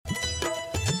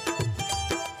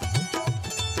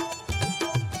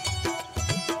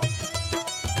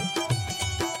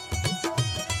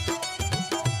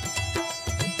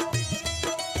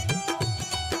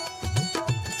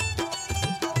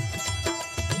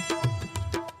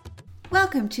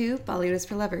Welcome to Bollywood is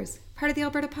for Lovers, part of the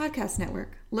Alberta Podcast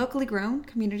Network, locally grown,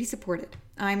 community supported.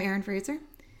 I'm Erin Fraser.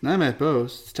 And I'm Matt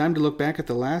Bose. It's time to look back at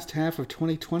the last half of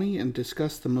 2020 and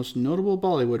discuss the most notable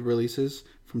Bollywood releases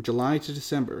from July to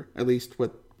December, at least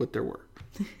what there were.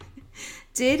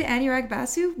 Did Anurag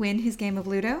Basu win his game of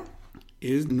Ludo?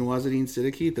 Is Nawazuddin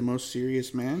Siddiqui the most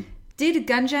serious man? Did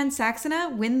Gunjan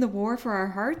Saxena win the war for our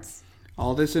hearts?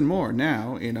 All this and more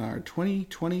now in our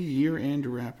 2020 year-end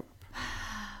wrap-up.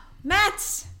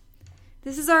 Matt!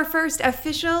 This is our first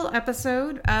official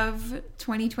episode of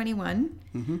 2021.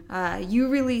 Mm-hmm. You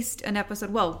released an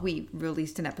episode. Well, we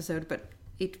released an episode, but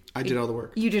I did all the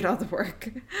work. You did all the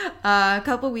work. A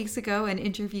couple weeks ago, an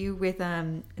interview with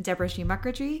Deborah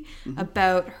Mukherjee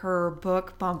about her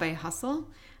book, Bombay Hustle.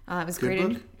 It was great.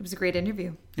 It was a great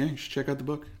interview. Yeah, you should check out the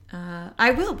book.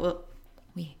 I will. Well,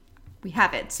 we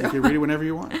have it. So you can read it whenever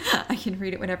you want. I can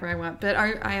read it whenever I want. But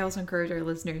I also encourage our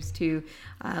listeners to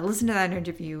listen to that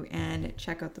interview and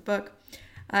check out the book.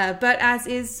 But as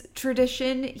is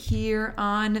tradition here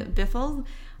on Biffle,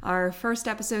 our first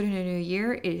episode in a new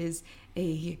year is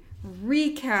a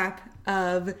recap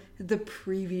of the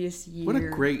previous year. What a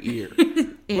great year.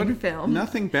 in film.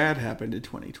 Nothing bad happened in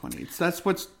 2020. That's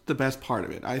what's the best part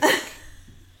of it, I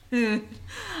think.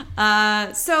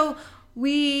 So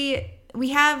we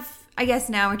have, I guess,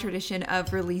 now a tradition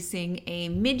of releasing a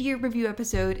mid-year review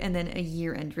episode and then a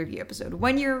year-end review episode.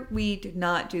 One year we did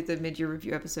not do the mid-year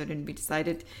review episode, and we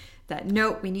decided that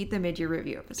no, we need the mid-year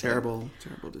review episode. Terrible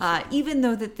decision. Even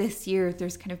though that this year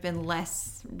there's kind of been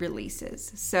less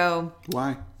releases. So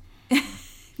why?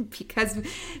 because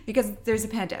there's a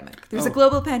pandemic. There's a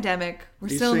global pandemic. We're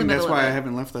still in the middle of it. That's why I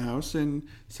haven't left the house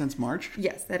since March?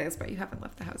 Yes, that is why you haven't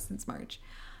left the house since March.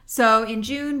 So in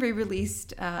June, we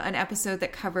released an episode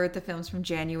that covered the films from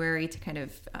January to kind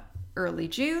of early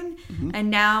June. Mm-hmm. And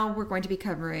now we're going to be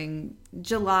covering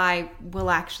July, well,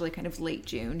 actually kind of late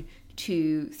June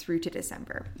through to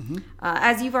December. Mm-hmm.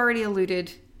 As you've already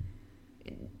alluded,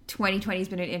 2020 has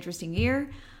been an interesting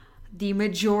year. The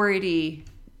majority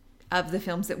of the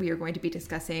films that we are going to be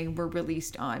discussing were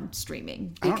released on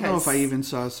streaming. I don't know if I even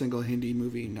saw a single Hindi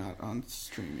movie not on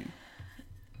streaming.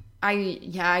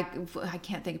 I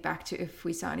can't think back to if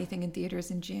we saw anything in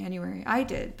theaters in January. I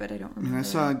did, but I don't remember. I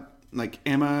saw like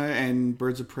Emma and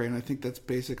Birds of Prey, and I think that's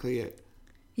basically it.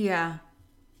 Yeah,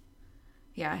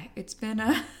 it's been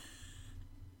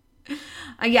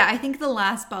I think the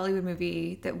last Bollywood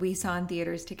movie that we saw in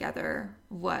theaters together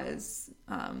was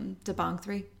Dabangg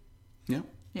 3. Yeah,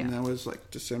 and that was like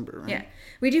December, right? Yeah,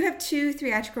 we do have 2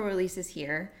 theatrical releases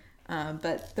here.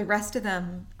 But the rest of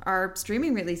them are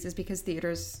streaming releases because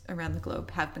theaters around the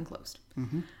globe have been closed.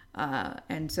 Mm-hmm.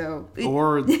 And so...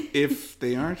 or if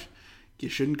they aren't, you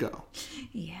shouldn't go.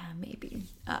 Yeah, maybe.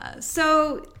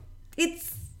 So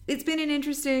it's been an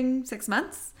interesting 6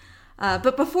 months.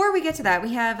 But before we get to that,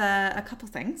 we have a couple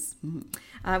things.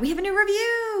 Mm-hmm. We have a new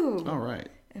review. All right.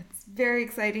 It's very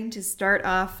exciting to start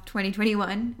off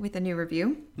 2021 with a new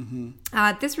review.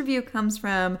 Mm-hmm. This review comes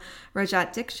from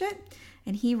Rajat Dixit.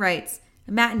 And he writes,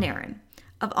 Matt and Erin,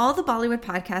 of all the Bollywood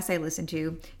podcasts I listen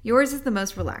to, yours is the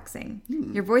most relaxing.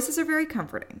 Your voices are very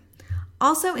comforting.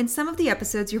 Also, in some of the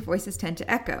episodes, your voices tend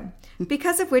to echo,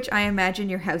 because of which I imagine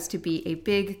your house to be a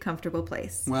big, comfortable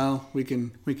place. Well, we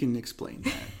can explain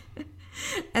that.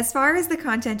 As far as the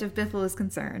content of Biffle is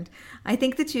concerned, I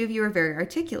think the two of you are very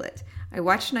articulate. I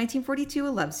watched 1942, A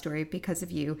Love Story, because of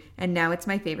you, and now it's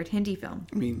my favorite Hindi film.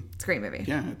 I mean... it's a great movie.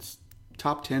 Yeah, it's...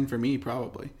 top 10 for me,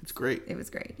 probably. It's great. It was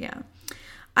great, yeah.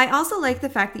 I also like the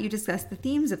fact that you discuss the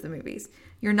themes of the movies.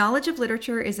 Your knowledge of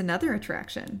literature is another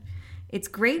attraction. It's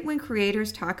great when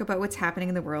creators talk about what's happening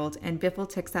in the world, and Biffle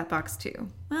ticks that box too.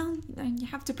 Well, you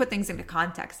have to put things into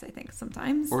context, I think,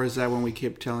 sometimes. Or is that when we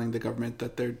keep telling the government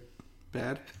that they're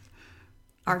bad?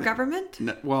 Our government?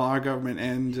 No, well, our government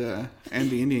and the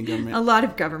Indian government. A lot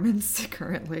of governments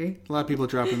currently. A lot of people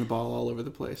dropping the ball all over the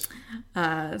place.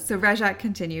 So Rajat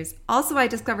continues. Also, I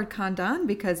discovered Khandan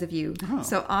because of you. Oh.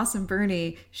 So Awesome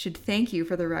Bernie should thank you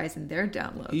for the rise in their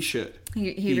downloads. He should.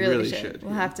 He really should.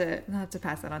 We'll have to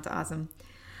pass that on to Awesome.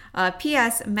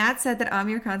 P.S. Matt said that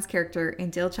Amir Khan's character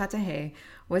in Dil Chahta Hai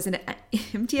was an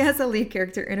Imtiaz Ali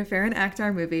character in a Farhan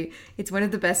Akhtar movie. It's one of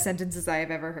the best sentences I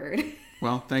have ever heard.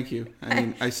 Well, thank you. I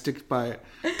mean, I stick by it.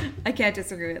 I can't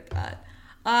disagree with that.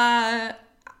 I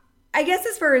guess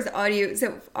as far as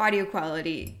audio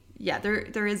quality, yeah,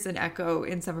 there is an echo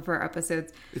in some of our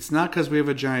episodes. It's not because we have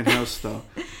a giant house, though.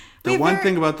 The one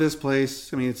thing about this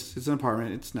place, I mean, it's an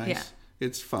apartment. It's nice. Yeah.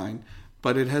 It's fine.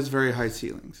 But it has very high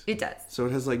ceilings. It does. So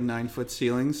it has like 9-foot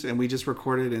ceilings, and we just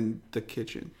recorded in the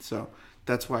kitchen. So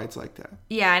that's why it's like that.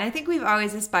 Yeah, and I think we've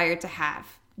always aspired to have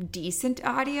decent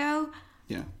audio.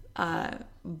 Yeah.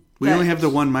 We But- only have the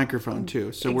one microphone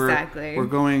too, so Exactly. we're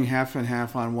going half and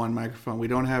half on one microphone. We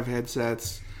don't have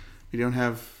headsets. We don't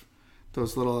have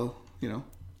those little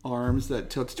arms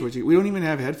that tilt towards you. We don't even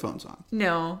have headphones on.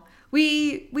 No,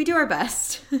 we do our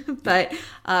best, but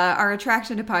our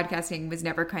attraction to podcasting was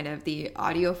never kind of the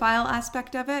audiophile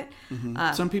aspect of it.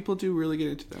 Some people do really get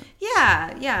into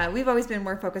that. Yeah, we've always been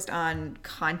more focused on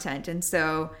content, and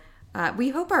so we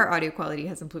hope our audio quality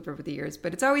has improved over the years,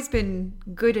 but it's always been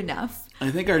good enough.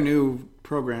 I think our new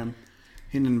program,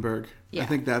 Hindenburg, Yeah. I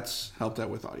think that's helped out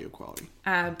with audio quality.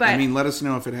 But I mean, let us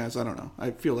know if it has. I don't know.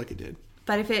 I feel like it did.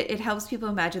 But if it helps people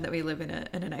imagine that we live in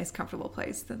a nice, comfortable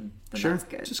place, then Sure. that's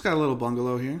good. Just got a little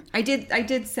bungalow here. I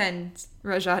did send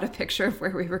Rajat a picture of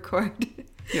where we record,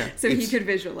 Yeah, so he it's- could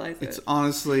visualize it. It's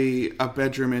honestly a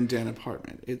bedroom and den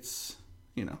apartment. It's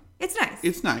It's nice.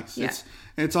 it's nice. Yeah.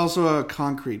 It's also a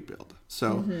concrete build,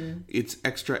 so it's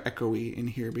extra echoey in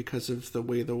here because of the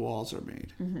way the walls are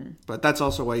made. But that's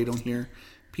also why you don't hear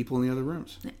people in the other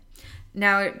rooms.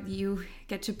 Now you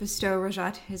get to bestow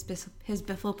Rajat his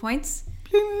biffle points.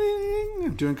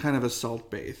 I'm doing kind of a Salt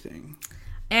Bay thing.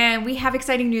 And we have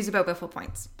exciting news about biffle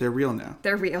points. They're real now.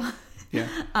 They're real. Yeah.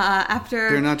 After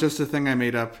They're not just a thing I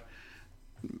made up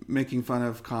making fun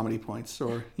of comedy points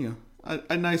or,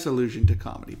 a nice allusion to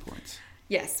comedy points.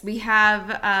 Yes, we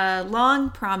have long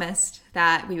promised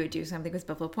that we would do something with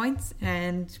biffle points,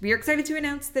 and we are excited to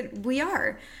announce that we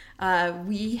are.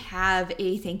 We have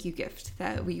a thank you gift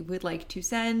that we would like to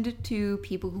send to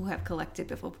people who have collected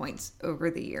biffle points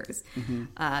over the years. Do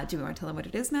we want to tell them what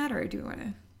it is, Matt, or do we want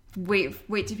to wait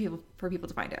for people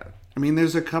to find out? I mean,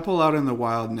 there's a couple out in the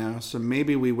wild now, so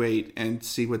maybe we wait and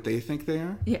see what they think they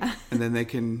are. Yeah. And then they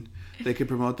can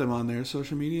promote them on their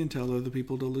social media and tell other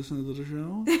people to listen to the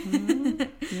show.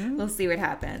 Yeah. We'll see what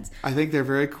happens. I think they're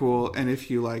very cool, and if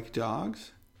you like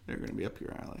dogs, they're going to be up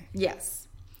your alley. Yes.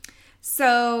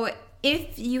 So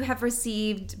if you have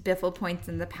received biffle points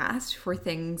in the past for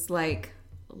things like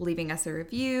leaving us a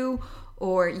review,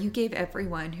 or you gave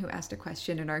everyone who asked a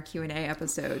question in our Q&A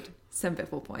episode some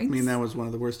biffle points. I mean, that was one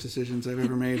of the worst decisions I've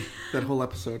ever made, that whole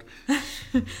episode.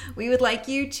 We would like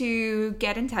you to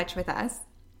get in touch with us.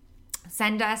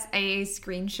 Send us a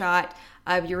screenshot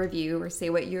of your review or say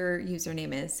what your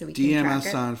username is so we can DM track us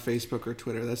it. on Facebook or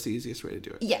Twitter. That's the easiest way to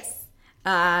do it. Yes. So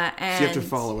And you have to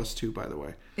follow us too, by the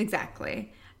way.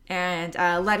 Exactly. And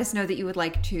let us know that you would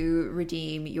like to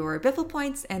redeem your biffle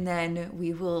points, and then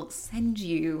we will send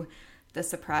you the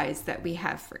surprise that we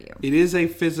have for you. It is a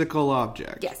physical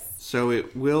object. Yes. So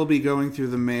it will be going through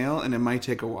the mail, and it might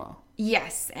take a while.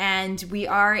 Yes, and we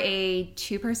are a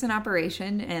two-person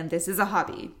operation, and this is a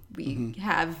hobby. We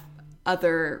have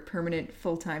other permanent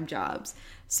full-time jobs.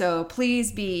 So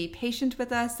please be patient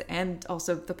with us, and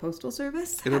also the Postal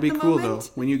Service. It'll at be the cool moment. though.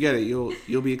 When you get it,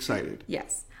 you'll be excited.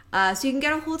 Yes. So you can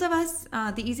get a hold of us.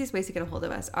 The easiest ways to get a hold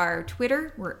of us are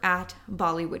Twitter. We're at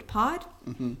BollywoodPod.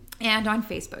 And on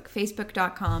Facebook,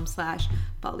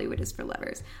 facebook.com/Bollywood is for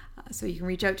lovers. So you can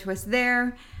reach out to us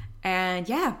there. And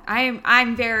yeah,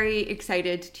 I'm very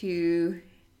excited to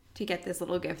get this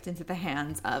little gift into the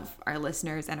hands of our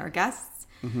listeners and our guests.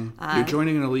 You're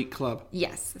joining an elite club.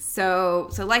 Yes. So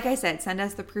like I said, send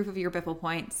us the proof of your biffle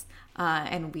points,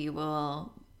 and we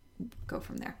will go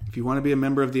from there. If you want to be a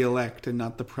member of the elect and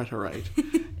not the preterite,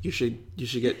 you should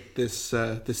get this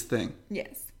thing,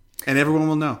 Yes. and everyone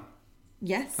will know.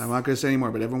 Yes. I'm not going to say anymore,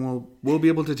 but everyone will be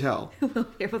able to tell We'll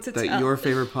be able to that tell. your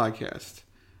favorite podcast,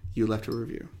 you left a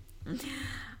review.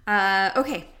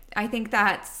 Okay. I think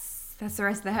that's the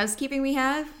rest of the housekeeping we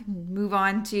have. Move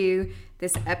on to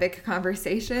this epic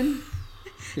conversation.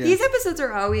 Yeah. These episodes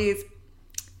are always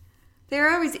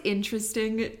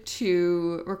interesting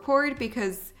to record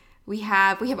because we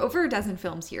have over a dozen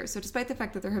films here. So despite the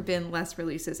fact that there have been less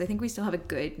releases, I think we still have a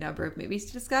good number of movies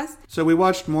to discuss. So we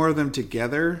watched more of them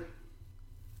together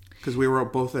because we were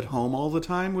both at home all the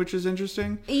time, which is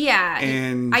interesting. Yeah.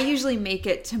 And I usually make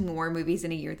it to more movies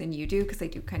in a year than you do because I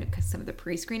do kind of some of the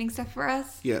pre-screening stuff for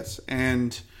us. Yes,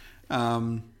 and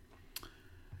I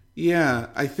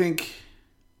think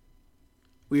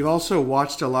we've also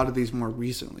watched a lot of these more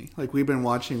recently. Like we've been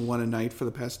watching one a night for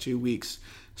the past 2 weeks,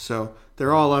 so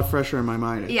they're all a lot fresher in my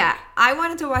mind. Yeah, I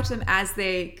wanted to watch them as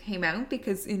they came out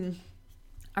because in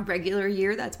a regular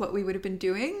year, that's what we would have been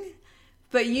doing.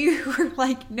 But you were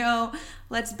like, no,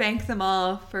 let's bank them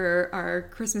all for our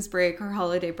Christmas break, our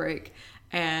holiday break,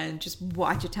 and just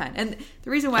watch a ton. And the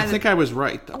reason why... I think I was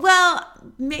right, though. Well,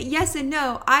 yes and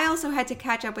no. I also had to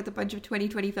catch up with a bunch of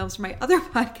 2020 films from my other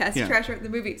podcast, Yeah. Trash Art the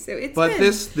Movie. So it's But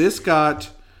been... this got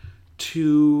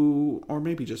 2 or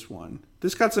maybe just 1.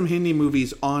 This got some Hindi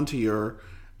movies onto your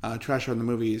Trash on the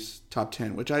Movies top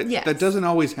 10, which Yes. that doesn't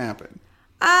always happen.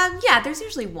 Yeah, there's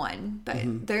usually one,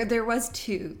 but there was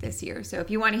 2 this year. So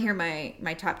if you want to hear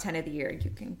my top 10 of the year,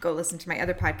 you can go listen to my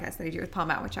other podcast that I do with Paul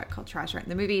Matwichuk called Trash Art in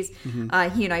the Movies.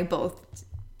 He and I both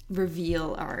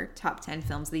reveal our top 10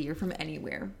 films of the year from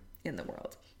anywhere in the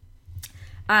world.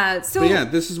 But yeah,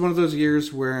 this is one of those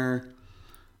years where,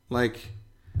 like,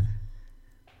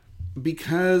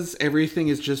 because everything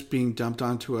is just being dumped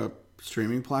onto a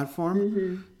streaming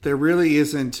platform, there really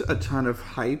isn't a ton of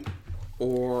hype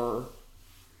or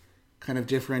kind of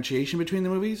differentiation between the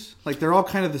movies. Like, they're all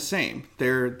kind of the same.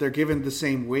 They're given the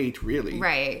same weight, really.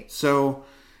 Right. So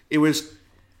it was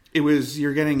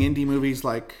you're getting indie movies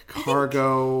like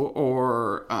Cargo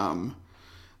or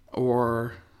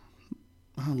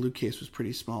Luke Cage was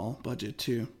pretty small budget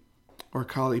too, or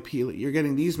Kali Peely. You're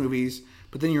getting these movies,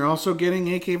 but then you're also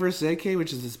getting AK vs. AK,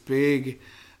 which is this big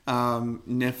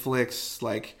Netflix,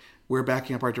 like, we're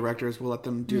backing up our directors, we'll let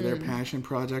them do their passion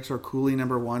projects, or Coolie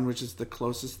 #1, which is the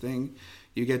closest thing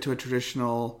you get to a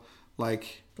traditional,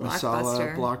 like,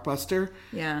 masala blockbuster.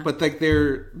 Yeah. But, like,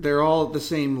 they're all at the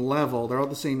same level. They're all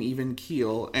the same even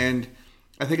keel. And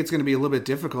I think it's going to be a little bit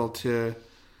difficult to...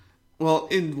 Well,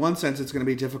 in one sense, it's going to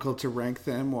be difficult to rank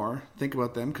them or think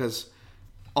about them, because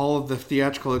all of the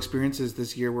theatrical experiences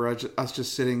this year were us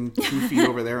just sitting 2 feet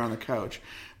over there on the couch.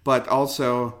 But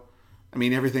also, I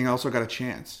mean, everything also got a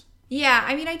chance. Yeah,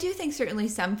 I mean, I do think certainly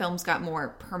some films got more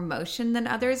promotion than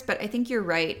others, but I think you're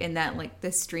right in that, like,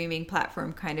 the streaming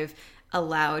platform kind of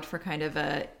allowed for kind of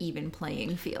a even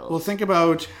playing field. Well, think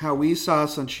about how we saw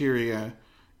Sancheria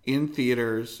in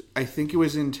theaters. I think it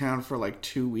was in town for like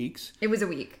 2 weeks. It was a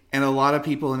week. And a lot of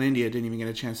people in India didn't even get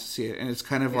a chance to see it. And it's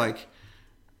kind of like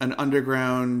an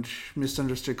underground,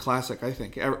 misunderstood classic, I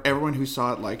think. Everyone who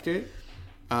saw it liked it.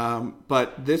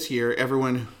 But this year,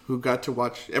 everyone could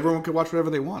watch whatever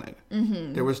they wanted.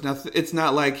 Mm-hmm. There was nothing. It's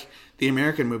not like the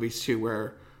American movies too,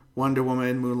 where Wonder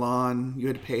Woman, Mulan, you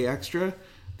had to pay extra.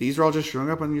 These are all just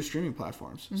showing up on your streaming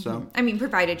platforms. Mm-hmm. So, I mean,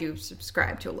 provided you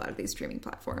subscribe to a lot of these streaming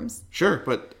platforms. Sure,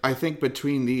 but I think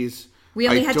between these, we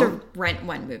only had to rent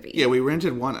one movie. Yeah, we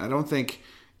rented one. I don't think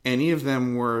any of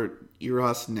them were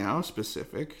Eros Now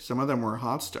specific. Some of them were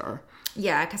Hotstar.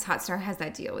 Yeah, because Hotstar has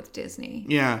that deal with Disney.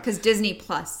 Yeah. Because Disney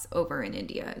Plus over in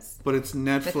India is... But it's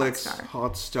Netflix,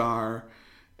 Hotstar,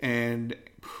 and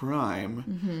Prime.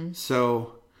 Mm-hmm.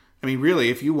 So, I mean, really,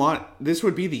 if you want... This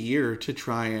would be the year to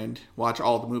try and watch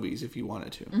all the movies if you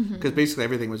wanted to. Because basically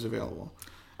everything was available.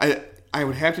 I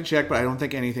would have to check, but I don't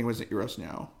think anything was at Eros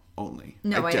Now only.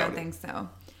 No, I don't think so.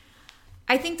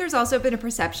 I think there's also been a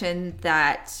perception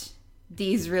that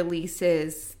these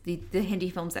releases, the Hindi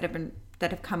films that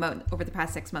have come out over the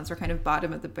past 6 months are kind of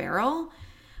bottom of the barrel.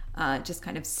 Just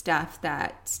kind of stuff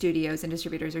that studios and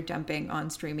distributors are dumping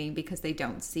on streaming because they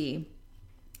don't see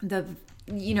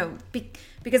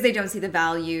because they don't see the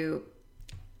value,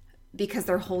 because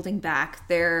they're holding back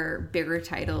their bigger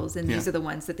titles, and these are the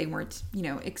ones that they weren't,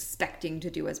 expecting to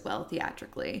do as well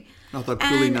theatrically. I thought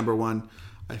Coolie #1,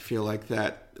 I feel like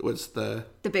that was the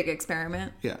big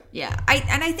experiment. Yeah.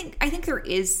 I think there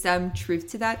is some truth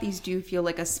to that. These do feel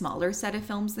like a smaller set of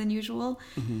films than usual,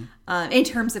 in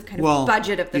terms of kind of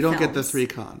budget of the films. You don't get the 3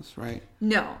 cons, right?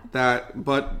 No.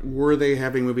 But were they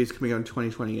having movies coming out in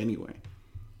 2020 anyway?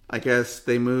 I guess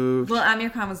they moved. Well, Amir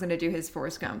Khan was going to do his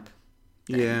Forrest Gump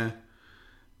thing. Yeah,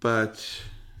 but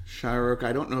Shah Rukh,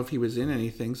 I don't know if he was in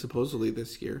anything supposedly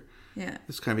this year. Yeah,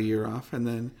 it's kind of a year off, and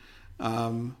then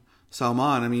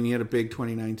Salman. I mean, he had a big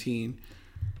 2019.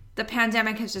 The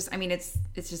pandemic has just,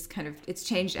 it's just kind of, it's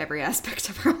changed every aspect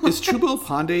of our lives. Is Chubal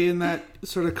Pandey in that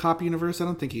sort of cop universe? I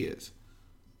don't think he is.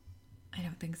 I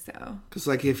don't think so. Because,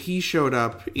 like, if he showed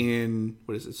up in,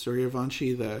 what is it,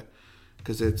 Suryavanshi,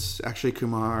 because it's Akshay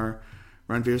Kumar,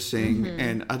 Ranveer Singh,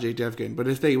 and Ajay Devgan. But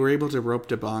if they were able to rope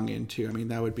Dabang in too, I mean,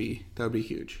 that would be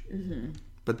huge. Mm-hmm.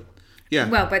 But yeah,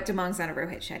 well, but Dabang's not a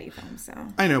Rohit Shetty film, so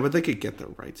I know, but they could get the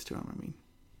rights to him. I mean,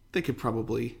 they could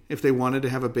probably, if they wanted to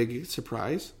have a big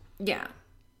surprise. Yeah,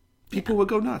 people would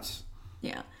go nuts.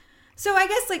 Yeah, so I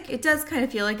guess it does kind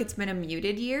of feel like it's been a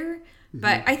muted year,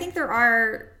 but I think there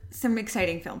are some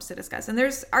exciting films to discuss, and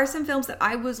are some films that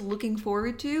I was looking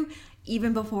forward to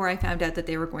even before I found out that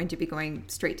they were going to be going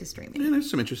straight to streaming. Yeah, there's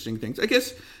some interesting things. I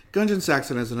guess Gunjan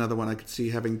Saxon is another one I could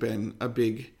see having been a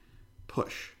big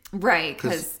push. Right,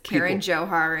 because Karan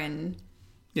Johar and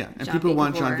people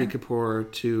want Janvi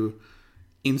Kapoor to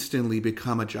instantly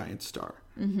become a giant star.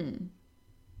 Mm-hmm.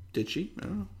 Did she? I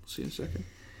don't know. We'll see in a second.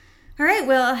 All right,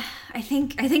 well, I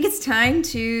think it's time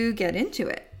to get into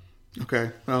it.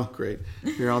 Okay. Well, great.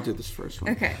 Here, I'll do this first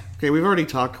one. Okay. Okay, we've already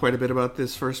talked quite a bit about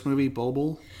this first movie,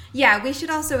 Bulbul. Yeah, we should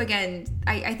also, again,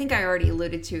 I think I already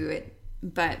alluded to it,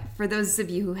 but for those of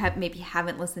you who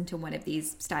haven't listened to one of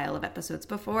these style of episodes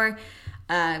before,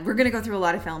 we're going to go through a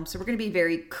lot of films, so we're going to be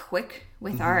very quick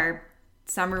with our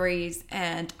summaries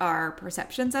and our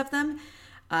perceptions of them.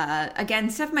 Again,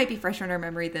 stuff might be fresher in our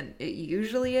memory than it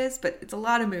usually is, but it's a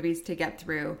lot of movies to get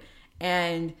through.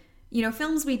 And,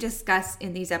 films we discuss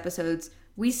in these episodes,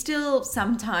 we still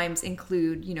sometimes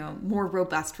include, more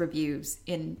robust reviews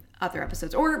in other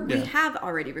episodes. Or we have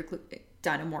already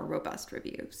done a more robust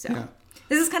review. So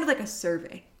this is kind of like a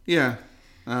survey. Yeah.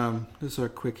 Those are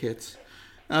quick hits.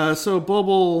 So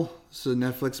Bulbul is a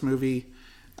Netflix movie.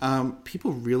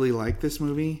 People really like this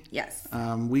movie. Yes.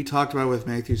 We talked about it with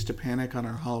Matthew Stepanek on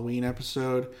our Halloween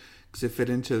episode because it fit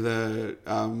into the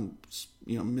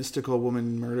mystical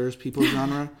woman murders people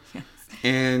genre. Yes.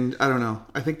 And I don't know.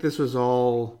 I think this was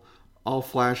all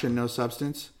flash and no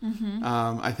substance. Mm-hmm.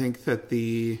 I think that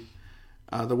the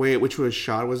way at which it was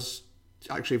shot was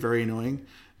actually very annoying.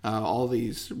 All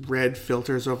these red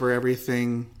filters over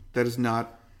everything that is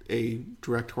not a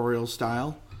directorial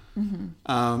style.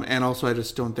 Mm-hmm. And also, I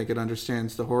just don't think it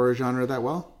understands the horror genre that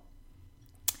well.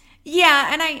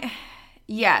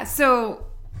 Yeah, so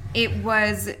it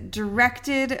was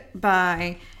directed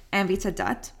by Amrita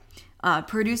Dutt,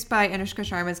 produced by Anushka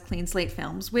Sharma's Clean Slate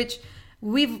Films, which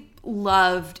we've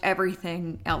loved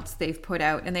everything else they've put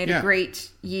out. And they had a great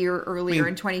year earlier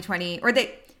in 2020, or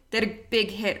they had a big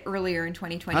hit earlier in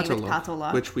 2020 with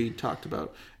Patholog, which we talked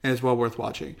about, and it's well worth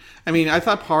watching. I mean, I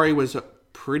thought Pari was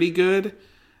pretty good,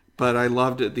 but I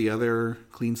loved the other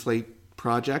Clean Slate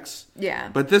projects. Yeah.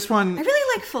 But this one, I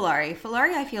really like Filari.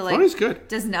 Filari, I feel like Filari's good.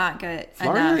 Does not get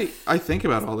Filari, enough. I think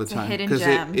about all the time because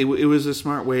it was a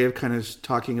smart way of kind of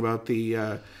talking about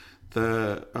the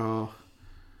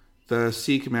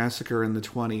Sikh massacre in the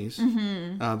 1920s.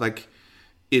 Mm-hmm.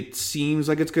 It seems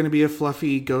like it's going to be a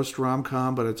fluffy ghost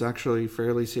rom-com, but it's actually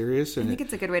fairly serious. And I think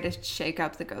it's a good way to shake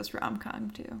up the ghost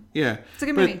rom-com, too. Yeah. It's a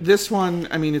good movie. But this one,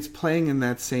 I mean, it's playing in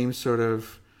that same sort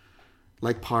of,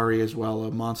 like Pari as well,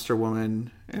 a monster woman.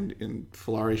 And in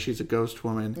Filari, she's a ghost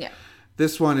woman. Yeah.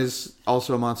 This one is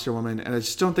also a monster woman, and I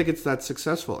just don't think it's that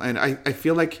successful. And I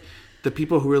feel like the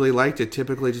people who really liked it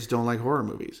typically just don't like horror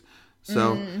movies.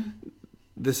 So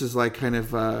this is like kind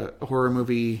of a horror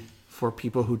movie for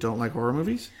people who don't like horror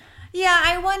movies? Yeah,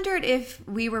 I wondered if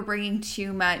we were bringing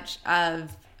too much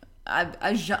of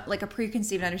a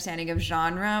preconceived understanding of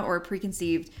genre or a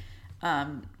preconceived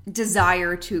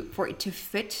desire for it to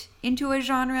fit into a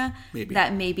genre. Maybe.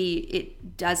 That maybe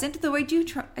it doesn't. Though I do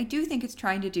think it's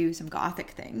trying to do some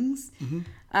gothic things. Mm-hmm.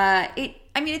 It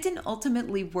didn't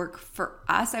ultimately work for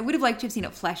us. I would have liked to have seen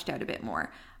it fleshed out a bit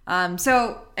more.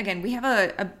 So again, we have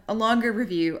a longer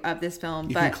review of this film.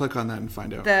 You can click on that and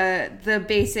find out. The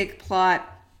basic plot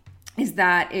is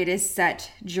that it is set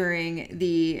during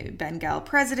the Bengal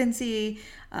presidency,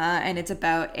 and it's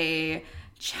about a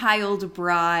child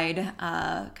bride,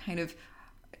 kind of.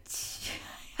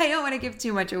 I don't want to give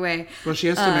too much away. Well, she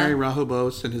has to marry Rahul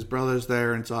Bose, and his brother's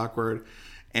there, and it's awkward.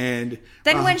 And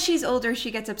then when she's older, she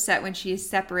gets upset when she is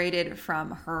separated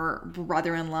from her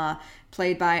brother-in-law,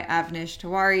 played by Avnish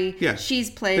Tiwari. Yeah, she's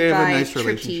played by nice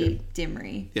Tripti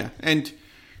Dimri. Yeah, and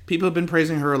people have been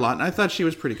praising her a lot, and I thought she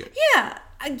was pretty good. Yeah.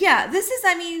 This is,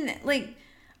 I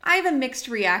have a mixed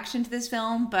reaction to this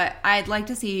film, but I'd like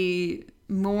to see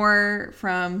more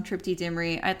from Tripti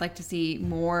Dimri. I'd like to see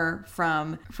more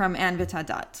from Anvita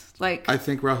Dutt. I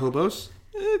think Rahul Bose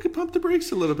could pump the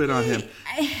brakes a little bit on him.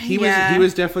 He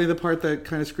was definitely the part that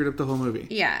kind of screwed up the whole movie.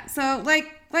 Yeah. So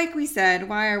like we said,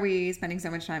 why are we spending so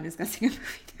much time discussing a movie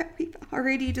that we've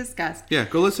already discussed? Yeah,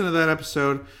 go listen to that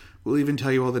episode. We'll even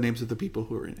tell you all the names of the people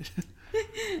who are in it.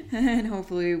 And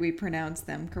hopefully we pronounce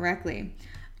them correctly.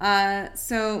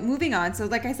 So moving on. So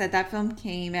like I said, that film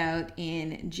came out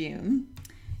in June.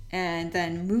 And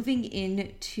then moving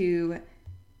into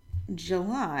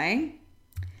July,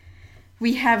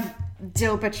 we have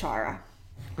Dil Bachara.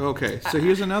 Okay, so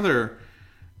here's another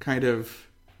kind of...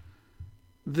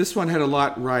 This one had a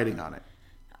lot riding on it.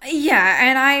 Yeah,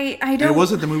 and I don't... And it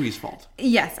wasn't the movie's fault.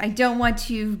 Yes, I don't want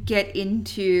to get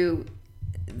into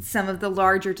some of the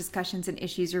larger discussions and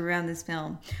issues around this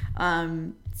film.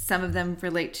 Some of them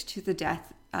relate to the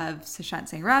death of Sushant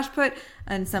Singh Rajput,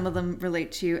 and some of them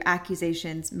relate to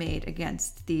accusations made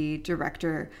against the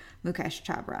director Mukesh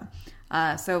Chabra.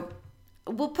 So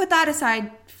we'll put that aside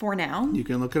for now. You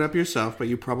can look it up yourself, but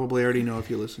you probably already know if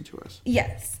you listen to us.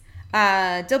 Yes.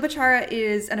 Dil Bachara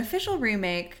is an official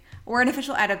remake or an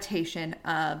official adaptation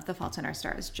of The Fault in Our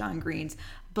Stars, John Green's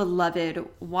beloved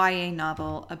YA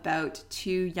novel about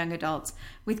two young adults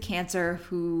with cancer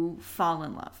who fall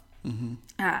in love.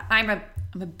 I'm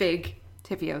a big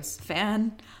Tifios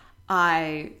fan.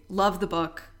 I love the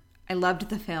book. I loved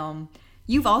the film.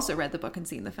 You've also read the book and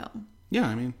seen the film. Yeah,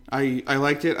 I mean, I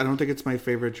liked it. I don't think it's my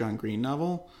favorite John Green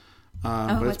novel.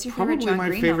 But what's it's your probably favorite John my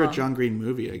Green favorite novel? John Green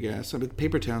movie, I guess. I mean,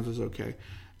 Paper Towns was okay.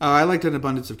 I liked An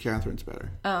Abundance of Catherine's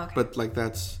better. Oh, okay. But like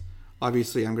that's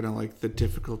obviously I'm gonna like the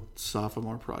difficult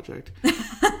sophomore project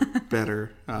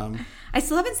better. I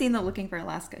still haven't seen the Looking for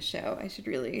Alaska show. I should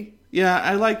really... Yeah,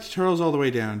 I liked Turtles All the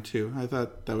Way Down too. I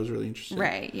thought that was really interesting.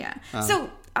 Right, yeah. So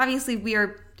obviously we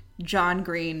are John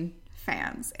Green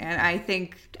fans, and I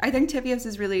think Tifios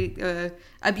is really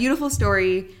a beautiful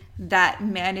story that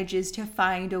manages to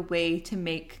find a way to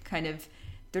make kind of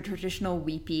the traditional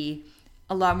weepy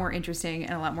a lot more interesting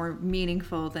and a lot more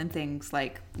meaningful than things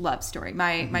like Love Story.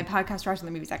 My podcast, Watching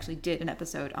the Movies, actually did an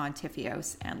episode on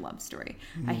Tifios and Love Story.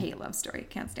 I hate Love Story.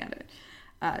 Can't stand it.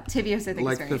 Tifios, I think,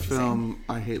 like is very the interesting. film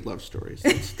I Hate Love Stories.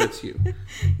 That's you.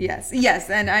 Yes,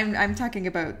 and I'm talking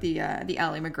about the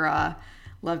Ally McGraw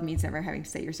Love Means Never Having to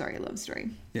Say You're Sorry love story.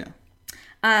 Yeah.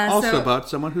 Also about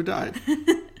someone who died.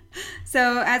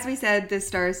 So, as we said, this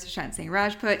stars Sushant Singh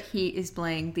Rajput. He is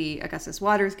playing the Augustus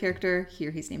Waters character.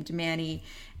 Here he's named Manny.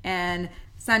 And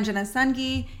Sanjana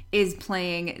Sanghi is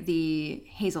playing the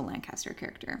Hazel Lancaster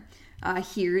character.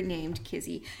 Here named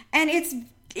Kizzy. And it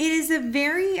is a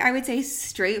very, I would say,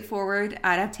 straightforward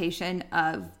adaptation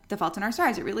of The Fault in Our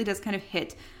Stars. It really does kind of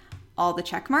hit all the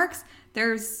check marks.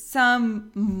 There's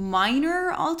some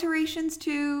minor alterations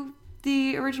to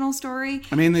the original story.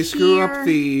 I mean, they screw up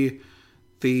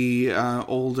the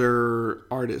older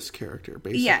artist character,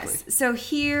 basically. Yes. So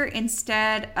here,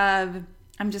 instead of,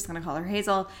 I'm just going to call her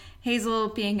Hazel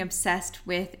being obsessed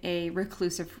with a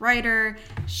reclusive writer,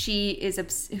 she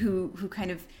is who kind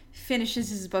of finishes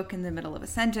his book in the middle of a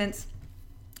sentence.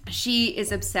 She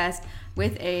is obsessed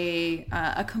with a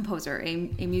composer,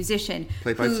 a musician.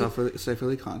 Played by Saif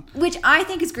Ali Khan. Which I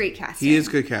think is great casting. He is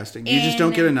good casting. You just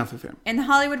don't get enough of him. In the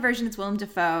Hollywood version, it's Willem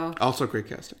Dafoe. Also great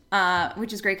casting.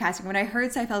 Which is great casting. When I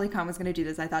heard Saif Ali Khan was going to do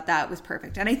this, I thought that was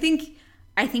perfect. And I think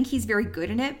he's very good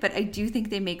in it, but I do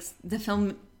think the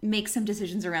film makes some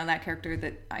decisions around that character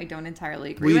that I don't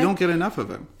entirely agree with. Well, you don't get enough of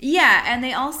him. Yeah, and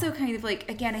they also kind of like,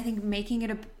 again, I think making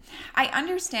it I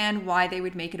understand why they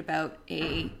would make it about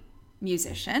a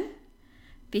musician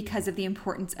because of the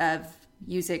importance of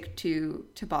music to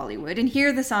Bollywood. And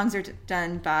here the songs are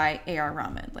done by A.R.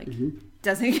 Rahman. Like,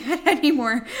 doesn't get any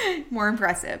more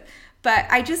impressive. But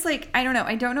I just I don't know.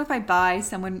 I don't know if I buy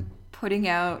someone putting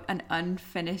out an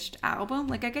unfinished album.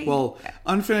 Like, I get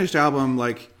unfinished album,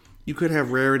 like, you could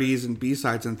have rarities and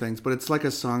B-sides and things, but it's like a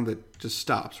song that just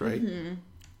stops, right? Mm-hmm.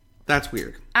 That's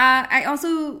weird. I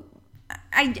also,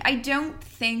 I don't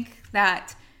think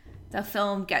that the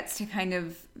film gets to kind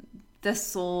of the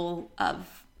soul of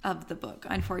the book,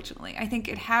 unfortunately. I think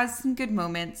it has some good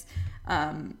moments.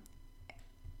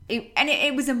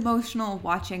 It was emotional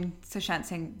watching Sushant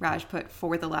Singh Rajput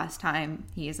for the last time.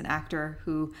 He is an actor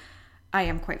who I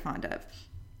am quite fond of.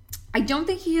 I don't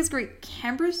think he has great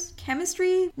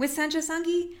chemistry with Sanjana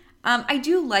Sanghi. I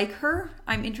do like her.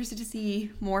 I'm interested to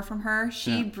see more from her.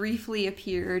 She briefly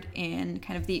appeared in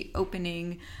kind of the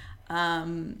opening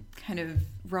kind of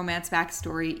romance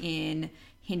backstory in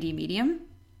Hindi Medium.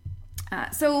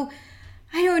 So,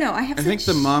 I don't know. I think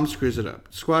the mom screws it up.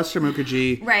 Swastika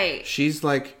Mukherjee. Right. She's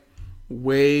like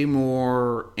way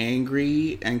more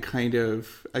angry and kind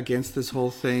of against this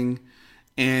whole thing.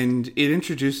 And it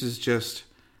introduces just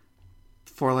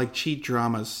for like cheap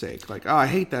drama's sake. Like, oh, I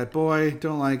hate that boy.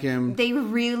 Don't like him. They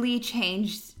really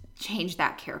changed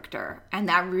that character. And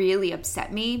that really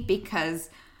upset me because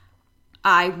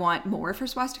I want more for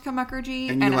Swastika Mukherjee.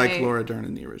 And you like Laura Dern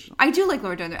in the original. I do like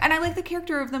Laura Dern. And I like the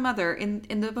character of the mother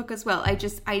in the book as well.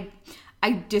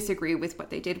 I disagree with what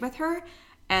they did with her.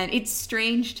 And it's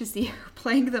strange to see her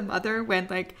playing the mother when,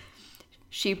 like,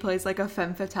 she plays, like, a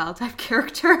femme fatale type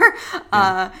character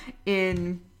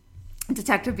in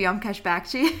Detective Byomkesh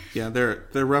Bakshi. Yeah,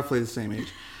 they're roughly the same age.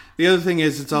 The other thing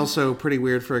is it's also pretty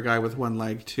weird for a guy with one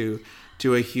leg to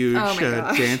do a huge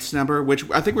dance number, which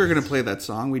I think we're going to play that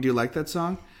song. We do like that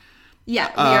song. Yeah,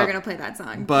 we are going to play that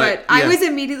song. But I was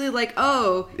immediately like,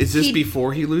 oh. Is this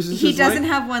before he loses his leg? He doesn't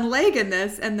have one leg in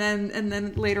this. And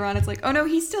then later on it's like, oh no,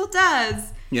 he still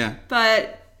does. Yeah.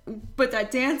 But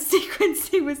that dance sequence,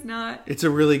 he was not. It's a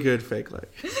really good fake leg.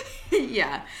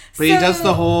 Yeah. But he does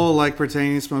the whole, like,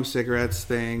 pretending to smoke cigarettes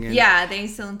thing. And yeah, they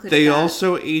still include They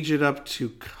also age it up to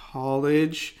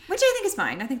college. Which I think is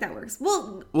fine. I think that works.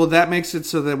 Well, that makes it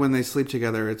so that when they sleep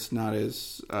together, it's not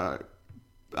as...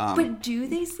 but do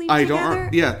they sleep I together?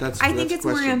 don't... Yeah, that's I think it's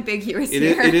more ambiguous It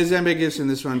is ambiguous in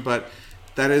this one, but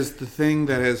that is the thing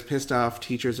that has pissed off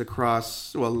teachers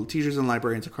and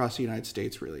librarians across the United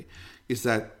States, really. Is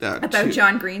that... About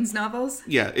John Green's novels?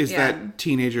 Yeah, that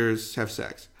teenagers have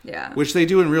sex. Yeah. Which they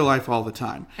do in real life all the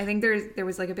time. I think there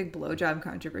was like a big blowjob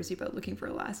controversy about Looking for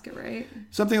Alaska, right?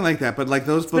 Something like that. But like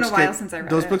those books been a while since I read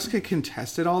those it. books get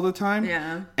contested all the time.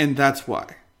 Yeah. And that's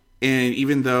why. And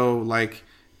even though like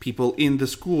people in the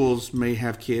schools may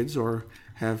have kids or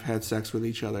have had sex with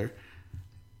each other,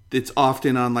 it's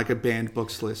often on like a banned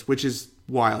books list, which is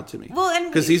wild to me. Well, and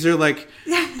because these are like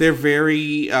they're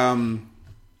very I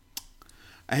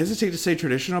hesitate to say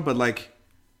traditional, but like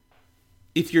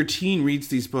if your teen reads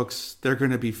these books, they're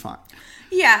going to be fine.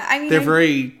 Yeah, I mean... They're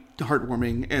very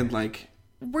heartwarming and, like...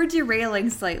 We're derailing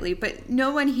slightly, but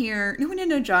no one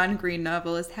in a John Green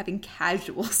novel is having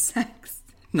casual sex.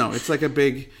 No, it's like a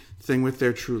big thing with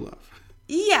their true love.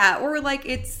 Yeah, or like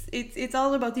it's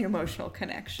all about the emotional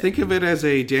connection. Think of it as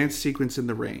a dance sequence in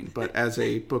the rain, but as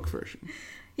a book version.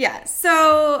 Yeah,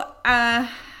 so, I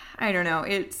don't know.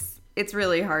 It's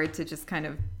really hard to just kind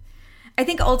of... I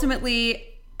think ultimately...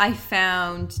 I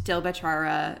found Dil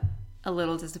Bachara a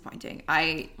little disappointing.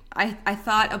 I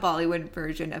thought a Bollywood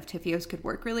version of Tifios could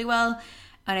work really well,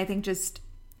 and I think just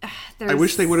I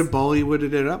wish they would have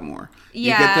Bollywooded it up more.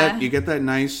 Yeah, you get that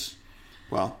nice,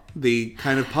 well, the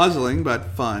kind of puzzling but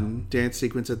fun dance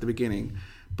sequence at the beginning,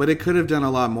 but it could have done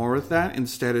a lot more with that.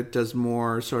 Instead, it does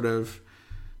more sort of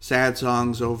sad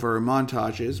songs over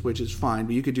montages, which is fine.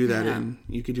 But you could do that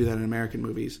in American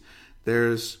movies.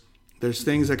 There's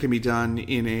things that can be done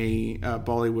in a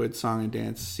Bollywood song and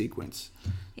dance sequence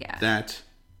that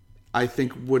I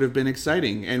think would have been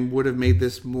exciting and would have made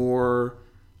this more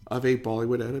of a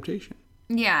Bollywood adaptation.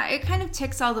 Yeah, it kind of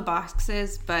ticks all the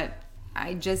boxes, but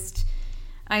I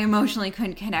emotionally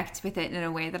couldn't connect with it in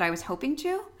a way that I was hoping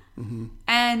to. Mm-hmm.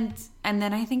 And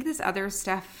then I think this other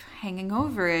stuff hanging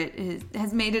over it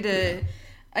has made it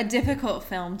a difficult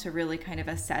film to really kind of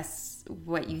assess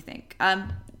what you think.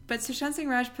 But Sushant Singh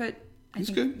Rajput... He's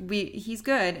good. He's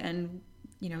good, and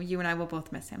you and I will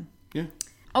both miss him. Yeah.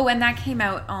 Oh, and that came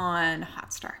out on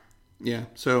Hotstar. Yeah.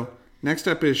 So next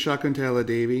up is Shakuntala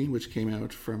Devi, which came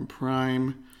out from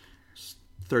Prime,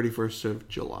 31st of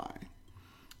July.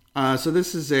 So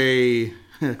this is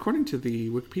according to the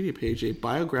Wikipedia page, a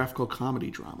biographical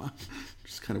comedy drama,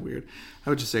 which is kind of weird. I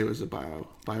would just say it was a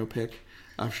biopic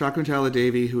of Shakuntala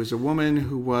Devi, who is a woman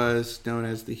who was known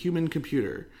as the human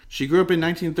computer. She grew up in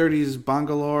 1930s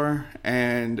Bangalore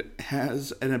and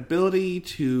has an ability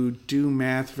to do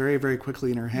math very, very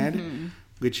quickly in her head,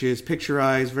 which is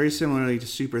picturized very similarly to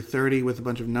Super 30 with a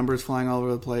bunch of numbers flying all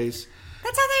over the place.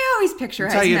 That's how they always picturize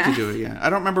That's how you math. have to do it, yeah. I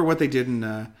don't remember what they did in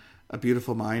A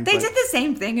Beautiful Mind. They did the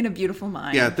same thing in A Beautiful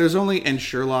Mind. Yeah, and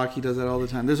Sherlock, he does that all the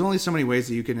time. There's only so many ways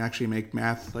that you can actually make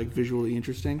math like visually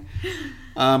interesting.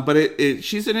 But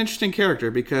she's an interesting character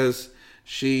because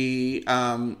she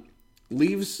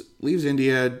leaves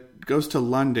India, goes to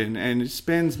London, and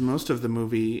spends most of the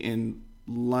movie in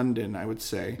London, I would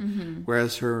say,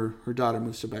 whereas her daughter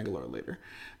moves to Bangalore later.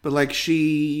 But like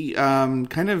she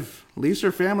kind of leaves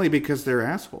her family because they're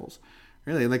assholes.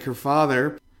 Really, like her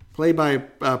father, played by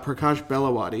Prakash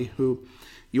Belawadi, who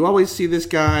you always see this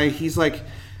guy. He's like,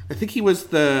 I think he was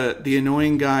the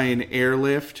annoying guy in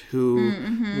Airlift who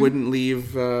wouldn't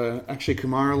leave Akshay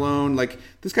Kumar alone. Like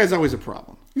this guy's always a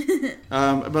problem.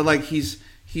 But like he's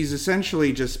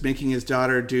essentially just making his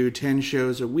daughter do 10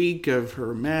 shows a week of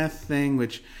her math thing,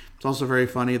 which it's also very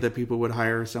funny that people would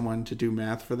hire someone to do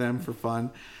math for them for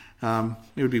fun.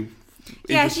 It would be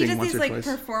she does these like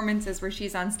performances where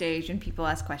she's on stage and people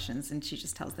ask questions and she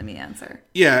just tells them the answer.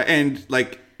 Yeah, and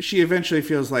like she eventually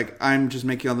feels like I'm just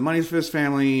making all the money for this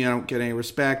family. I don't get any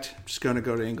respect. I'm just going to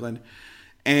go to England.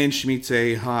 And she meets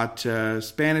a hot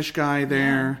Spanish guy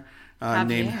there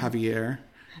named Javier.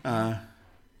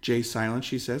 J silent,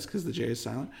 she says, because the J is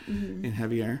silent in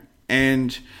Javier.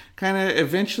 And kind of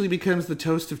eventually becomes the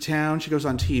toast of town. She goes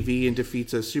on TV and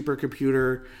defeats a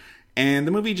supercomputer. And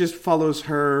the movie just follows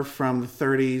her from the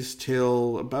 30s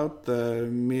till about the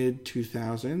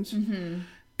mid-2000s.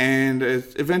 And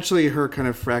eventually her kind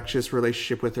of fractious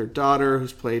relationship with her daughter,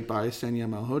 who's played by Senya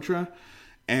Malhotra.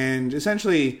 And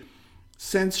essentially,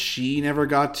 since she never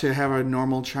got to have a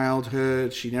normal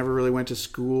childhood, she never really went to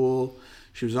school,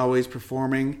 she was always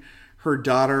performing. Her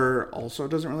daughter also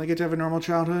doesn't really get to have a normal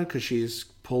childhood because she's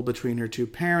pulled between her two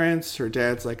parents. Her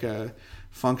dad's like a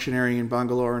functionary in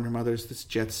Bangalore and her mother's this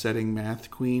jet-setting math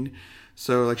queen.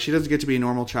 So like she doesn't get to be a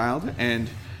normal child. And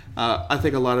I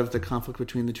think a lot of the conflict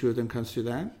between the two of them comes through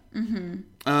that.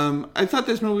 I thought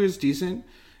this movie was decent.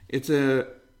 It's an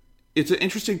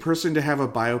interesting person to have a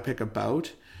biopic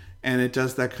about, and it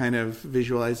does that kind of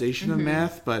visualization of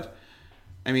math. But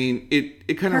I mean,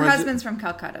 it kind of her husband's from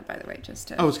Calcutta, by the way. Just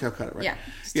to it's Calcutta, right? Yeah,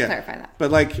 just to clarify that.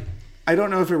 But like, I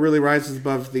don't know if it really rises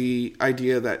above the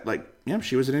idea that like,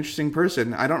 she was an interesting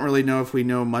person. I don't really know if we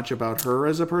know much about her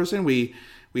as a person. We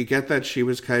get that she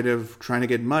was kind of trying to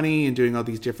get money and doing all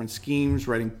these different schemes,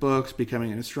 writing books,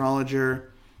 becoming an astrologer.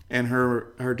 And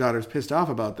her daughter's pissed off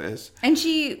about this. And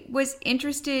she was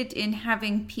interested in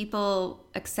having people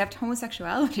accept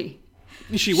homosexuality.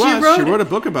 She wrote a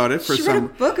book about it She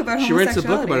writes a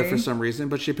book about it for some reason,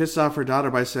 but she pissed off her daughter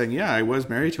by saying, "Yeah, I was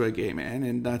married to a gay man,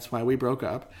 and that's why we broke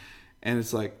up." And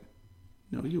it's like,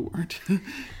 no, you weren't.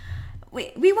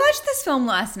 We watched this film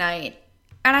last night,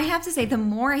 and I have to say, the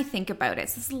more I think about it,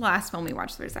 so this is the last film we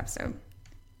watched for this episode,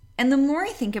 and the more I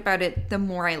think about it, the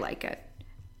more I like it.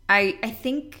 I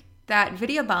think that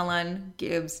Vidya Balan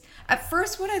gives, at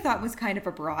first, what I thought was kind of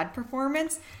a broad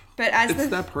performance, but it's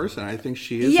that person. I think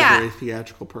she is a very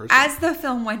theatrical person. As the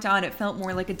film went on, it felt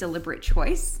more like a deliberate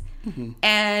choice,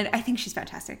 and I think she's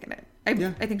fantastic in it.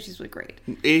 I think she's really great.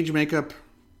 Age makeup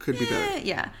could be better.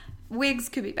 Yeah, wigs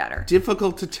could be better.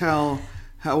 Difficult to tell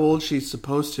how old she's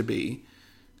supposed to be,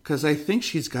 because I think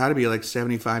she's got to be like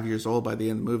 75 years old by the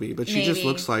end of the movie, but she just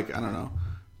looks like, I don't know,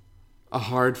 a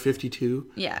hard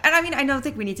 52. Yeah. And I mean, I don't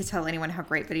think we need to tell anyone how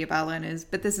great Vidya Balan is,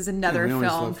 but this is another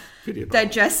film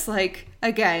that just like,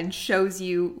 again, shows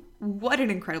you what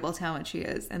an incredible talent she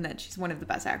is and that she's one of the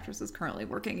best actresses currently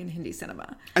working in Hindi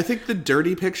cinema. I think The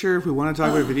Dirty Picture, if we want to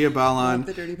talk about Vidya Balan,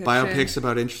 biopics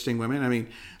about interesting women, I mean,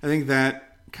 I think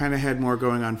that kind of had more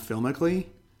going on filmically.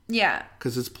 Yeah.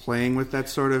 Because it's playing with that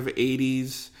sort of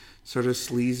 80s sort of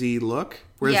sleazy look.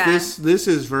 Whereas this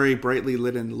is very brightly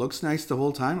lit and looks nice the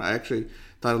whole time. I actually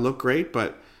thought it looked great,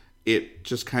 but it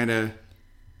just kind of,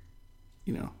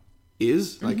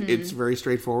 is. Like, it's very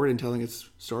straightforward in telling its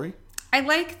story. I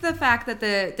like the fact that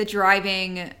the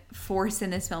driving force in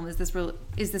this film is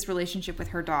this relationship with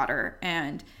her daughter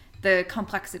and the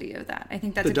complexity of that. I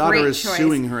think that's a great choice. The daughter is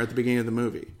suing her at the beginning of the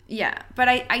movie. Yeah, but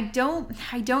I don't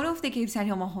know if they gave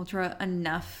Sanyal Malhotra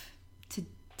enough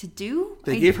to do.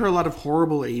 They gave her a lot of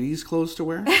horrible 80s clothes to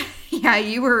wear. Yeah,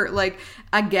 you were like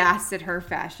aghast at her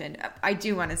fashion. I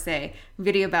do want to say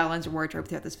Vidya Balan's wardrobe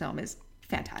throughout this film is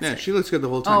fantastic. Yeah, she looks good the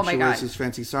whole time. She wears these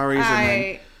fancy saris and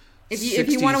then if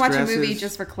you want to watch a movie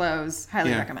just for clothes, highly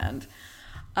recommend.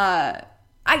 I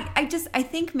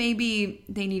think maybe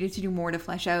they needed to do more to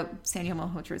flesh out Sanyal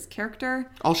Malhotra's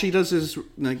character. All she does is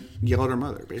like yell at her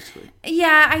mother, basically.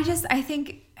 Yeah, I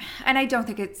think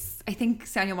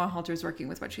Sanyal Malhotra is working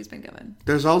with what she's been given.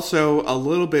 There's also a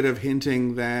little bit of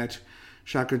hinting that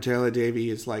Shakuntala Devi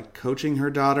is like coaching her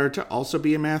daughter to also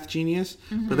be a math genius.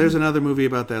 But there's another movie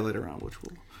about that later on, which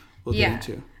we'll get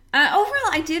into.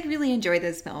 Overall, I did really enjoy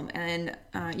this film. And,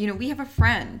 we have a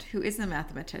friend who is a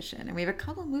mathematician. And we have a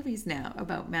couple movies now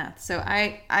about math. So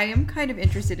I am kind of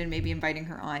interested in maybe inviting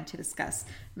her on to discuss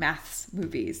maths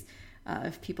movies.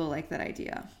 If people like that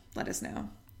idea, let us know.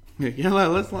 Yeah,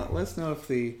 let's know if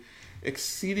the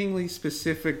exceedingly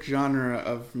specific genre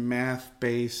of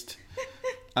math-based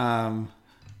biopics,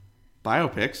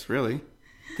 really,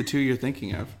 the two you're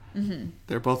thinking of,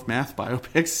 they're both math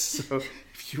biopics. So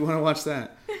if you want to watch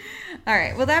that. All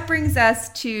right. Well, that brings us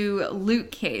to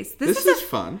Luke Cage. This is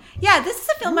fun. Yeah, this is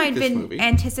a film I'd been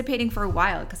anticipating for a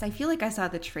while because I feel like I saw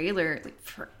the trailer like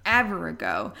forever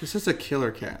ago. This is a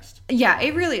killer cast. Yeah,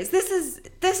 it really is. This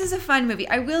is a fun movie.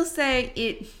 I will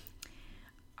say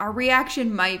our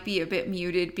reaction might be a bit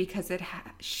muted because it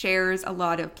shares a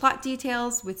lot of plot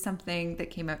details with something that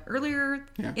came out earlier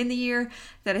in the year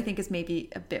that I think is maybe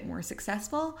a bit more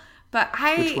successful. But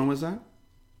Which one was that?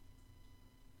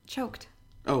 Choked.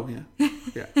 Oh, yeah.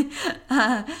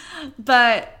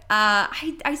 But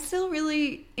I still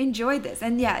really enjoyed this.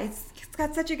 And yeah, it's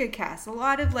got such a good cast. A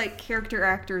lot of like character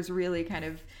actors really kind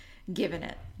of given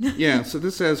it. Yeah, so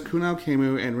this has Kunal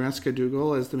Khemu and Raska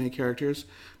Dougal as the main characters.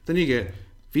 Then you get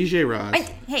Vijay Raj.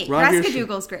 Raska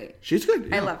Dougal's great. She's good.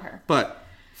 Yeah. I love her. But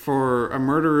for a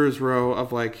murderer's row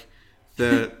of like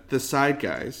the side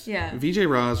guys, Vijay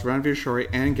Raj, Ranveer Shori,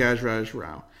 and Gajraj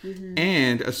Rao.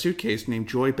 And a suitcase named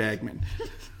Joy Bagman.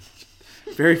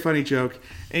 Very funny joke.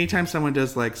 Anytime someone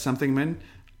does like something man,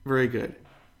 very good.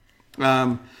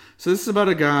 So this is about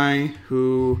a guy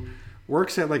who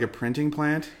works at like a printing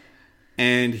plant,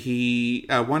 and he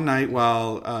one night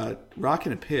while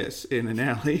rocking a piss in an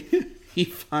alley, he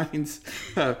finds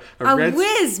a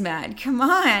whiz, man. Come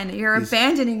on, you're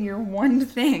abandoning your one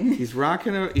thing. He's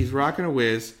rocking a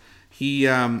whiz. He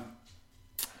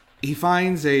he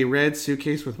finds a red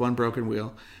suitcase with one broken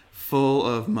wheel full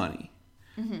of money.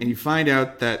 And you find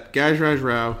out that Gajraj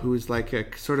Rao, who is like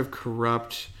a sort of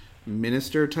corrupt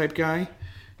minister type guy,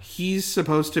 he's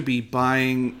supposed to be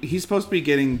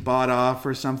getting bought off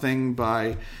or something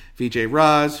by Vijay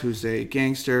Raz, who's a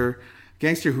gangster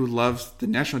who loves the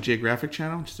National Geographic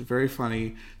Channel, which is a very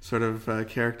funny sort of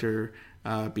character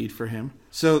beat for him.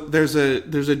 So there's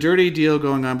a dirty deal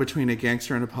going on between a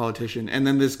gangster and a politician, and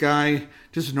then this guy,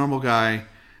 just a normal guy,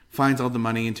 finds all the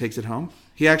money and takes it home.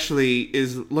 He actually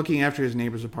is looking after his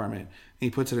neighbor's apartment, and he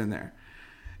puts it in there.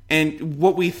 And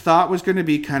what we thought was going to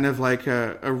be kind of like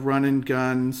a run and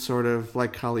gun, sort of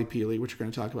like Kali Pili, which we're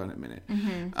going to talk about in a minute.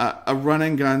 A run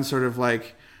and gun sort of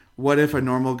like, what if a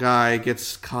normal guy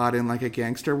gets caught in like a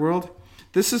gangster world?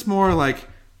 This is more like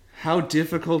how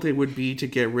difficult it would be to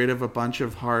get rid of a bunch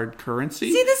of hard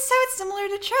currency. See, this is how it's similar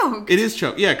to Choked. It is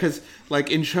Choked, yeah, because like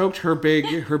in Choked, her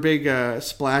big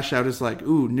splash out is like,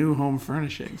 ooh, new home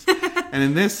furnishings. And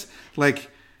in this,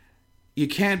 like, you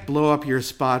can't blow up your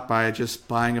spot by just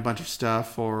buying a bunch of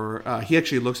stuff, or he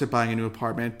actually looks at buying a new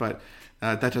apartment, but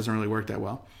that doesn't really work that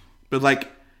well. But like,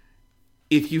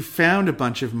 if you found a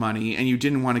bunch of money and you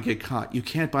didn't want to get caught, you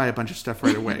can't buy a bunch of stuff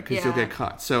right away because you'll get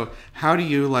caught. So how do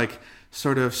you like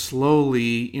sort of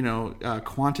slowly,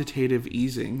 quantitative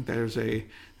easing? There's a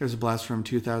blast from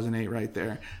 2008 right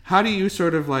there. How do you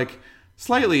sort of like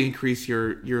slightly increase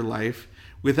your life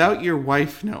without your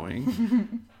wife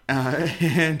knowing,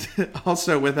 and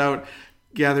also without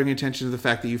gathering attention to the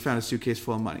fact that you found a suitcase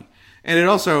full of money? And it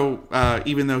also,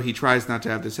 even though he tries not to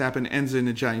have this happen, ends in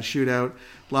a giant shootout.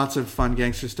 Lots of fun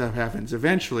gangster stuff happens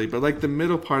eventually. But like the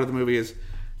middle part of the movie is,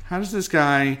 how does this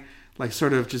guy like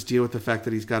sort of just deal with the fact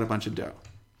that he's got a bunch of dough?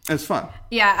 It's fun.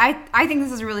 Yeah, I think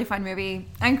this is a really fun movie.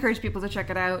 I encourage people to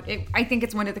check it out. I think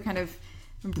it's one of the kind of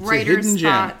brighter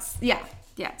spots. Gem.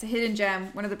 Yeah, it's a hidden gem,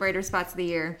 one of the brighter spots of the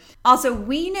year. Also,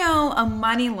 we know a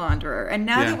money launderer, and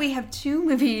now that we have two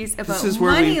movies about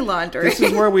money laundering. This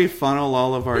is where we funnel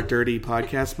all of our dirty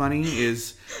podcast money,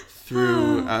 is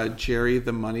through Jerry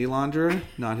the Money Launderer,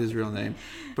 not his real name.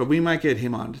 But we might get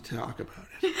him on to talk about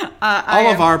it. All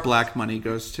of our black money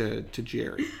goes to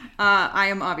Jerry. I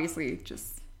am obviously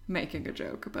just making a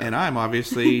joke about it. And I'm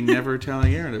obviously never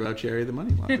telling Aaron about Jerry the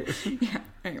Money Launderer. Yeah,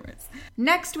 anyways.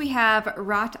 Next we have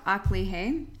Raat Akli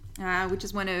Hai, which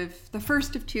is one of the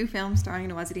first of two films starring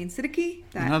Nawazuddin Siddiqui.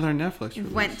 Another Netflix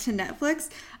release. Went to Netflix.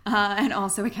 And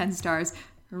also again stars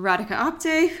Radhika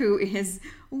Apte, who is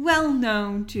well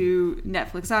known to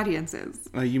Netflix audiences.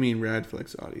 You mean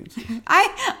Radflix audiences.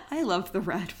 I loved the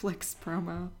Radflix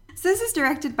promo. So this is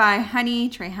directed by Honey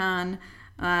Trehan,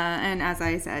 and as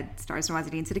I said, stars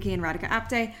Nawazuddin Siddiqui and Radhika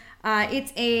Apte.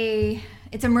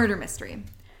 It's a murder mystery.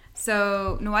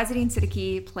 So Nawazuddin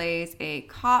Siddiqui plays a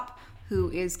cop who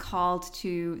is called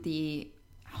to the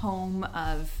home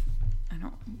of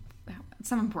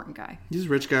some important guy. He's a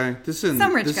rich guy. This is in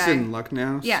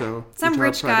Lucknow. Yeah, so some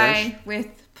rich guy with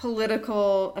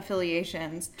political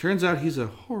affiliations. Turns out he's a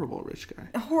horrible rich guy.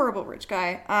 A horrible rich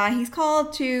guy. He's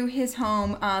called to his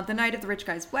home the night of the rich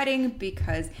guy's wedding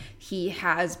because he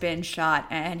has been shot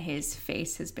and his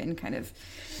face has been kind of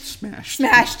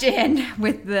smashed in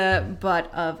with the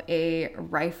butt of a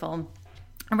rifle.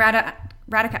 Radhika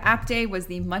Apte was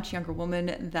the much younger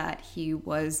woman that he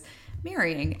was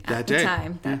marrying at the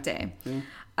time that day.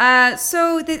 Yeah.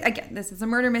 This is a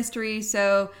murder mystery.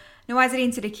 So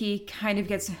Nawazuddin Siddiqui kind of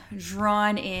gets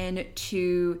drawn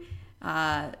into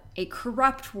a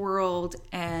corrupt world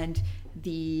and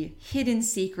the hidden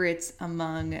secrets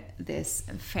among this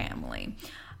family.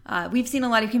 We've seen a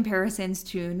lot of comparisons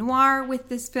to noir with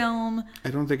this film. I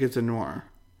don't think it's a noir.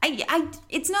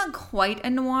 It's not quite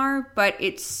a noir, but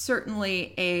it's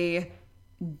certainly a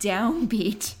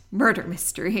downbeat murder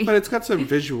mystery. But it's got some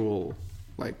visual,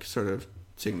 like, sort of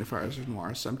signifiers of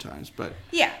noir sometimes. But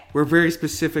yeah, we're very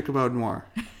specific about noir.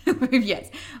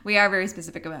 Yes, we are very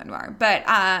specific about noir. But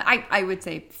I would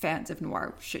say fans of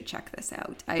noir should check this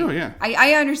out.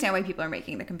 I understand why people are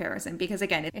making the comparison because,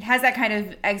 again, it has that kind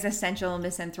of existential,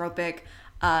 misanthropic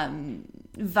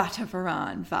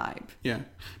Vatavaran vibe. Yeah.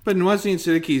 But Nawazuddin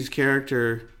Siddiqui's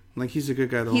character, like, he's a good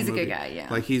guy the whole movie. He's a good guy, yeah.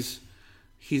 Like, he's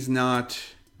not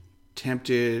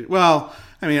tempted. Well,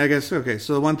 I mean, I guess, okay.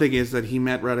 So the one thing is that he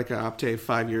met Radhika Apte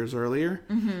 5 years earlier.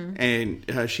 Mm-hmm.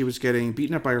 And she was getting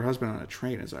beaten up by her husband on a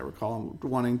train, as I recall,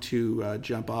 wanting to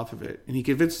jump off of it. And he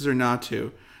convinces her not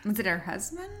to. Was it her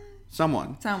husband?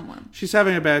 Someone. She's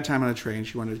having a bad time on a train.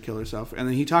 She wanted to kill herself. And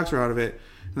then he talks her out of it.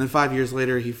 And then 5 years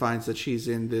later, he finds that she's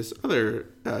in this other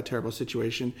terrible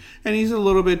situation. And he's a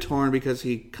little bit torn because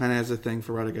he kind of has a thing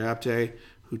for Radhika Apte,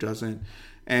 who doesn't.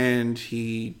 and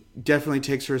he definitely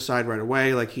takes her aside right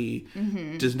away. Like, he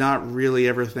does not really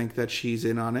ever think that she's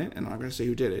in on it. And I'm not going to say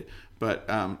who did it, but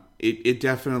it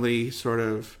definitely sort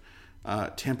of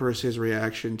tempers his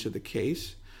reaction to the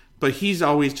case. But he's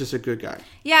always just a good guy.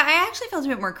 Yeah, I actually felt a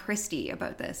bit more Christie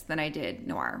about this than I did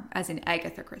Noir, as in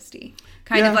Agatha Christie.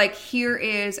 Kind of like, here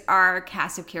is our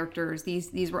cast of characters.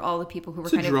 These were all the people who were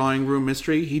kind of... It's a drawing room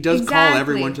mystery. He does call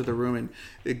everyone to the room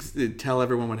and tell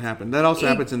everyone what happened. That also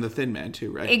happens in The Thin Man,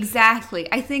 too, right? Exactly.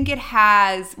 I think it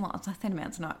has... Well, The Thin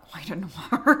Man's not quite a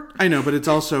noir. I know, but it's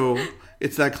also...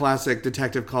 It's that classic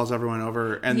detective calls everyone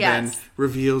over and then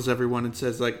reveals everyone and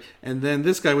says, like, and then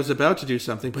this guy was about to do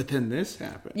something, but then this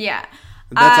happened. Yeah.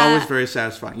 That's always very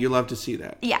satisfying. You love to see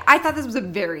that. Yeah, I thought this was a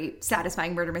very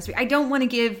satisfying murder mystery. I don't want to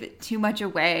give too much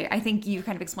away. I think you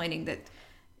kind of explaining that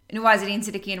Nawazuddin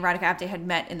Siddiqui and Radhika Apte had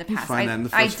met in the past. You find that in the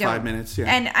first 5 minutes,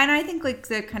 yeah. And I think, like,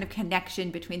 the kind of connection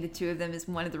between the two of them is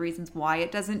one of the reasons why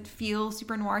it doesn't feel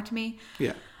super noir to me.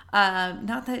 Yeah.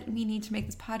 Not that we need to make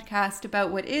this podcast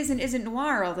about what is and isn't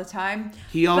noir all the time.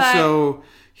 He also,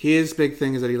 his big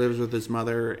thing is that he lives with his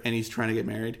mother and he's trying to get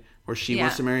married, or she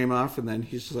wants to marry him off, and then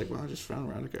he's just like, well, I just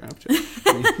found Radhika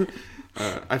Apte.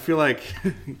 I feel like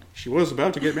she was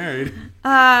about to get married.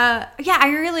 Yeah, I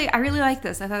really like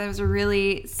this. I thought it was a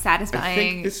really satisfying... I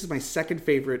think this is my second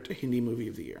favorite Hindi movie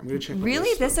of the year. I'm going to check.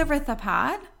 Really? This over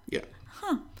Thapad? Yeah.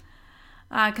 Huh.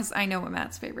 Because I know what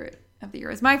Matt's favorite of the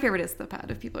year is. My favorite is Thapad,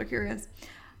 if people are curious.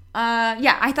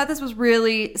 Yeah, I thought this was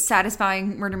really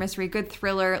satisfying murder mystery, good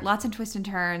thriller, lots of twists and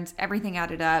turns, everything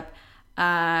added up.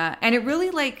 And it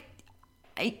really, like,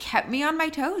 it kept me on my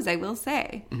toes, I will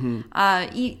say.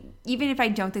 Mm-hmm. Even if I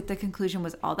don't think the conclusion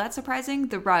was all that surprising,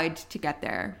 the ride to get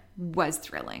there was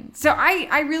thrilling. So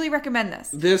I really recommend this.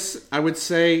 This, I would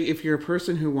say, if you're a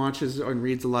person who watches and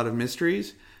reads a lot of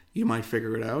mysteries, you might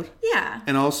figure it out. Yeah.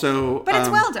 And also... But it's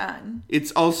well done.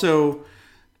 It's also...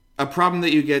 A problem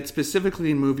that you get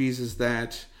specifically in movies is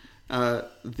that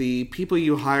the people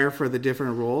you hire for the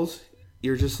different roles,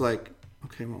 you're just like,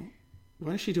 okay, well,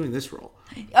 why is she doing this role?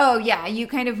 Oh, yeah. You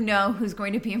kind of know who's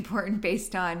going to be important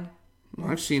based on... Well,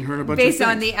 I've seen her in a bunch of things. Based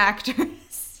on the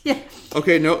actors. Yeah.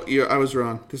 Okay, no, I was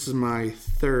wrong. This is my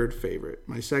third favorite.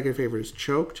 My second favorite is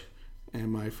Choked, and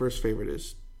my first favorite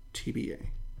is TBA.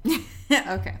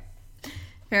 Okay.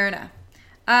 Fair enough.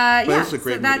 Yeah, so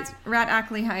movie. That's Rat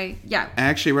Ackley High. Yeah. I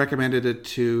actually recommended it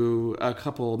to a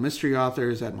couple mystery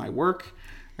authors at my work.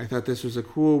 I thought this was a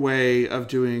cool way of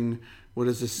doing what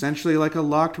is essentially like a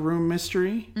locked room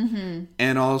mystery. Mm-hmm.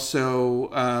 And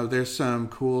also, there's some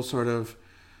cool sort of...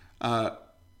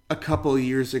 a couple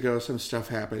years ago, some stuff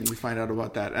happened. You find out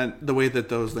about that. And the way that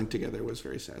those linked together was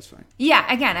very satisfying.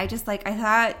 Yeah, again, I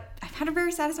thought I've had a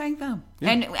very satisfying film.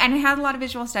 Yeah. And it had a lot of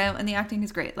visual style, and the acting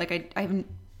is great. Like, I haven't...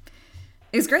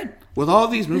 It's great. With all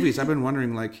these movies, I've been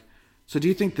wondering, like, so do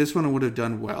you think this one would have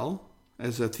done well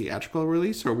as a theatrical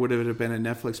release, or would it have been a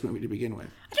Netflix movie to begin with?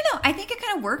 I don't know. I think it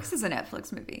kind of works as a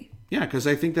Netflix movie. Yeah, because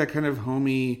I think that kind of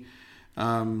homey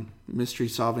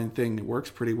mystery-solving thing works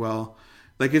pretty well.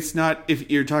 Like, it's not, if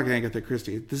you're talking Agatha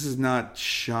Christie, this is not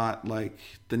shot like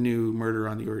the new Murder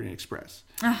on the Orient Express.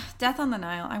 Death on the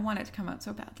Nile. I want it to come out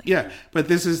so badly. Yeah, but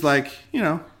this is like, you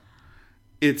know...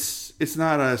 It's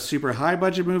not a super high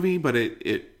budget movie, but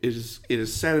it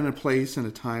is set in a place and a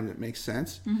time that makes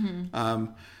sense. Mm-hmm.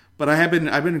 But I've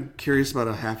been curious about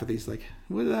a half of these. Like,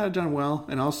 would that have done well?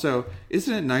 And also,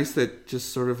 isn't it nice that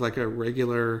just sort of like a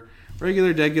regular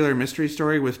mystery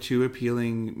story with two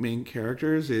appealing main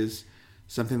characters is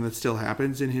something that still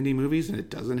happens in Hindi movies, and it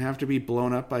doesn't have to be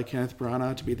blown up by Kenneth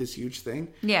Branagh to be this huge thing.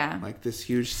 Yeah, like this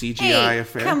huge CGI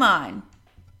affair. Come on,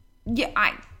 yeah,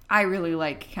 I really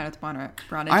like Kenneth Branagh.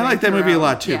 I like that movie a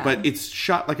lot too, but it's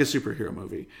shot like a superhero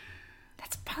movie.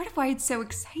 That's part of why it's so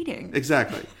exciting.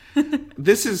 Exactly.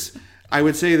 I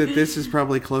would say that this is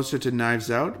probably closer to Knives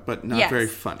Out, but not very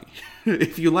funny.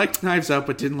 If you liked Knives Out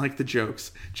but didn't like the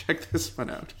jokes, check this one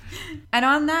out. And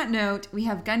on that note, we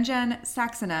have Gunjan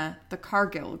Saxena, the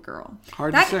Cargill Girl.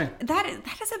 Hard to say. That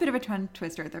is a bit of a tongue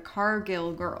twister, the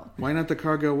Cargill Girl. Why not the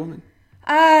Cargill Woman?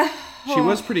 She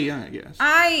was pretty young, I guess.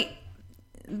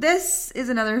 This is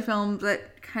another film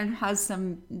that kind of has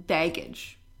some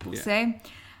baggage, we'll say,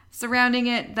 surrounding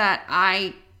it that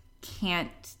I can't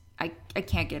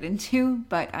get into,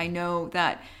 but I know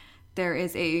that there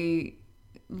is a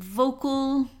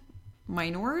vocal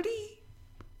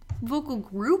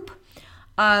group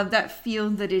that feel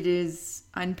that it is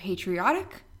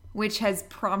unpatriotic, which has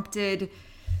prompted,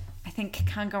 I think,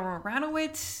 Kangaroo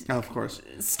Ranowitz, of course,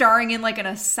 starring in like an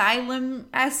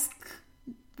asylum-esque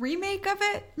remake of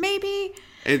it, maybe.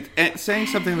 Saying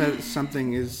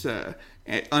something is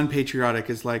unpatriotic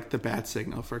is like the bat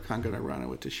signal for Kangana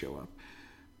Ranaut to show up.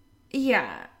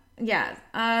 Yeah.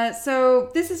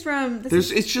 So this is from...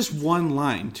 It's just one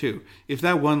line, too. If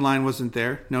that one line wasn't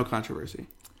there, no controversy.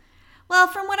 Well,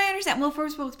 from what I understand... Well,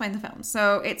 first we'll explain the film.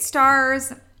 So it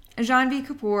stars Janvi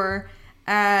Kapoor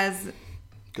as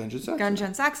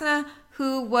Gunjan Saxena,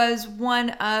 who was one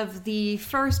of the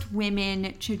first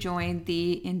women to join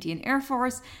the Indian Air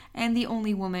Force and the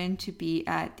only woman to be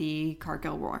at the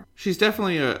Kargil War. She's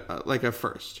definitely a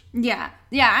first. Yeah,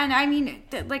 and I mean,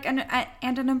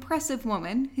 an impressive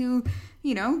woman who,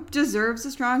 deserves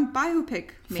a strong biopic.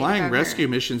 Flying rescue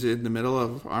missions in the middle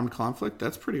of armed conflict,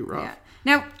 that's pretty rough. Yeah.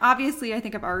 Now, obviously, I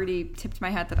think I've already tipped my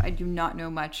hat that I do not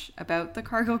know much about the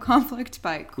Kargil conflict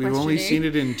by questioning. We've only seen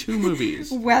it in 2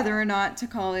 movies. Whether or not to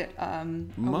call it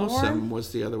Mosam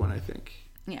was the other one, I think.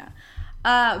 Yeah.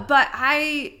 But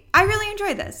I really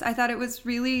enjoyed this. I thought it was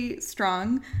really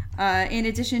strong. In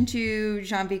addition to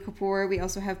Janvi Kapoor, we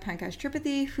also have Pankaj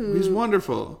Tripathi, who... He's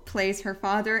wonderful. ...plays her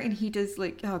father, and he does,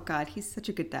 oh God, he's such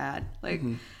a good dad.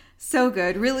 So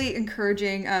good. Really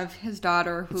encouraging of his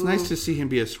daughter who... It's nice to see him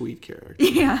be a sweet character.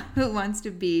 Yeah, who wants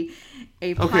to be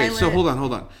a pilot. Okay, so hold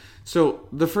on. So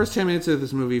the first 10 minutes of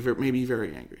this movie made me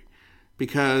very angry.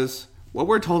 Because what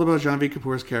we're told about Janvi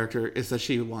Kapoor's character is that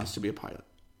she wants to be a pilot.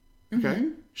 Okay?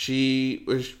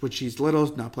 Mm-hmm. When she's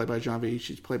little, not played by Janvi,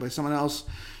 she's played by someone else.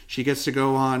 She gets to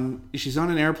go on... She's on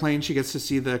an airplane. She gets to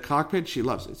see the cockpit. She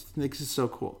loves it. She thinks it's so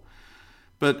cool.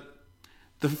 But...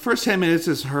 the first 10 minutes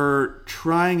is her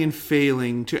trying and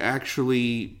failing to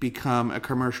actually become a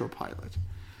commercial pilot.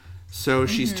 So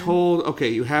she's told, okay,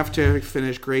 you have to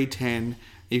finish grade 10 and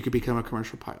you can become a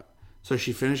commercial pilot. So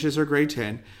she finishes her grade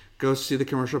 10, goes to see the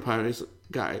commercial pilot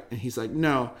guy, and he's like,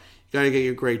 no, you got to get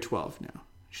your grade 12 now.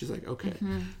 She's like, okay.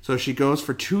 So she goes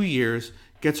for 2 years,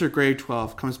 gets her grade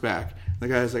 12, comes back. The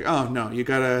guy's like, oh, no, you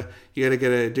gotta get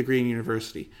a degree in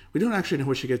university. We don't actually know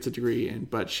what she gets a degree in,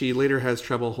 but she later has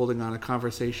trouble holding on a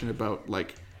conversation about,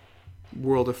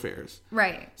 world affairs.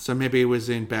 Right. So maybe it was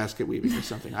in basket weaving or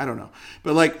something. I don't know.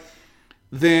 But,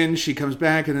 then she comes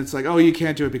back and it's like, oh, you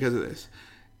can't do it because of this.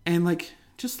 And,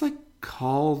 just,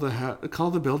 call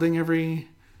the building every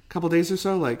couple days or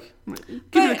so. Give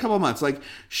it a couple months.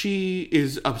 She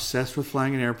is obsessed with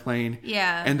flying an airplane.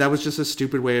 Yeah. And that was just a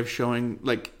stupid way of showing,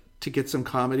 to get some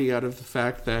comedy out of the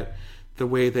fact that the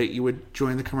way that you would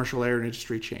join the commercial air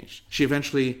industry changed.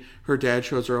 Her dad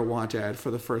shows her a want ad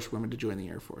for the first woman to join the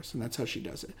Air Force, and that's how she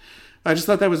does it. I just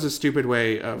thought that was a stupid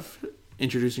way of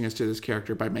introducing us to this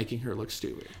character by making her look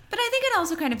stupid. But I think it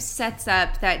also kind of sets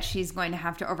up that she's going to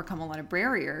have to overcome a lot of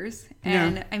barriers.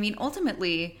 And, yeah. I mean,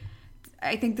 ultimately...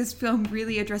 I think this film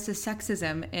really addresses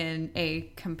sexism in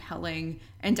a compelling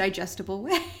and digestible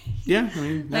way. Yeah, I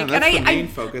mean, that's the main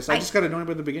focus. I just got annoyed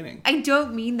by the beginning. I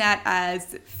don't mean that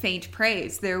as faint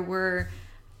praise. There were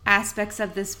aspects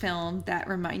of this film that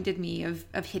reminded me of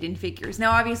Hidden Figures.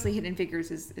 Now, obviously, Hidden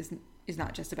Figures is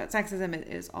not just about sexism. It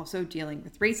is also dealing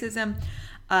with racism.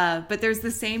 But there's the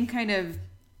same kind of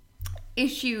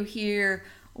issue here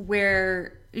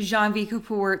where Janvi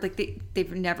Kapoor,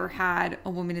 they've never had a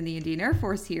woman in the Indian Air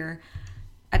Force here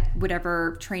at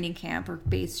whatever training camp or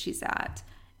base she's at.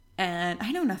 And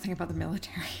I know nothing about the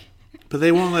military. But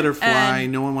they won't let her fly.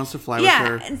 No one wants to fly with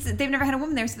her. Yeah, and so they've never had a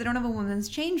woman there, so they don't have a woman's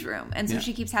change room. And so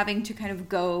she keeps having to kind of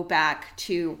go back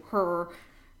to her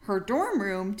dorm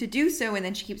room to do so, and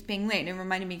then she keeps being late. And it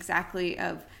reminded me exactly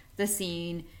of the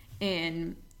scene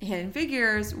in Hidden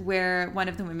Figures where one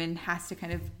of the women has to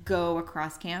kind of go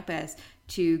across campus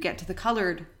to get to the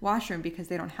colored washroom because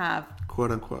they don't have,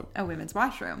 quote unquote, a women's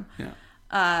washroom. Yeah.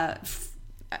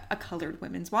 A colored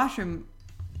women's washroom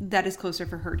that is closer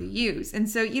for her to use. And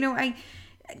so,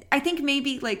 I think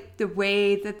maybe the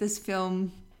way that this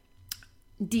film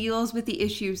deals with the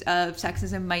issues of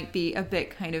sexism might be a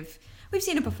bit kind of, we've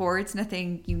seen it before. It's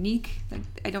nothing unique.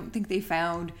 I don't think they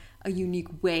found a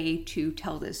unique way to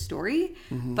tell this story,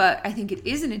 but I think it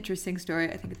is an interesting story.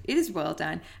 I think it is well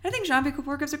done. I think Janvi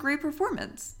Kapoor gives a great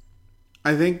performance.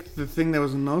 I think the thing that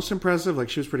was most impressive,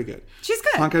 she was pretty good. She's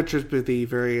good. Pankaj Tripathi,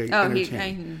 very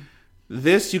entertaining.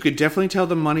 This, you could definitely tell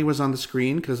the money was on the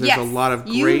screen because there's a lot of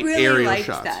great aerial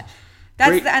shots.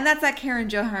 That's that Karan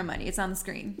Johar money. It's on the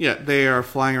screen. Yeah, they are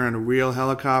flying around real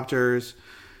helicopters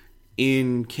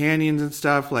in canyons and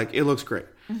stuff. It looks great.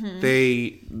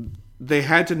 They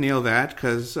had to nail that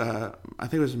because I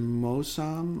think it was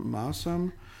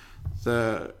Mosam,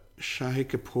 the Shahid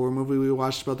Kapoor movie we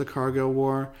watched about the Kargil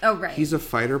War. Oh, right. He's a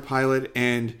fighter pilot,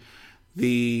 and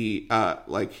the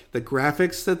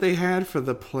graphics that they had for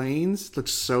the planes looked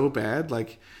so bad.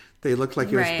 They looked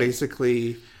like it was Right.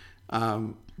 basically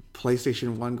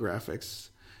PlayStation 1 graphics.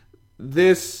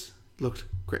 This looked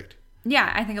great.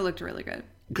 Yeah, I think it looked really good.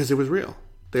 Because it was real.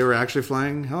 They were actually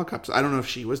flying helicopters. I don't know if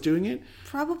she was doing it.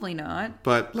 Probably not.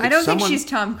 But like I don't think she's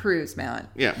Tom Cruise, man.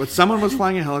 Yeah, but someone was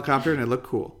flying a helicopter and it looked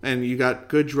cool. And you got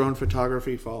good drone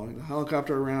photography following the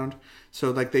helicopter around.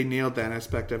 So like they nailed that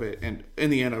aspect of it. And in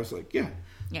the end I was like, yeah.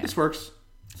 This works.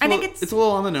 It's a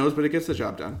little on the nose, but it gets the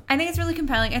job done. I think it's really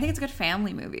compelling. I think it's a good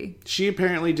family movie. She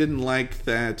apparently didn't like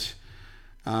that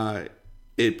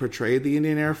it portrayed the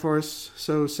Indian Air Force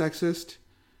so sexist.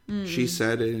 She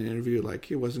said in an interview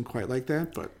like it wasn't quite like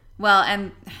that, but well,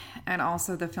 and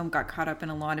also the film got caught up in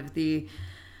a lot of the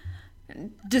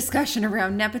discussion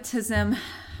around nepotism.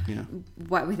 Yeah,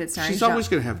 what with it starring she's always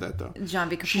going to have that though.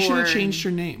 Janvi Kapoor. She should have changed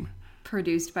her name.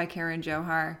 Produced by Karan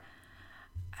Johar.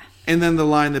 And then the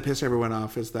line that pissed everyone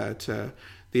off is that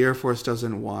the Air Force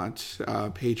doesn't want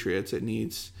patriots; it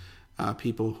needs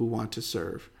people who want to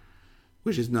serve,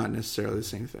 which is not necessarily the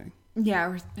same thing. Yeah,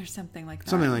 or there's something like that.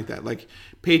 Something like that. Like,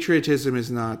 patriotism is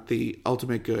not the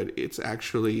ultimate good. It's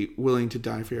actually willing to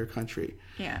die for your country.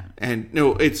 Yeah. And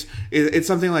no, it's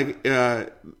something like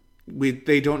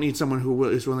they don't need someone who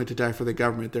is willing to die for the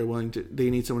government. They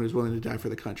need someone who's willing to die for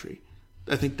the country.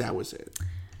 I think that was it.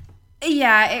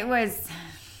 Yeah, it was.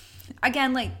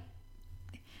 Again, like,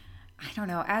 I don't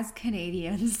know. As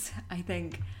Canadians, I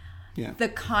think the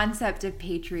concept of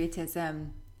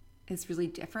patriotism is really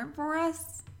different for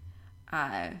us.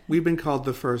 We've been called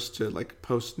the first to like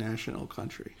post-national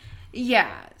country. Yeah.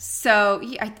 So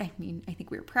I mean, I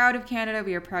think we're proud of Canada.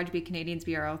 We are proud to be Canadians.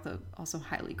 We are also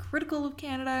highly critical of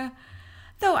Canada,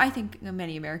 though I think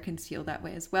many Americans feel that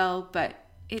way as well. But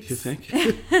it's. You think?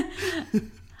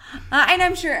 And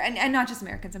I'm sure, and not just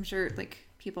Americans. I'm sure like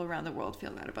people around the world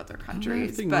feel that about their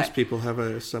countries. I think most people have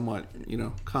a somewhat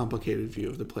complicated view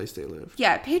of the place they live.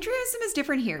 Yeah, patriotism is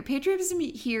different here. Patriotism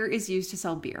here is used to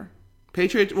sell beer.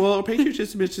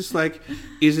 Patriotism is just like,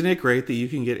 isn't it great that you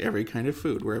can get every kind of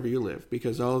food wherever you live?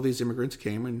 Because all of these immigrants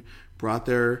came and brought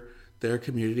their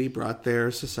community, brought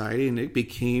their society, and it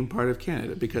became part of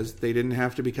Canada because they didn't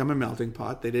have to become a melting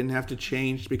pot. They didn't have to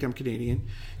change to become Canadian.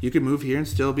 You could move here and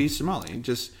still be Somali and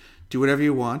just do whatever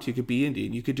you want. You could be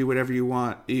Indian. You could do whatever you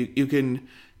want. You can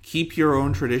keep your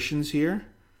own traditions here,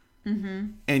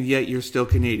 and yet you're still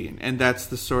Canadian. And that's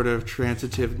the sort of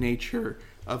transitive nature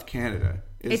of Canada.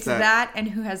 It's that and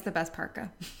who has the best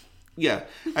parka. Yeah.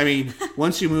 I mean,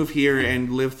 once you move here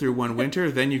and live through one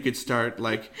winter, then you could start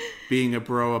like being a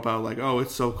bro about like, oh,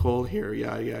 it's so cold here.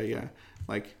 Yeah.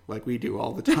 Like we do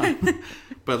all the time.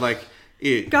 But like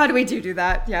God, we do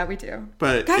that. Yeah, we do.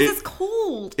 But guys, it's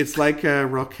cold. It's like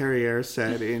Rock Carrière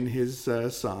said in his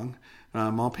song,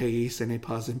 Mon pays, ce n'est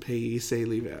pas un pays, c'est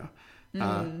l'hiver.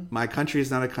 My country is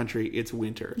not a country, it's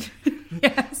winter.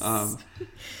 Yes.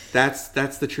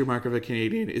 That's the true mark of a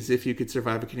Canadian, is if you could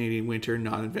survive a Canadian winter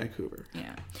not in Vancouver.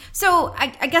 Yeah. So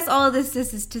I guess all of this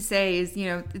is to say is,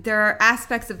 there are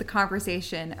aspects of the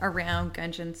conversation around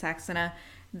Gunjan Saxena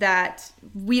that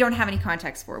we don't have any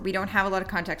context for. We don't have a lot of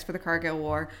context for the Cargill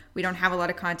War. We don't have a lot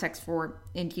of context for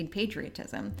Indian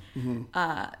patriotism.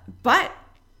 But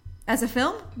as a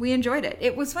film, we enjoyed it.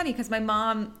 It was funny because my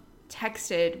mom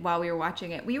texted while we were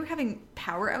watching it. We were having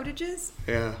power outages.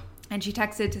 Yeah. And she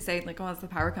texted to say, like, oh, has the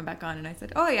power come back on? And I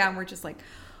said, oh, yeah. And we're just, like,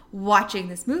 watching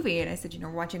this movie. And I said, we're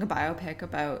watching a biopic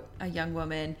about a young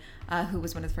woman who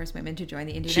was one of the first women to join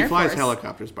the Indian Air Force. She flies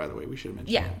helicopters, by the way. We should have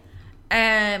mentioned that.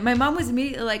 And my mom was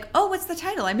immediately like, oh, what's the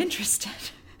title? I'm interested.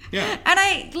 Yeah. And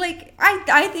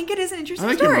I think it is an interesting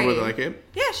story. I think your mom would like it.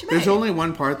 Yeah, she might. There's only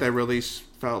one part that really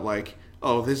felt like,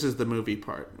 oh, this is the movie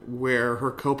part, where her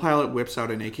co-pilot whips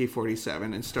out an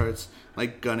AK-47 and starts,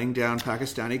 like, gunning down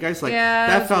Pakistani guys. Like,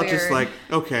 that felt weird. Just like,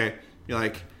 okay, you're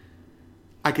like,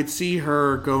 I could see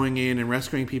her going in and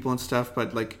rescuing people and stuff,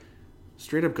 but, like,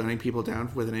 straight up gunning people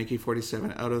down with an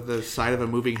AK-47 out of the side of a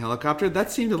moving helicopter, that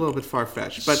seemed a little bit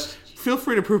far-fetched. But feel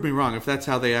free to prove me wrong if that's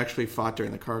how they actually fought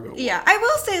during the Cargo War. Yeah, I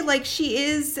will say, like, she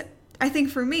is, I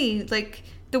think for me, like,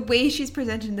 the way she's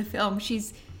presented in the film,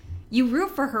 you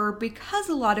root for her because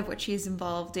a lot of what she's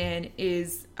involved in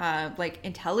is like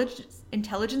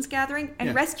intelligence gathering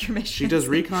and rescue missions. She does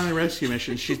recon and rescue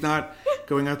missions. She's not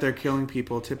going out there killing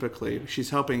people typically. She's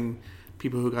helping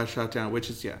people who got shot down, which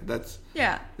is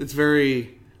it's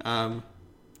very I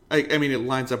mean, it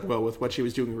lines up well with what she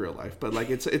was doing in real life, but like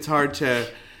it's hard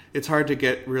to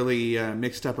get really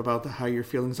mixed up about how your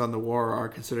feelings on the war are,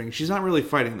 considering she's not really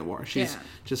fighting the war. She's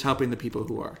just helping the people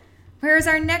who are. Whereas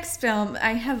our next film,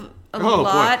 I have a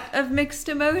lot of mixed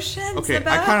emotions about. Okay,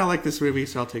 I kind of like this movie,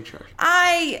 so I'll take charge.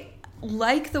 I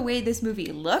like the way this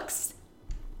movie looks.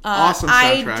 Awesome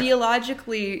soundtrack.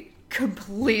 Ideologically,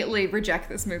 completely reject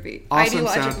this movie. Awesome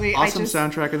Ideologically,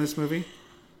 soundtrack in this movie.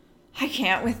 I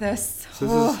can't with this.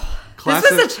 So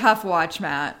This was a tough watch,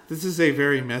 Matt. This is a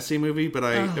very messy movie, but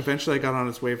eventually got on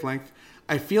its wavelength.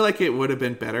 I feel like it would have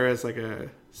been better as like a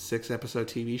 6-episode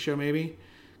TV show, maybe.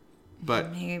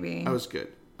 But maybe. I was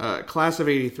good. Class of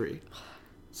 83.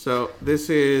 So this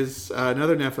is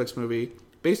another Netflix movie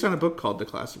based on a book called The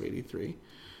Class of 83.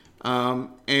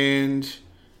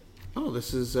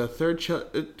 This is a third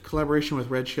collaboration with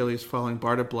Red Chilies following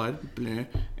Bar of Blood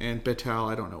and Betal.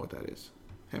 I don't know what that is.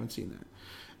 Haven't seen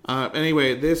that.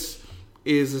 Anyway, this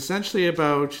is essentially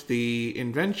about the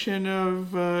invention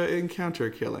of encounter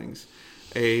killings.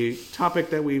 A topic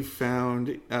that we've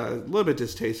found a little bit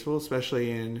distasteful,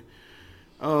 especially in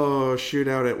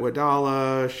Shootout at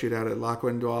Wadala, Shootout at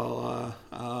Lakwandwala.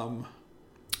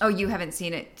 You haven't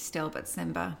seen it still, but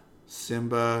Simba,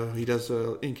 he does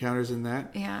encounters in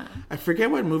that. Yeah. I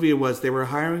forget what movie it was. They were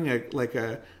hiring a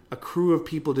crew of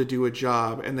people to do a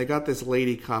job, and they got this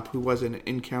lady cop who was an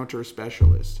encounter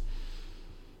specialist.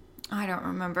 I don't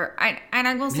remember. I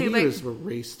will say, maybe it was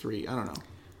Race 3. I don't know.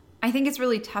 I think it's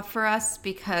really tough for us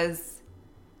because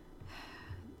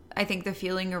I think the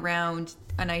feeling around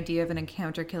an idea of an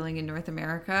encounter killing in North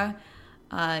America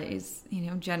is,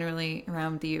 generally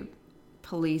around the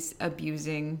police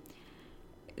abusing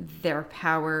their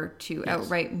power to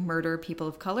outright murder people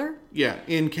of color. Yeah.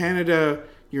 In Canada,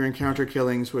 your encounter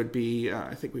killings would be,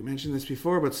 I think we mentioned this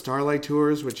before, but Starlight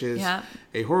Tours, which is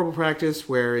a horrible practice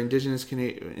where Indigenous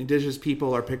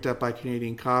people are picked up by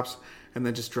Canadian cops and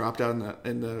then just dropped out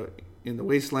in the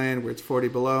wasteland where it's 40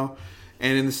 below.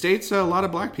 And in the States, a lot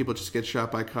of black people just get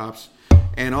shot by cops.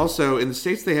 And also in the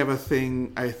States, they have a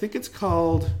thing, I think it's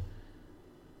called,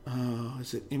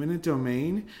 is it eminent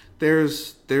domain?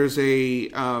 There's a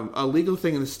legal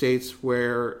thing in the States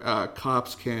where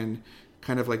cops can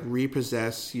kind of like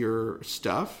repossess your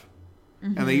stuff.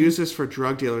 Mm-hmm. And they use this for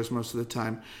drug dealers most of the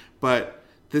time. But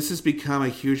this has become a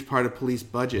huge part of police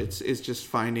budgets, is just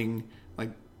finding like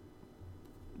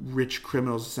rich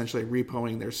criminals essentially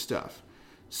repoing their stuff.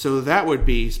 So that would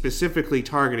be specifically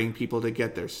targeting people to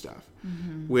get their stuff,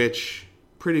 which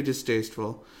pretty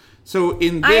distasteful. So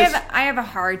in this, I have a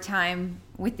hard time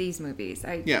with these movies.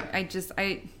 I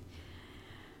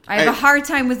have a hard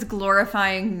time with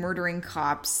glorifying murdering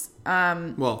cops.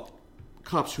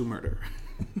 Cops who murder.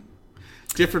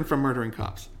 Different from murdering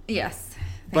cops. Yes.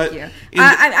 Thank you.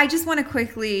 I just want to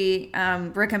quickly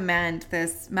recommend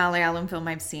this Malayalam film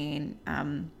I've seen,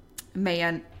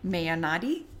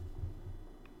 Mayanadi,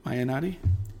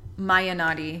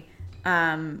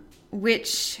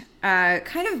 which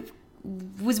kind of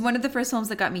was one of the first films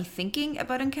that got me thinking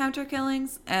about encounter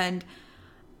killings. And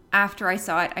after I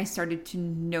saw it, I started to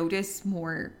notice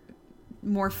more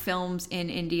films in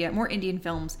India, more Indian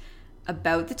films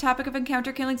about the topic of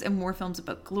encounter killings, and more films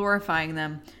about glorifying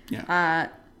them. Yeah.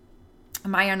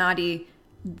 Mayanadi,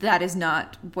 that is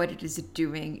not what it is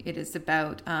doing. It is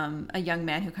about a young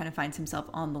man who kind of finds himself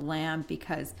on the lam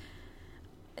because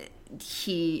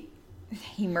he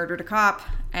murdered a cop,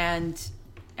 and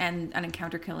an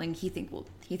encounter killing he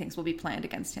thinks will be planned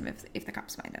against him if the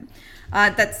cops find him.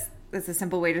 That's a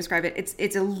simple way to describe it.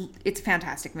 It's a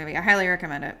fantastic movie. I highly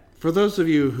recommend it. For those of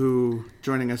you who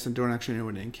joining us and don't actually know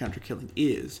what an encounter killing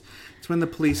is, it's when the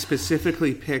police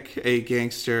specifically pick a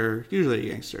gangster, usually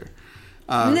a gangster.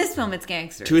 In this film, it's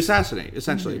gangsters. To assassinate,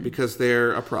 essentially, because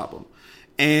they're a problem.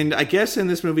 And I guess in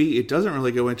this movie, it doesn't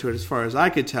really go into it as far as I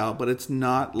could tell, but it's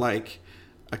not like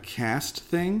a caste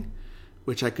thing,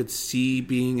 which I could see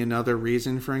being another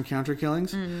reason for encounter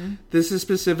killings. Mm-hmm. This is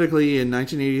specifically in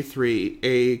 1983,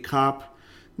 a cop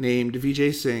named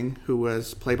Vijay Singh, who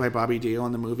was played by Bobby Deol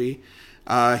in the movie.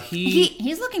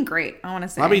 He's looking great, I want to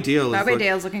say. Bobby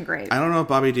Deol's looking great. I don't know if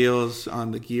Bobby Deol's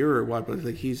on the gear or what, but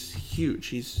like he's huge.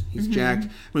 He's jacked.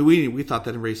 I mean, we thought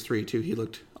that in Race 3 too. He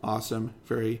looked awesome,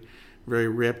 very, very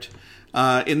ripped.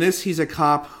 In this, he's a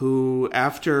cop who,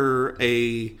 after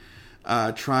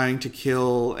trying to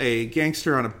kill a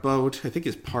gangster on a boat, I think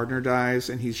his partner dies,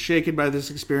 and he's shaken by this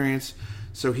experience.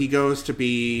 So he goes to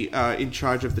be in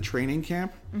charge of the training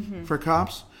camp for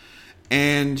cops.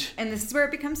 And this is where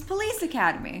it becomes Police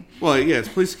Academy. Well, yeah, it's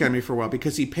Police Academy for a while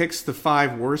because he picks the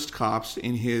 5 worst cops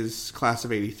in his class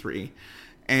of 83.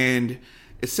 And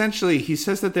essentially, he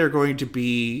says that they're going to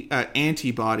be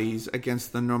antibodies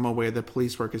against the normal way that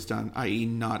police work is done, i.e.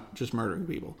 not just murdering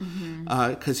people.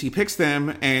 Because he picks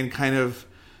them and kind of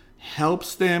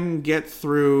helps them get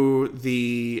through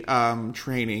the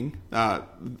training.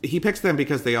 He picks them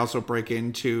because they also break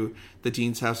into the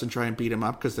dean's house and try and beat him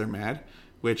up because they're mad.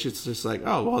 Which it's just like,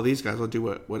 oh, well, these guys will do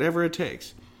whatever it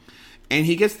takes. And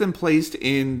he gets them placed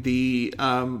in the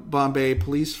Bombay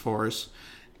police force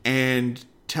and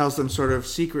tells them sort of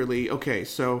secretly, okay,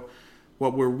 so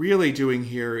what we're really doing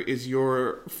here is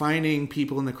you're finding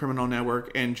people in the criminal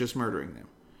network and just murdering them.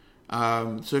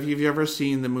 So if you've ever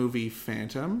seen the movie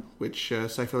Phantom, which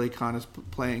Saif Ali Khan is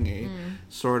playing a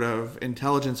sort of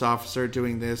intelligence officer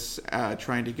doing this,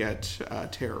 trying to get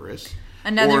terrorists.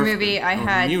 Another movie I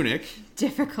had Munich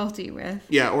difficulty with.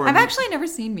 Yeah, or I've actually never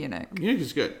seen Munich. Munich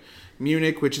is good.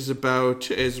 Munich, which is about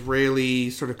Israeli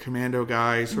sort of commando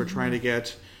guys who are trying to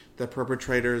get the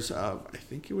perpetrators of, I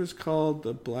think it was called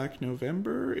the Black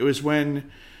November. It was when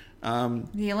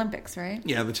the Olympics, right?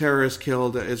 Yeah, the terrorists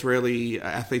killed Israeli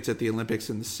athletes at the Olympics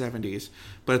in the 70s.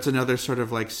 But it's another sort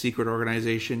of like secret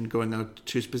organization going out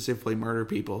to specifically murder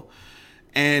people.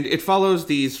 And it follows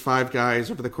these 5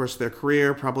 guys over the course of their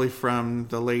career, probably from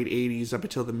the late 80s up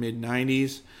until the mid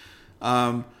 90s.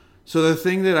 So the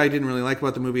thing that I didn't really like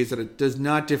about the movie is that it does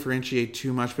not differentiate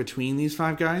too much between these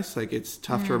 5 guys. Like, it's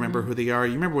tough to remember who they are.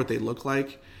 You remember what they look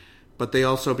like, but they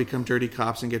also become dirty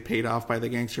cops and get paid off by the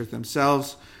gangsters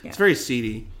themselves. Yeah. It's very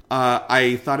seedy.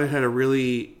 I thought it had a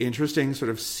really interesting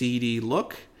sort of seedy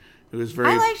look. It was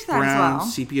very brown,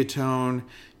 sepia tone.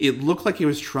 It looked like it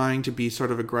was trying to be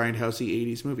sort of a grindhousey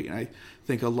 80s movie. And I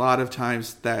think a lot of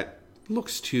times that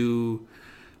looks too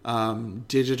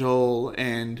digital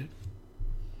and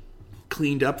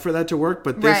cleaned up for that to work.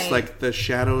 But this, like, the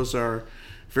shadows are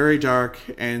very dark,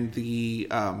 and the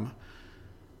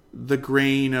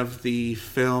grain of the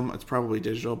film, it's probably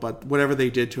digital, but whatever they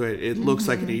did to it, it looks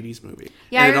like an 80s movie.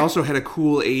 Yeah, and it also had a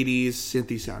cool 80s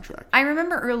synthy soundtrack. I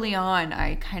remember early on,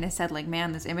 I kind of said, like,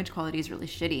 man, this image quality is really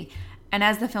shitty. And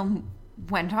as the film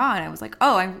went on, I was like,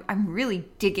 oh, I'm really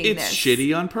digging this. It's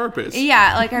shitty on purpose.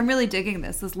 Yeah, like, I'm really digging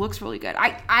this. This looks really good.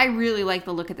 I really like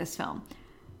the look of this film.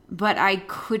 But I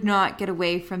could not get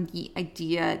away from the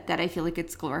idea that I feel like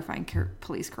it's glorifying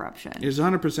police corruption. It's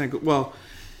 100%. Well,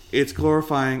 it's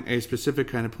glorifying a specific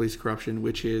kind of police corruption,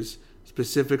 which is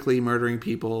specifically murdering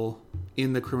people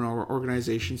in the criminal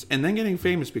organizations and then getting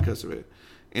famous because of it.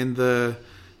 And the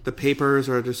papers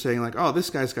are just saying, like, oh, this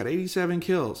guy's got 87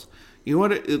 kills. You know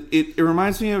what? It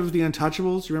reminds me of The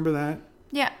Untouchables. You remember that?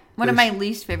 Yeah. One of my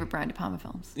least favorite Brian De Palma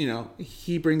films. You know,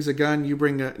 he brings a gun, he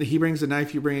brings a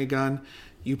knife, you bring a gun.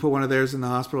 You put one of theirs in the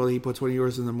hospital, he puts one of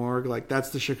yours in the morgue. Like, that's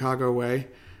the Chicago way,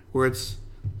 where it's,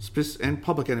 and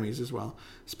Public Enemies as well,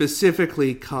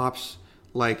 specifically cops,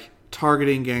 like,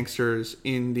 targeting gangsters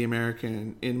in the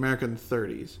American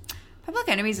 30s. Public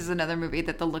Enemies is another movie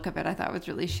that the look of it I thought was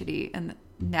really shitty, and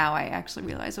now I actually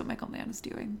realize what Michael Mann is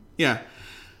doing. Yeah,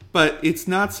 but it's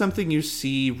not something you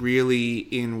see really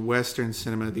in Western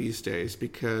cinema these days,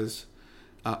 because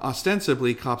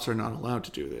ostensibly, cops are not allowed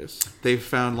to do this. They've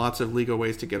found lots of legal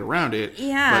ways to get around it.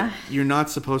 Yeah. But you're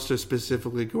not supposed to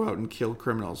specifically go out and kill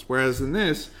criminals. Whereas in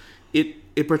this,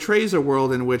 it portrays a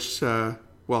world in which, I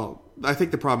think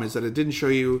the problem is that it didn't show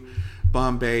you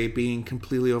Bombay being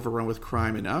completely overrun with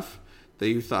crime enough that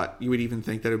you thought you would even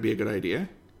think that it would be a good idea.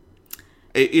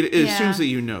 It assumes that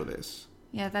you know this.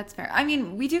 Yeah, that's fair. I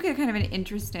mean, we do get kind of an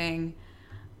interesting,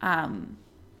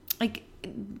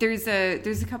 there's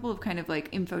a couple of kind of like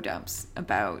info dumps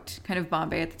about kind of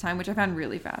Bombay at the time, which I found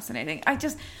really fascinating. I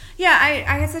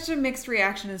had such a mixed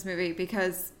reaction to this movie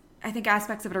because I think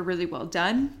aspects of it are really well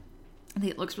done. I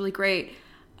think it looks really great.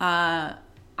 I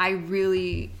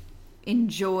really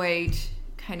enjoyed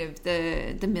kind of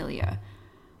the milieu,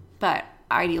 but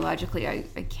ideologically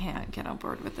I can't get on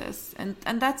board with this, and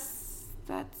that's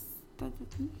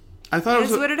I thought it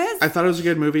was what it is. I thought it was a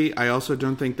good movie. I also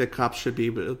don't think that cops should be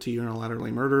able to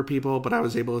unilaterally murder people, but I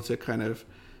was able to kind of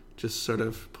just sort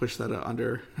of push that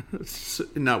under,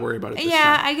 not worry about it this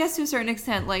time. I guess to a certain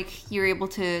extent, like, you're able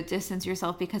to distance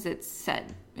yourself because it's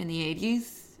set in the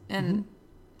 80s, and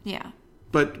yeah.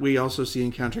 But we also see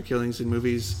encounter killings in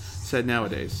movies set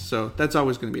nowadays, so that's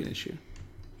always going to be an issue.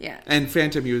 Yeah. And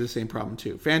Phantom, you had the same problem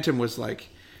too. Phantom was like...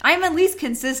 I'm at least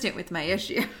consistent with my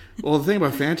issue. Well, the thing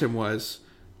about Phantom was...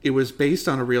 It was based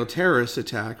on a real terrorist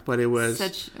attack, but it was...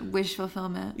 Such wish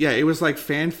fulfillment. Yeah, it was like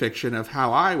fan fiction of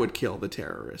how I would kill the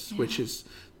terrorists, which is...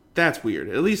 That's weird.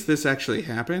 At least this actually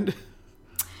happened.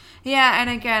 Yeah, and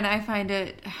again, I find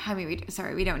it... I mean,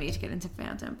 we don't need to get into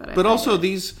Phantom, but... But also,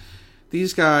 these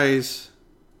guys,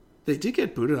 they did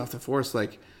get booted off the force.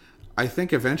 Like, I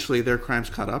think eventually their crimes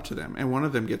caught up to them, and one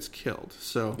of them gets killed.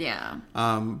 So yeah.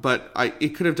 But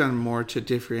it could have done more to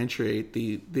differentiate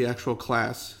the actual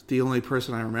class. The only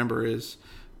person I remember is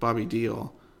Bobby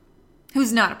Deal,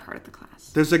 who's not a part of the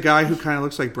class. There's a guy who kind of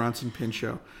looks like Bronson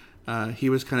Pinchot. He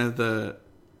was kind of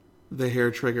the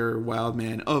hair trigger wild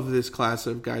man of this class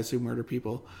of guys who murder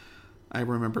people. I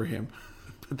remember him.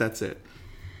 That's it.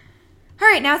 All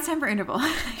right, now it's time for interval.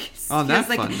 Oh,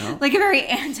 that's fun, though. Like a very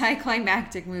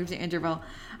anticlimactic move to interval.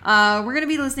 We're going to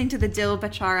be listening to the Dil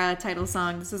Bechara title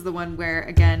song. This is the one where,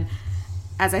 again,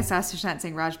 as I saw Sushant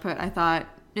Singh Rajput, I thought,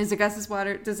 does Augustus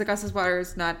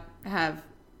Waters not have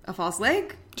a false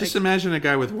leg? Just imagine a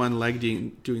guy with one leg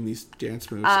doing these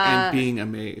dance moves and being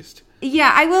amazed.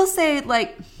 Yeah, I will say,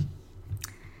 like...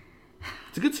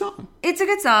 It's a good song. It's a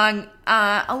good song.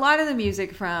 A lot of the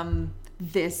music from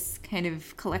this kind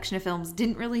of collection of films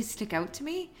didn't really stick out to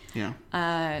me. Yeah.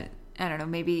 I don't know.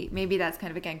 Maybe that's kind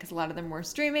of, again, because a lot of them were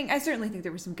streaming. I certainly think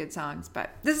there were some good songs,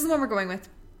 but this is the one we're going with.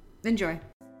 Enjoy.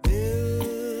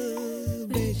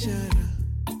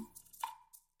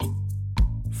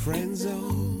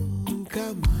 Friendzone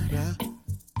Camara.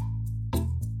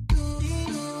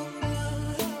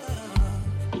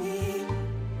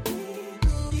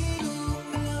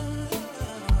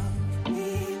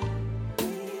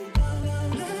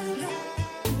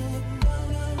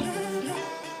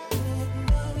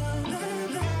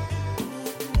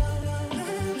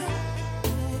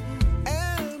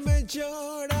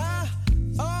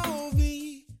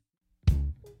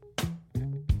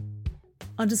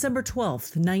 On December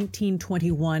 12th,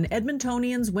 1921,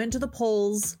 Edmontonians went to the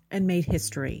polls and made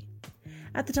history.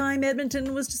 At the time,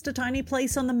 Edmonton was just a tiny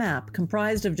place on the map,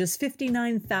 comprised of just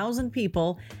 59,000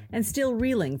 people and still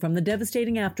reeling from the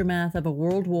devastating aftermath of a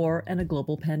world war and a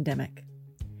global pandemic.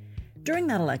 During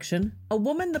that election, a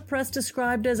woman the press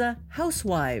described as a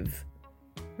housewife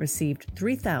received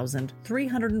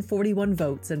 3,341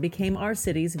 votes and became our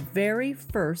city's very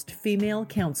first female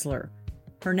councillor.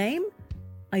 Her name?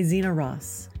 Izina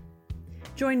Ross.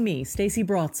 Join me, Stacey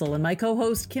Brotzel, and my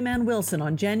co-host Kim Ann Wilson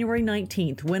on January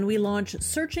 19th when we launch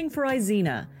Searching for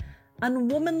Izina,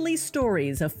 Unwomanly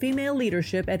Stories of Female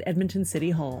Leadership at Edmonton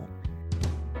City Hall.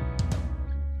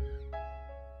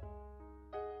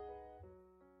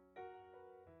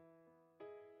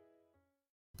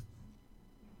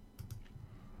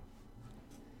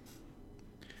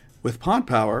 With Pod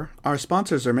Power, our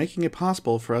sponsors are making it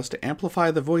possible for us to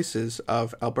amplify the voices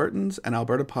of Albertans and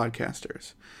Alberta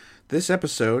podcasters. This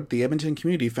episode, the Edmonton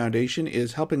Community Foundation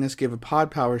is helping us give a Pod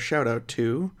Power shout-out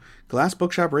to Glass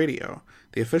Bookshop Radio,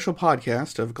 the official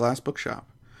podcast of Glass Bookshop.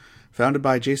 Founded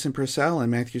by Jason Purcell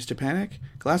and Matthew Stepanek,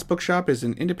 Glass Bookshop is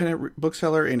an independent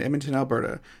bookseller in Edmonton,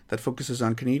 Alberta that focuses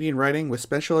on Canadian writing with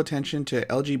special attention to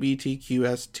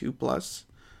LGBTQS2+,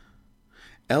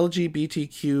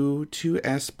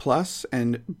 LGBTQ2S+,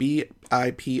 and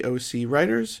BIPOC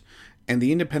writers, and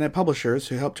the independent publishers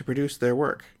who help to produce their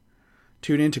work.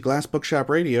 Tune in to Glass Bookshop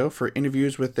Radio for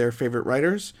interviews with their favorite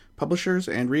writers, publishers,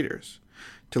 and readers.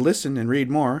 To listen and read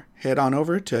more, head on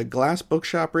over to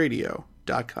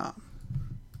glassbookshopradio.com.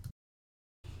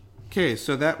 Okay,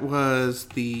 so that was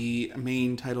the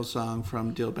main title song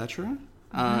from Dil Bechara.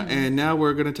 And now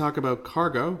we're going to talk about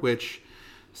Cargo, which...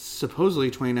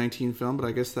 supposedly 2019 film, but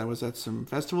I guess that was at some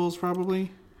festivals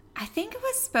probably. I think it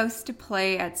was supposed to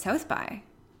play at South by.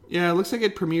 Yeah, it looks like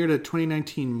it premiered at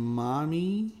 2019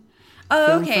 Mommy. Oh,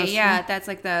 Film okay, Festival. yeah, that's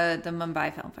like the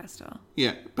Mumbai Film Festival.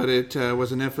 Yeah, but it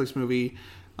was a Netflix movie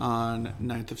on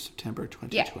 9th of September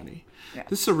 2020. Yeah.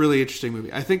 This is a really interesting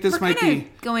movie. I think this We're might kinda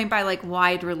be going by like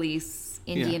wide release,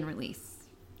 Indian release.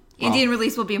 Indian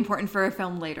release will be important for a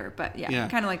film later, but yeah.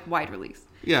 Kind of like wide release.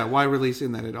 Yeah, wide release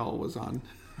in that it all was on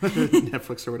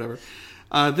Netflix or whatever.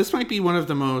 This might be one of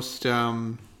the most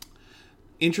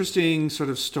interesting sort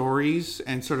of stories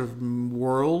and sort of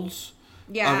worlds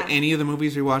of any of the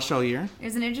movies we watched all year.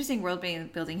 There's an interesting world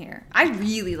building here. I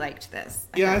really liked this.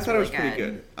 I thought it was pretty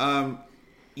good.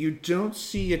 You don't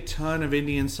see a ton of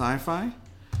Indian sci-fi.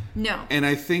 No. And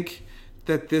I think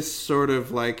that this sort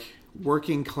of like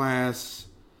working class,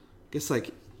 I guess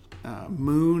like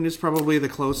Moon is probably the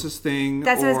closest thing.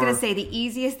 That's what I was going to say. The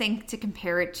easiest thing to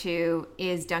compare it to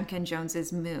is Duncan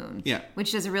Jones's Moon. Yeah.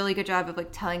 Which does a really good job of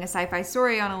like telling a sci-fi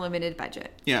story on a limited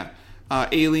budget. Yeah.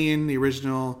 Alien, the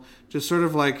original, just sort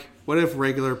of like, what if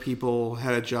regular people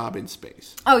had a job in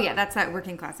space? Oh, yeah. That's that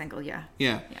working class angle. Yeah.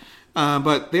 Yeah.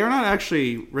 But they are not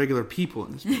actually regular people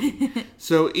in this movie.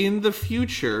 So in the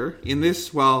future, in this,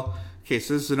 so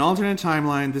this is an alternate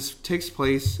timeline. This takes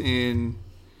place in...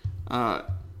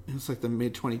 it's like the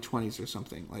mid-2020s or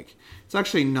something. Like, it's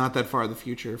actually not that far in the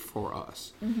future for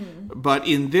us. Mm-hmm. But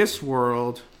in this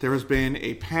world, there has been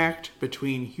a pact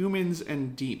between humans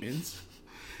and demons.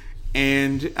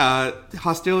 And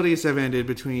hostilities have ended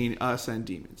between us and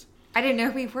demons. I didn't know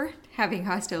we were having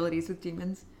hostilities with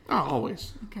demons. Oh,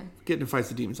 always. Okay. Getting in fights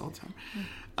with demons all the time.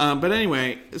 But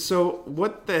anyway, so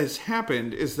what has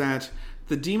happened is that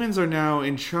the demons are now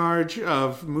in charge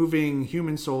of moving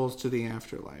human souls to the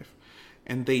afterlife.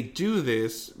 And they do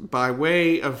this by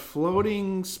way of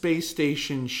floating space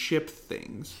station ship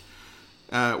things,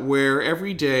 where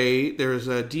every day there's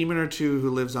a demon or two who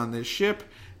lives on this ship,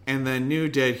 and then new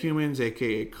dead humans,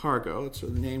 aka cargo, that's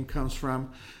where the name comes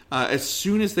from. As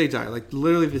soon as they die, like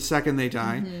literally the second they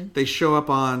die, they show up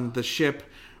on the ship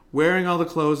wearing all the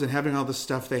clothes and having all the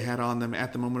stuff they had on them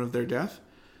at the moment of their death.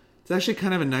 It's actually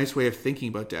kind of a nice way of thinking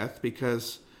about death,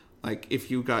 because like if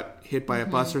you got hit by a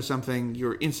bus or something,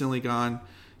 you're instantly gone.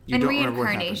 You and don't remember what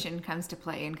happened. reincarnation comes to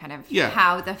play in kind of Yeah.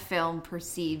 how the film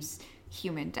perceives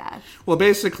human death. Well,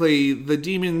 basically, the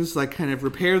demons like kind of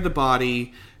repair the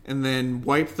body and then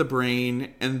wipe the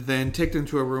brain and then take them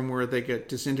to a room where they get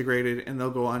disintegrated and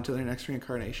they'll go on to their next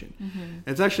reincarnation.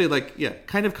 It's actually like, yeah,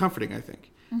 kind of comforting, I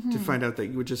think, to find out that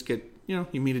you would just get, you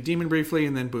meet a demon briefly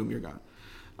and then boom, you're gone.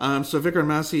 So Vikram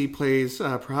Massey plays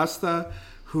Prahasta,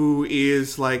 who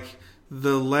is like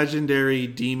the legendary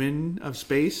demon of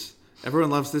space.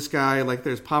 Everyone loves this guy. Like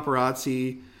there's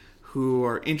paparazzi who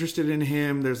are interested in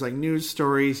him. There's like news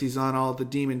stories. He's on all the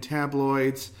demon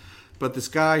tabloids. But this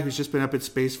guy who's just been up in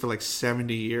space for like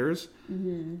 70 years,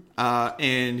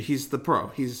 and he's the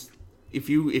pro. If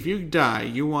you die,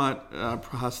 you want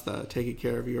Prahasta taking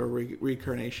care of your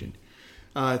reincarnation.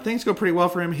 Things go pretty well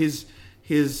for him. His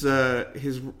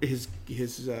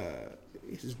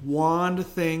wand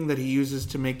thing that he uses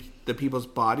to make the people's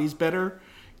bodies better,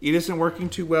 it isn't working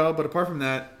too well. But apart from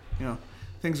that,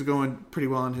 things are going pretty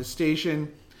well on his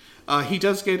station. He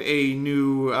does get a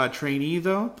new trainee,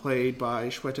 though, played by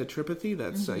Shweta Tripathi.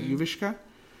 That's Yuvishka.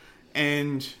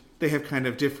 And they have kind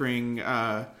of differing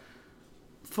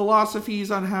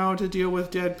philosophies on how to deal with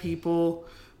dead people.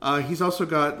 He's also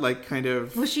got, like, kind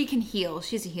of... Well, she can heal.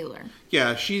 She's a healer.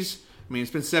 Yeah, it's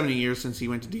been 70 years since he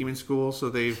went to demon school, so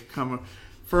they've come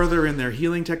further in their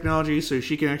healing technology, so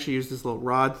she can actually use this little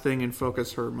rod thing and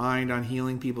focus her mind on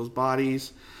healing people's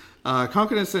bodies.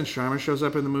 Kankana Sen Sharma shows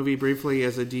up in the movie briefly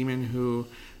as a demon who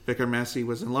Vikram Massey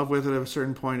was in love with at a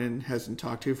certain point and hasn't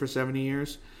talked to for 70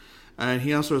 years. And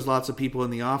he also has lots of people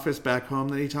in the office back home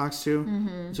that he talks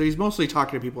to. So he's mostly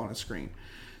talking to people on a screen.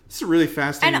 It's a really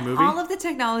fascinating movie. And all of the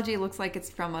technology looks like it's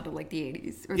from out of like the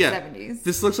 80s or 70s.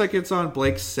 This looks like it's on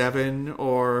Blake 7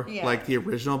 or like the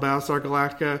original Battlestar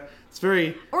Galactica. It's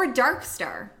very... Or Dark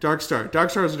Star. Dark Star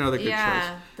is another good choice.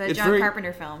 Yeah, the It's John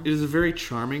Carpenter film. It is a very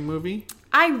charming movie.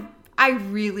 I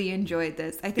really enjoyed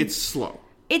this. I think it's slow.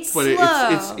 It's but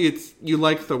slow. It's you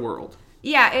like the world.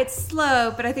 Yeah, it's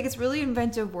slow, but I think it's really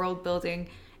inventive world building.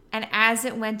 And as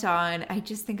it went on, I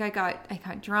just think I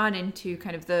got drawn into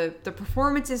kind of the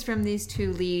performances from these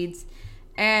two leads,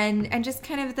 and just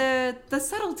kind of the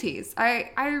subtleties.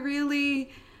 I really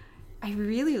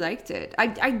liked it.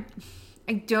 I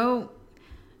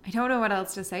don't know what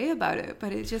else to say about it,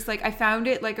 but it's just like I found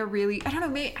it like a really, I don't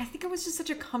know, I think it was just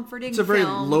such a comforting It's a very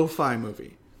film. lo-fi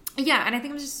movie. Yeah, and I think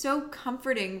it was just so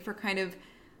comforting for kind of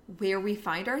where we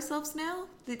find ourselves now.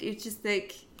 That it's just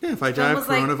like... Yeah, if I die of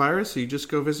coronavirus, you just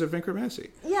go visit Vikram Massey.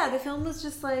 Yeah, the film was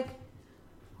just like,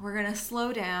 we're going to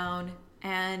slow down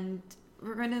and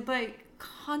we're going to like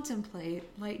contemplate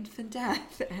life and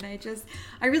death. And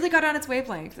I really got on its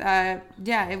wavelength.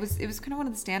 It was kind of one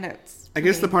of the standouts. I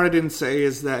guess the part I didn't say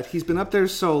is that he's been up there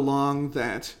so long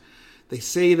that they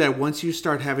say that once you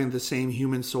start having the same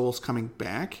human souls coming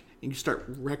back and you start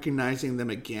recognizing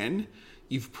them again,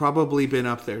 you've probably been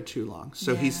up there too long.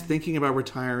 So he's thinking about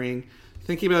retiring,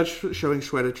 thinking about showing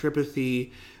Shweta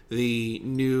Tripathi the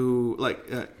new,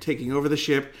 taking over the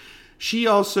ship. She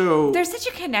also... There's such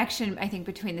a connection, I think,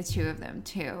 between the two of them,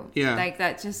 too. Yeah. Like,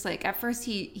 that just, like, at first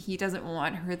he doesn't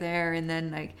want her there, and then,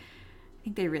 like, I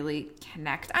think they really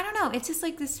connect. I don't know. It's just,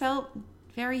 like, this felt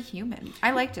very human.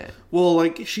 I liked it. Well,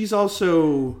 like, she's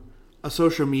also a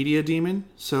social media demon.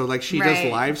 So, like, she does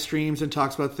live streams and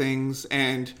talks about things,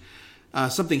 and...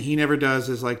 something he never does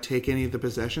is like take any of the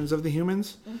possessions of the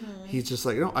humans. He's just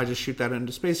like, no, I just shoot that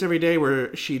into space every day,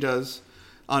 where she does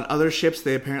on other ships.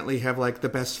 They apparently have like the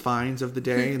best finds of the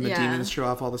day, and the demons show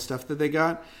off all the stuff that they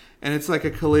got. And it's like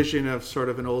a collision of sort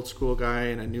of an old school guy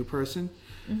and a new person.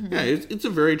 Yeah, it's a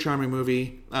very charming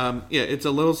movie. It's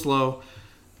a little slow.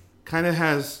 Kind of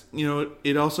has,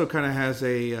 it also kind of has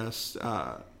a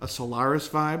Solaris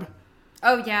vibe.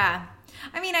 Oh, yeah.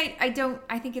 I mean,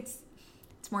 I think it's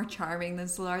more charming than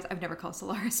Solaris. I've never called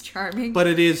Solaris charming. But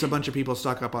it is a bunch of people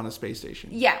stuck up on a space station.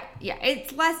 Yeah.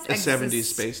 It's less a 70s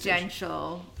space station.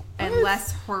 Existential and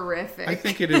less horrific. I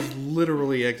think it is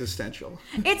literally existential.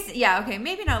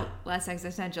 Maybe not less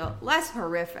existential, less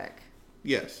horrific.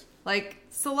 Yes. Like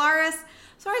Solaris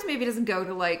maybe doesn't go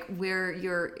to like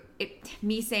where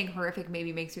me saying horrific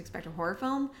maybe makes you expect a horror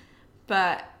film.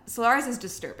 but Solaris is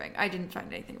disturbing. I didn't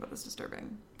find anything about this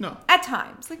disturbing. No. At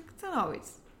times. Like, it's not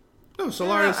always. No,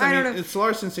 Solaris, I don't know.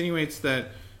 Solaris insinuates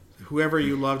that whoever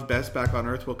you loved best back on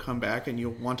Earth will come back and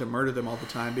you'll want to murder them all the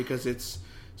time because it's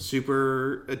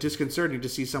super disconcerting to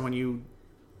see someone you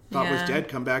thought was dead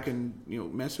come back and,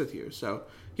 mess with you. So,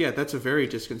 yeah, that's a very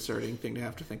disconcerting thing to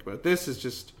have to think about. This is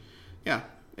just,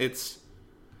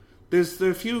 there's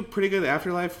a few pretty good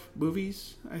Afterlife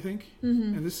movies, I think.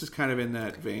 Mm-hmm. And this is kind of in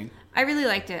that vein. I really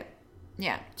liked it.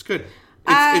 Yeah. It's good.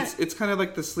 It's kind of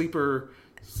like the sleeper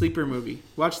movie.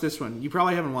 Watch this one. You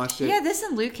probably haven't watched it. Yeah, this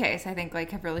and Luke Case, I think,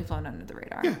 have really flown under the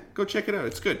radar. Yeah, go check it out.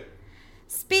 It's good.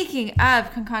 Speaking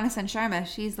of Kankana Sen Sharma,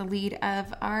 she's the lead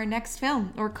of our next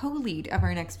film, or co-lead of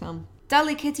our next film.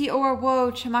 Dolly Kitty or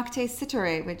Wo Chamakte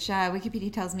Sitore, which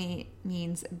Wikipedia tells me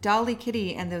means Dolly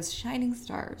Kitty and Those Shining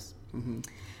Stars.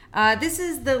 Mm-hmm. This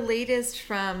is the latest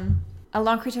from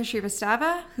Alankrita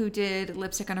Shrivastava, who did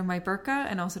Lipstick Under My Burqa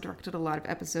and also directed a lot of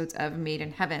episodes of Made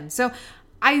in Heaven. So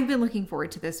I've been looking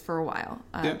forward to this for a while.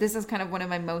 This is kind of one of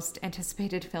my most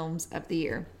anticipated films of the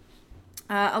year.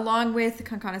 Along with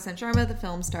Kankana Sen Sharma, the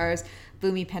film stars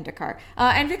Bhumi Pendekar.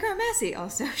 And Vikram Massey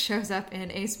also shows up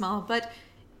in a small but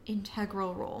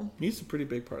integral role. He's a pretty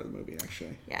big part of the movie,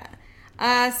 actually.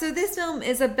 Yeah. So this film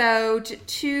is about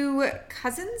two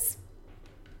cousins.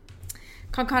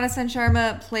 Kankana Sen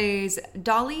Sharma plays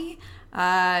Dolly.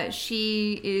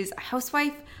 She is a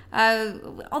housewife,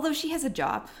 although she has a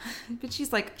job, but she's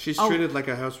treated like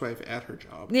a housewife at her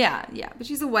job. Yeah, but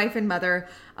she's a wife and mother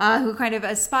who kind of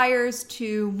aspires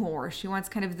to more. She wants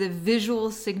kind of the visual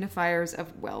signifiers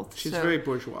of wealth. She's very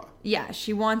bourgeois. Yeah,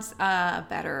 she wants a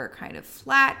better kind of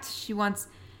flat. She wants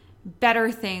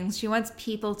better things. She wants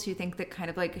people to think that kind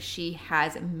of like she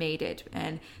has made it.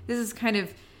 And this is kind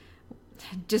of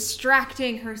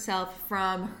distracting herself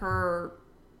from her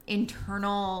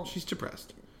internal... She's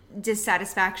depressed.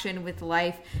 Dissatisfaction with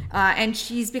life, and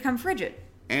she's become frigid.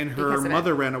 And her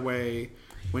mother ran away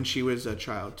when she was a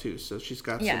child too, so she's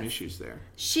got some issues there.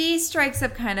 She strikes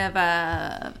up kind of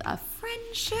a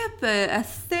friendship, a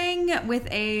thing with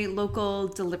a local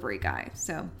delivery guy.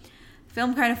 So the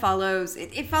film kind of follows,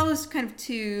 it follows kind of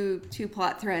two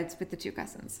plot threads with the two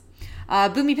cousins.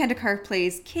 Bhumi Pendekar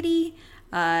plays Kitty.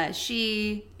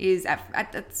 She is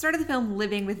at the start of the film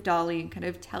living with Dolly and kind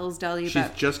of tells Dolly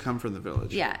about... She's just come from the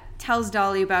village. Yeah. Tells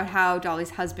Dolly about how Dolly's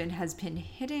husband has been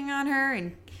hitting on her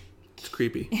and... It's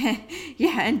creepy.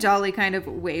 Yeah, and Dolly kind of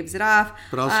waves it off.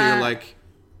 But also you're like,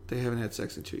 they haven't had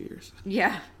sex in 2 years.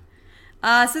 Yeah.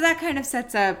 So that kind of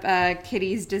sets up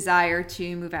Kitty's desire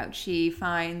to move out. She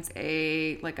finds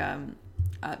a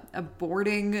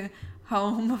boarding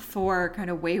home for kind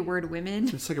of wayward women.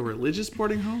 It's like a religious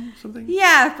boarding home, something?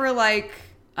 Yeah, for like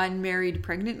unmarried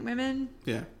pregnant women.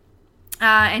 Yeah.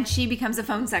 And she becomes a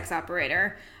phone sex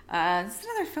operator. It's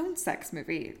another phone sex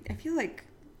movie. I feel like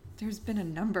there's been a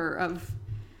number of...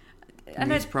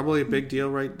 it's probably a big deal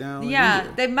right now. Yeah,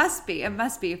 it must be. It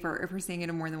must be if we're seeing it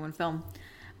in more than one film.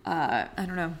 I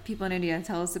don't know. People in India,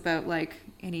 tell us about like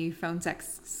any phone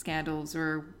sex scandals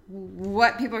or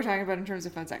what people are talking about in terms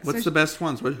of phone sex. What's the best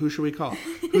ones? Who should we call?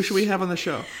 Who should we have on the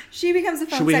show? She becomes a phone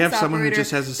sex operator. Should we have someone who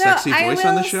just has a sexy voice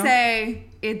on the show? I will say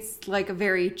it's like a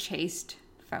very chaste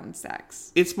phone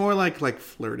sex. It's more like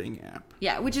flirting app.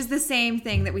 Yeah, which is the same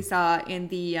thing that we saw in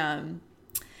the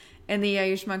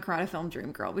Ayushmann Khurrana film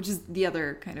Dreamgirl, which is the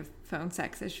other kind of phone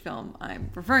sex-ish film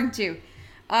I'm referring to.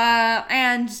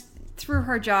 And through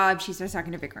her job, she starts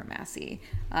talking to Vikram Massey.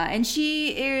 And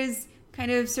she is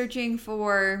kind of searching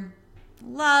for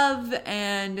love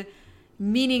and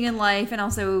meaning in life and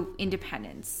also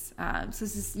independence. So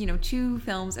this is, two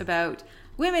films about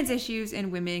women's issues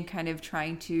and women kind of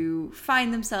trying to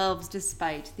find themselves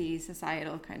despite the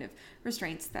societal kind of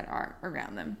restraints that are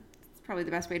around them. It's probably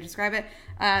the best way to describe it.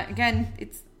 Again,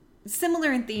 it's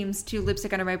similar in themes to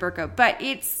Lipstick Under My Burqa, but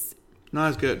it's... not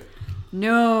as good.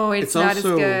 No, it's not as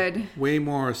good. It's also way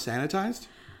more sanitized.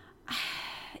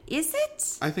 Is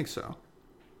it? I think so.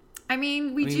 I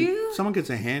mean, we do... Someone gets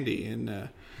a handy in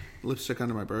Lipstick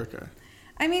Under My Burqa.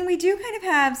 I mean, we do kind of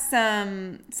have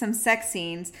some sex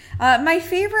scenes. My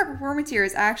favorite performance here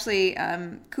is actually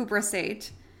Kubra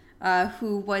Seth,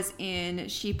 who was in...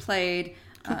 She played...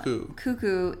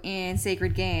 Cuckoo in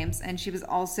Sacred Games, and she was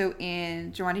also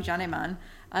in Jawani Janeman.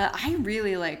 I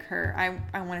really like her.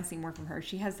 I want to see more from her.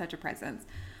 She has such a presence.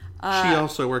 She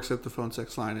also works at the phone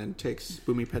sex line and takes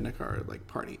Bhumi Pendekar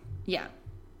party. Yeah.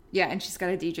 Yeah, and she's got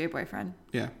a DJ boyfriend.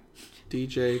 Yeah.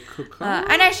 DJ Cook.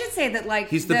 And I should say that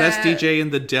he's the best DJ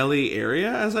in the Delhi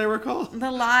area, as I recall.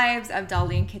 The lives of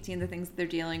Dolly and Kitty and the things that they're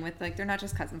dealing with, they're not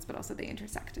just cousins, but also they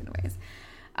intersect in ways.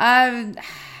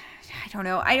 I don't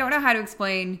know. I don't know how to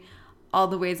explain all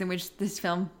the ways in which this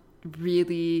film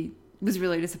really was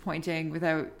really disappointing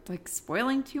without like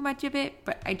spoiling too much of it.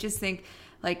 But I just think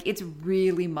like it's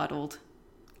really muddled.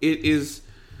 It is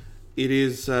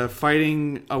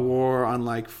fighting a war on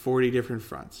like 40 different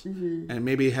fronts. And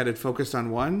maybe had it focused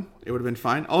on one, it would have been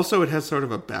fine. Also, it has sort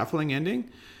of a baffling ending.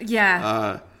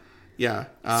 Yeah. Yeah.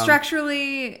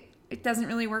 Structurally, it doesn't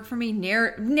really work for me.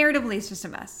 Narratively, it's just a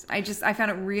mess. I found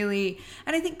it really...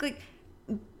 And I think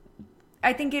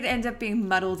it ends up being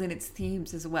muddled in its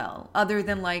themes as well. Other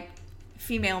than like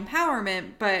female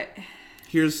empowerment, but...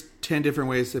 Here's 10 different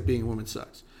ways that being a woman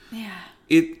sucks. Yeah.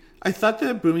 I thought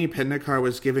that Bhumi Pednekar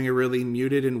was giving a really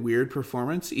muted and weird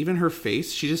performance. Even her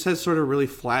face, she just has sort of really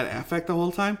flat affect the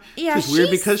whole time. Yeah, it's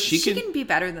weird because she can be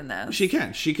better than those. She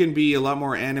can be a lot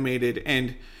more animated.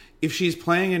 And if she's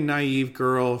playing a naive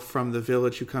girl from the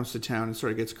village who comes to town and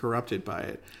sort of gets corrupted by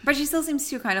it, but she still seems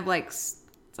to kind of like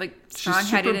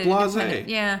strong-headed and blasé. independent.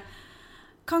 Yeah,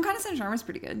 Konkana Sen-Sharma's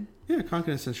pretty good. Yeah,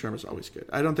 Konkana Sen-Sharma's always good.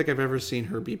 I don't think I've ever seen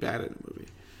her be bad in a movie.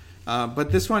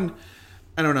 But this one,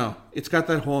 I don't know. It's got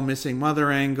that whole missing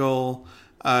mother angle.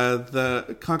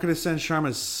 The Konkana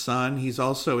Sen-Sharma's son, he's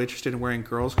also interested in wearing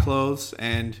girls' clothes,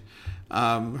 and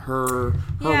her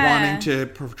wanting to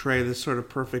portray this sort of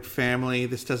perfect family.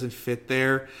 This doesn't fit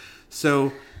there.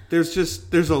 So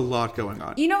there's a lot going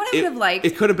on. You know what I would have liked?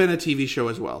 It could have been a TV show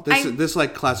as well. This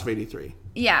like Class of '83.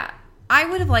 Yeah, I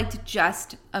would have liked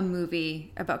just a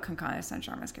movie about Konkana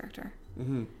Sen-Sharma's character.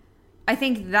 Mm-hmm. I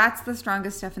think that's the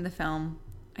strongest stuff in the film.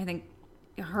 I think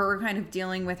her kind of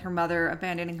dealing with her mother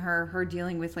abandoning her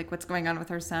dealing with like what's going on with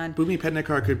her son. Bhumi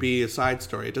Pednekar could be a side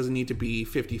story. It doesn't need to be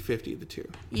 50-50, the two.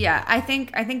 Yeah, I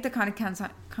think the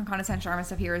Konkana Sen-Sharma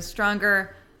stuff here is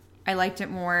stronger. I liked it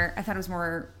more. I thought it was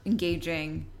more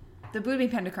engaging. The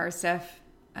Bhumi Pednekar stuff,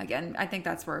 again, I think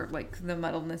that's where like the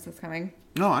muddledness is coming.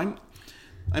 No,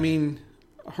 I mean,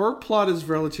 her plot is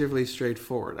relatively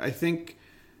straightforward. I think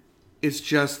it's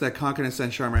just that Konkana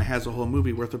Sen-Sharma has a whole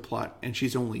movie worth of plot, and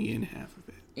she's only in half of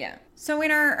it. Yeah. So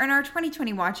in our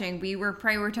 2020 watching, we were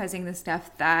prioritizing the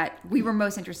stuff that we were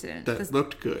most interested in. That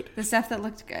looked good. The stuff that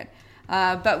looked good.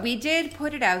 But we did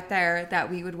put it out there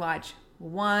that we would watch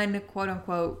one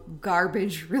quote-unquote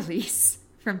garbage release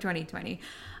from 2020.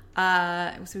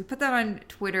 So we put that on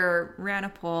Twitter, ran a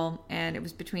poll, and it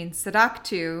was between Sadak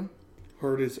 2...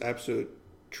 Heard is absolute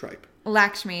tripe.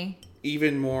 Lakshmi.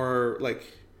 Even more, like,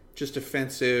 just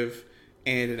offensive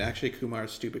and an Akshay Kumar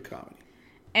stupid comedy.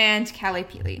 And Kali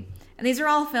Pili. And these are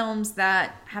all films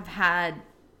that have had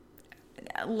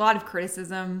a lot of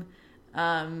criticism.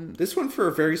 This one for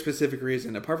a very specific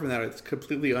reason. Apart from that, it's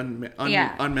completely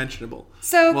unmentionable.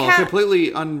 So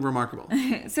completely unremarkable.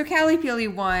 So Kali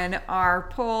Pili won our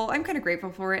poll. I'm kind of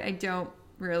grateful for it. I don't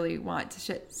really want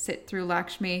to sit through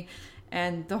Lakshmi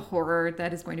and the horror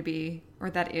that is going to be, or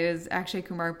that is, Akshay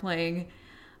Kumar playing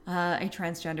a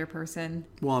transgender person.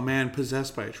 Well, a man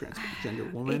possessed by a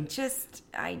transgender woman.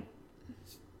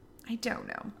 I don't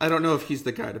know. I don't know if he's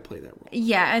the guy to play that role.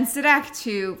 Yeah, and Sadak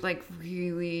too, like,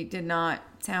 really did not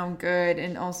sound good,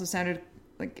 and also sounded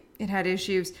like it had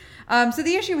issues. So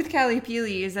the issue with Kali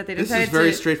Pili is that they decided This is a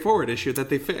very straightforward issue that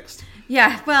they fixed.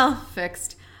 Yeah, well,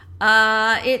 fixed.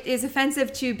 It is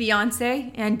offensive to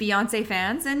Beyonce and Beyonce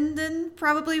fans, and then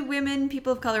probably women,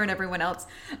 people of color, and everyone else,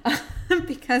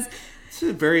 because this is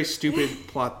a very stupid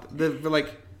plot.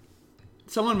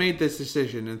 Someone made this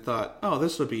decision and thought, "Oh,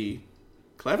 this would be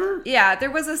clever." Yeah,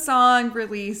 there was a song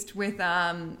released with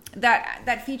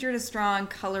that featured a strong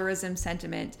colorism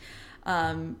sentiment,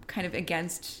 kind of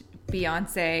against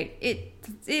Beyonce.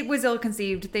 It was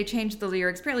ill-conceived. They changed the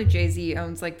lyrics. Apparently Jay-Z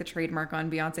owns like the trademark on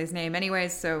Beyonce's name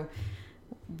anyways, so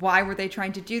why were they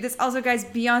trying to do this? Also, guys,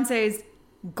 Beyonce's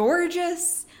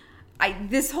gorgeous.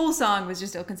 This whole song was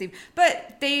just ill-conceived.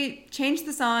 But they changed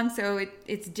the song so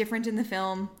it's different in the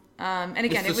film. And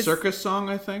again, it's the circus song,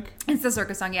 I think. It's the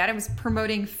circus song, yeah. And it was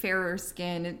promoting fairer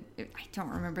skin. I don't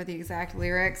remember the exact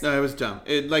lyrics. No, it was dumb.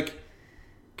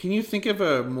 Can you think of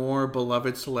a more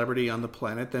beloved celebrity on the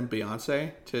planet than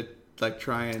Beyonce to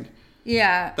try and...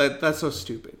 Yeah. That's so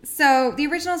stupid. So the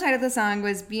original title of the song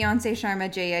was Beyonce Sharma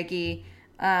Jayegi,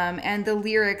 and the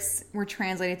lyrics were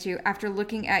translated to, "After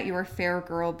looking at your fair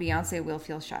girl, Beyonce will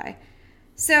feel shy."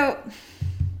 So...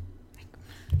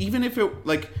 Even if it,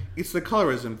 it's the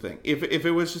colorism thing. If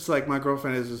it was just my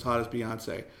girlfriend is as hot as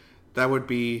Beyonce, that would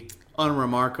be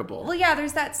unremarkable. Well, yeah,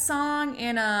 there's that song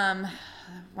in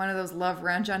one of those Love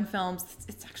Ranjan films.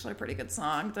 It's actually a pretty good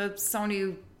song. The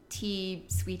Sonu T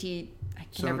Sweetie,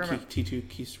 never remember. T2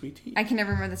 Kiswiti. I can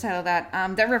never remember the title of that.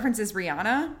 That references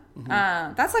Rihanna.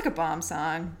 That's like a bomb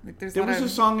song. Like, there's There was a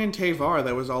song in Tevar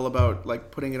that was all about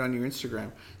like putting it on your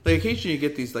Instagram. Like occasionally you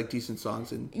get these like decent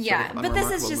songs in yeah, but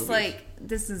this is just movies.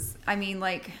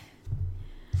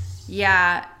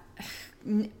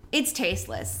 It's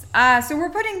tasteless. So we're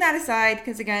putting that aside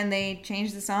because again they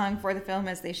changed the song for the film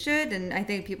as they should, and I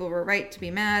think people were right to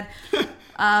be mad.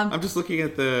 I'm just looking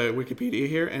at the Wikipedia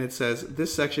here, and it says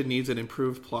this section needs an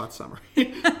improved plot summary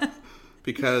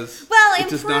because it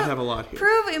does not have a lot here.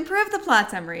 Improve the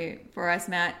plot summary for us,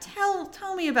 Matt.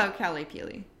 Tell me about Cali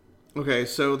Pili. Okay,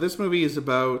 so this movie is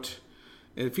about.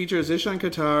 It features Ishan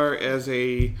Qatar as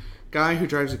a guy who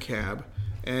drives a cab,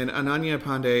 and Ananya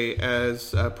Pandey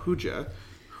as Pooja,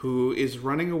 who is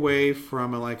running away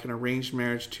from an arranged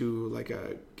marriage to like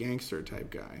a gangster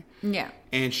type guy. Yeah.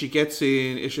 And she gets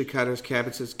in Isha Khater's cab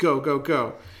and says, "Go, go,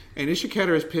 go." And Isha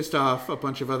Khater has pissed off a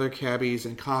bunch of other cabbies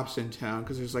and cops in town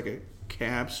because there's like a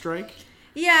cab strike.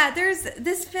 Yeah,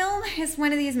 this film is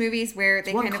one of these movies where they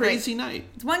It's one crazy night.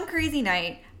 It's one crazy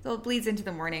night, so it bleeds into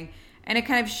the morning, and it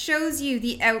kind of shows you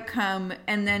the outcome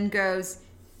and then goes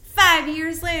 5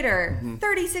 years later,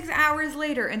 36 hours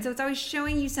later, and so it's always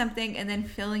showing you something and then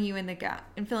filling in the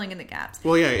gaps.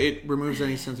 Well, yeah, it removes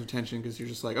any sense of tension because you're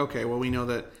just like, okay, well, we know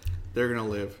that they're gonna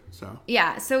live, so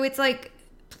yeah. So it's like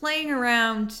playing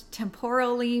around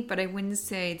temporally, but I wouldn't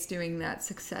say it's doing that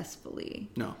successfully.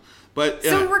 No, but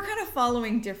so we're kind of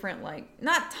following different, like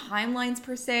not timelines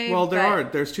per se. Well,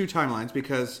 there's two timelines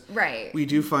because we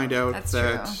do find out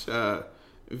that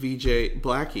VJ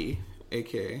Blackie.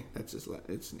 AKA, that's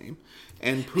its name.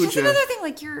 And Pooja... Just another thing,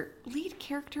 like, your lead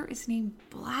character is named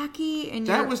Blackie, and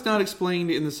that was not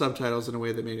explained in the subtitles in a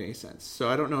way that made any sense. So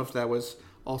I don't know if that was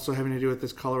also having to do with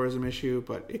this colorism issue,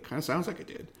 but it kind of sounds like it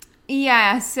did.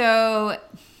 Yeah, so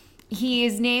he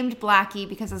is named Blackie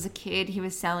because as a kid he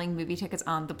was selling movie tickets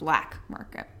on the black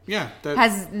market. Yeah. That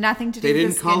has nothing to do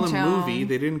with the skin tone. They didn't call him movie,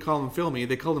 they didn't call him filmy,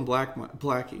 they called him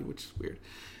Blackie, which is weird.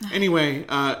 Anyway,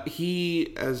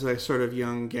 he, as a sort of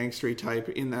young gangstery type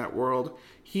in that world,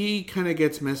 he kind of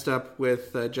gets messed up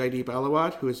with Jaideep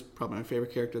Alawat, who is probably my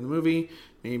favorite character in the movie,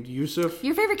 named Yusuf.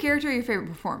 Your favorite character or your favorite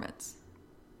performance?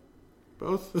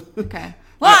 Both. Okay.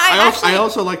 Well, I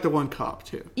also like the one cop,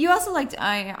 too. You also liked...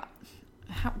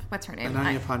 what's her name?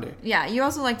 Ananya Pandey. Yeah, you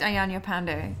also liked Ananya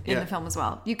Pandey in the film as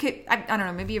well. You could, I don't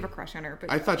know, maybe you have a crush on her,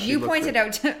 but I thought you pointed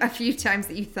out a few times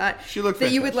that you thought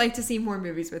you would like to see more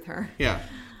movies with her. Yeah.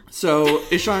 So,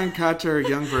 Ishan Khater,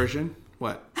 young version.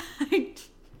 What? I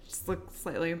just look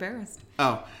slightly embarrassed.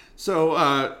 Oh.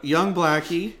 So, young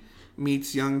Blackie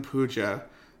meets young Pooja.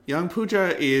 Young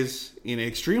Pooja is in an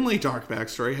extremely dark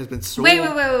backstory, has been sold... Wait.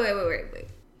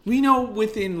 We know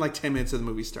within like 10 minutes of the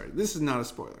movie started. This is not a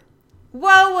spoiler.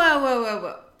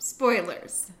 Whoa.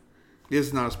 Spoilers. This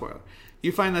is not a spoiler.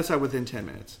 You find this out within 10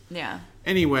 minutes. Yeah.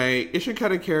 Anyway, Ishan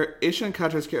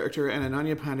Khater's character and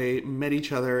Ananya Pandey met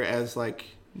each other as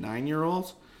like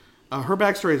 9-year-olds. Her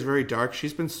backstory is very dark.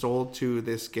 She's been sold to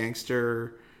this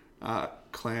gangster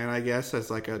clan, I guess, as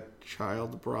like a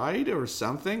child bride or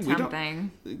something.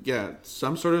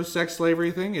 Some sort of sex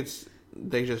slavery thing.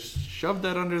 They just shoved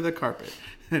that under the carpet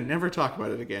and never talk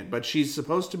about it again. But she's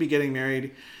supposed to be getting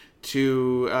married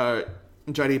to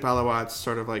Jaideep Alawat's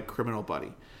sort of like criminal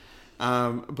buddy.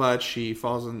 But she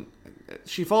falls in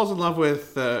love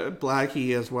with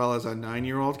Blackie as well as a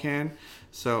 9-year-old can.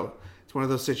 So it's one of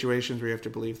those situations where you have to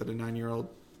believe that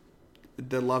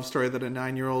the love story that a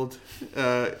 9-year-old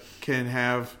can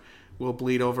have will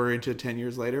bleed over into 10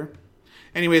 years later.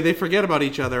 Anyway, they forget about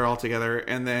each other altogether,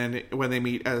 and then when they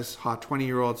meet as hot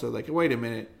 20-year-olds, they're like, wait a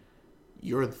minute,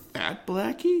 you're that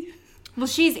Blackie? Well,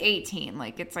 she's 18.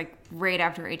 Like, it's like right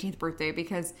after her 18th birthday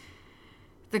because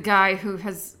the guy who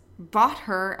has bought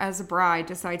her as a bride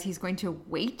decides he's going to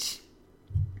wait,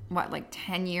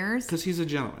 10 years? Because he's a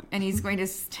gentleman. And he's going to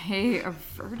stay a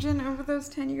virgin over those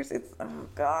 10 years? It's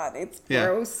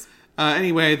gross.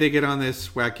 Anyway, they get on this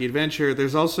wacky adventure.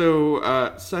 There's also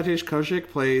Satish Kaushik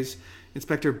plays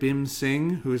Inspector Bim Singh,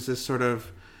 who's this sort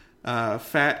of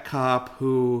fat cop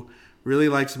who really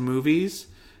likes movies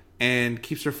and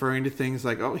keeps referring to things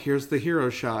like, oh, here's the hero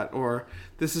shot, or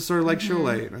this is sort of like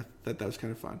Sholay. I thought that was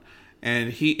kind of fun.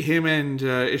 And him and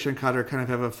Ishan Khater kind of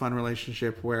have a fun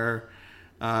relationship where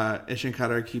Ishan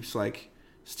Khater keeps like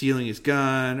stealing his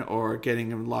gun or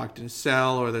getting him locked in a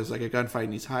cell, or there's like a gunfight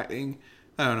and he's hiding.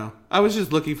 I don't know. I was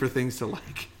just looking for things to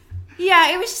like.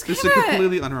 Yeah, it was just This is a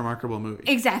completely unremarkable movie.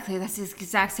 Exactly. That's the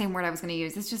exact same word I was going to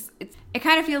use. It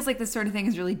kind of feels like this sort of thing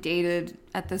is really dated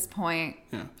at this point.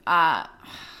 Yeah.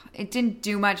 It didn't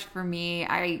do much for me.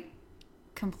 I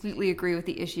completely agree with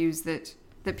the issues that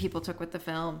people took with the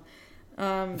film.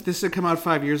 If this had come out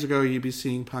 5 years ago, you'd be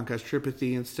seeing Pankaj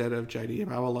Tripathi instead of Jaidi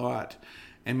Bawalawat.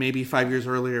 And maybe 5 years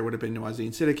earlier it would have been Nawazuddin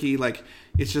Siddiqui. Like,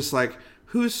 it's just like,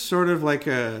 who's sort of like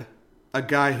a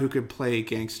guy who could play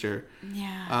gangster?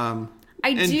 Yeah.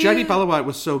 Jaidi Bawalawat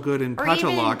was so good in Or even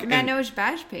Patalok. Manoj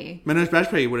Bajpayee. Manoj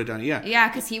Bajpayee would have done it, yeah. Yeah,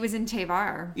 because he was in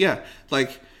Tevar. Yeah,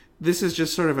 like, this is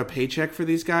just sort of a paycheck for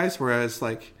these guys, whereas,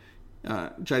 like,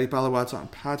 Jaidi Bawalawat's on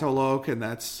Patalok, and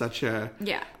that's such a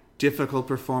difficult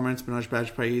performance. Manoj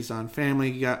Bajpayee's on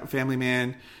Family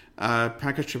Man.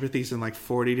 Pankaj Tripathi's in like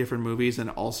 40 different movies and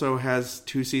also has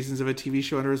 2 seasons of a TV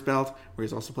show under his belt where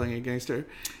he's also playing a gangster.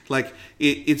 Like,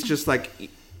 it's just like,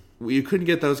 you couldn't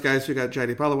get those guys. We got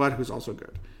Jaidi Bawalawat, who's also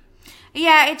good.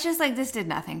 Yeah, it's just like, this did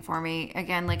nothing for me.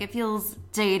 Again, like, it feels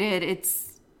dated.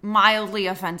 It's mildly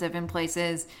offensive in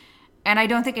places. And I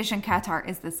don't think Ishan Qatar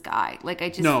is this guy.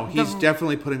 Like, No, he's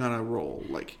definitely putting on a role.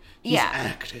 Like, he's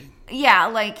acting. Yeah,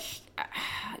 like,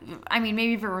 I mean,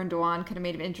 maybe Varun Dhawan could have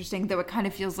made it interesting, though it kind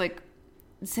of feels like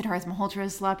Siddharth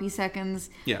Malhotra's sloppy seconds.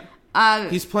 Yeah.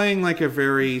 He's playing like a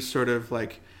very sort of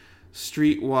like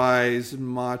streetwise,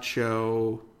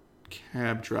 macho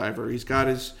cab driver. He's got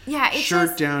his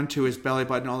shirt down to his belly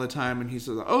button all the time, and he's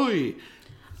like, "Oi!"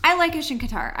 I like Ishan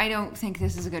Qatar. I don't think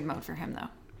this is a good mode for him, though.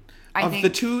 Of the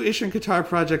 2 Ishan Qatar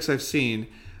projects I've seen,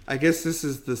 I guess this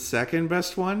is the second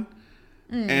best one.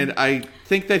 And I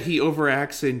think that he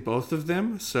overacts in both of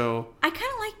them, so... I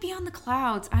kind of like Beyond the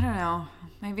Clouds. I don't know.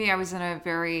 Maybe I was in a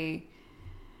very...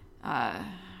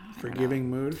 forgiving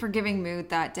mood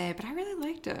that day, but I really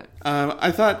liked it. I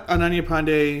thought Ananya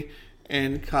Pandey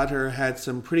and Qatar had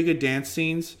some pretty good dance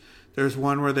scenes. There's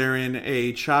one where they're in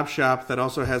a chop shop that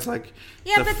also has like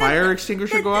the fire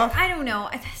extinguisher go off. I don't know.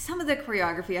 Some of the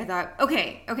choreography, I thought,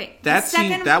 okay.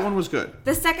 That one was good.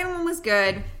 The second one was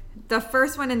good. The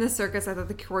first one in the circus, I thought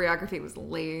the choreography was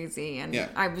lazy. And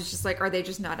I was just like, are they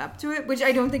just not up to it? Which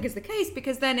I don't think is the case,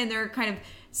 because then in their kind of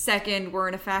second, we're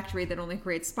in a factory that only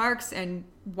creates sparks and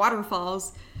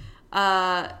waterfalls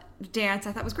dance,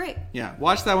 I thought was great. Yeah,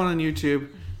 watch that one on YouTube.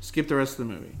 Skip the rest of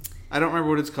the movie. I don't remember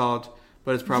what it's called,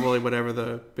 but it's probably whatever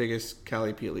the biggest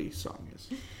Kali Pili song is.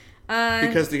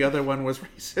 Because the other one was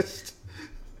racist.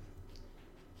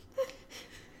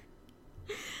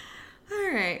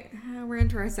 All right, we're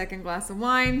into our second glass of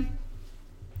wine.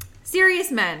 Serious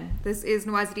Men. This is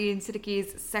Nawazuddin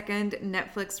Siddiqui's second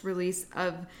Netflix release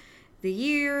of the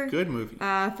year. Good movie.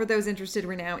 For those interested,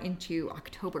 we're now into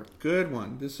October. Good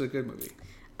one. This is a good movie.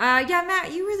 Yeah,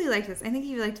 Matt, you really liked this. I think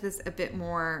you liked this a bit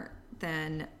more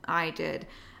than I did.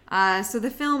 So the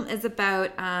film is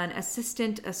about an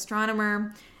assistant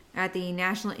astronomer at the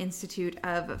National Institute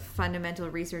of Fundamental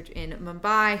Research in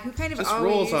Mumbai, who kind of just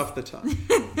rolls off the tongue.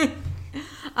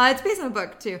 It's based on a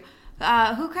book too.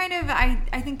 Who kind of,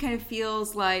 I think, kind of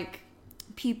feels like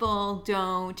people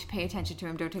don't pay attention to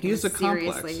him, don't take him as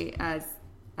seriously as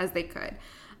they could.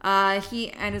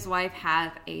 He and his wife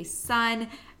have a son,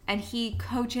 and he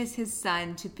coaches his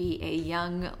son to be a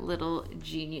young little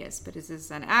genius. But is his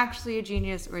son actually a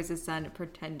genius, or is his son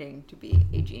pretending to be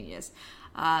a genius?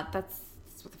 That's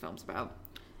what the film's about.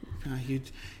 You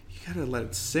gotta let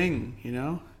it sing, you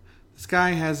know? This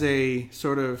guy has a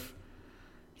sort of...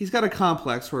 He's got a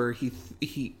complex where he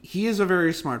is a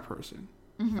very smart person,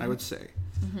 I would say.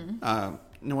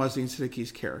 Nawazuddin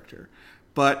Siddiqui's character.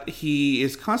 But he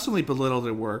is constantly belittled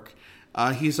at work.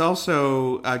 He's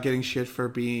also getting shit for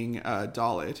being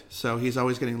Dalit, so he's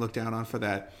always getting looked down on for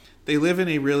that. They live in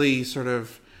a really sort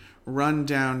of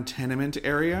run-down tenement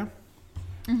area.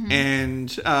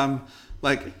 And,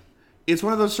 it's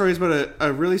one of those stories about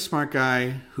a really smart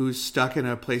guy who's stuck in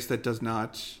a place that does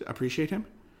not appreciate him.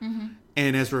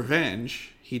 And as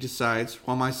revenge, he decides,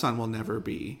 well, my son will never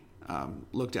be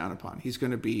looked down upon. He's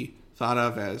going to be thought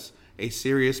of as a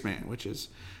serious man, which is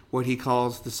what he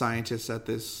calls the scientists at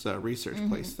this research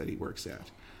place that he works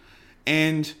at.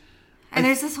 And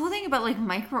there's this whole thing about like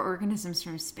microorganisms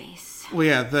from space. Well,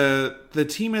 yeah, the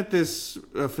team at this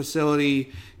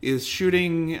facility is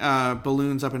shooting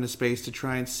balloons up into space to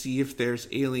try and see if there's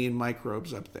alien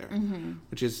microbes up there,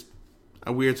 which is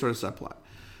a weird sort of subplot.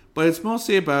 But it's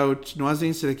mostly about Nawazuddin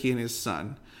Siddiqui and his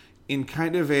son in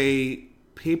kind of a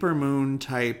Paper Moon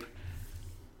type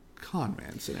con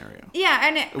man scenario.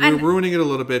 Yeah, we're ruining it a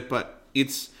little bit, but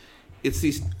it's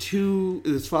these two,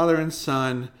 this father and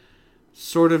son,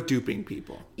 sort of duping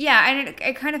people. Yeah, and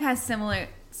it kind of has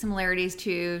similarities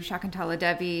to Shakuntala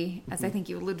Devi, as I think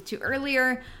you alluded to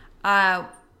earlier.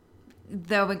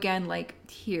 Though again,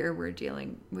 like here we're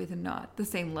dealing with not the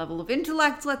same level of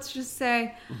intellect, let's just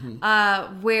say,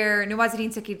 where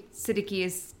Nawazuddin Siddiqui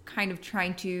is kind of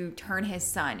trying to turn his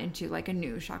son into like a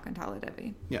new Shakuntala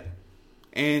Devi. Yeah.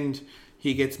 And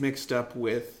he gets mixed up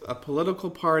with a political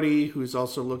party who's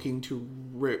also looking to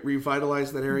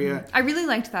revitalize that area. I really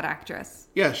liked that actress.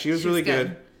 Yeah, she was really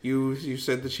good. good. You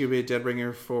said that she would be a dead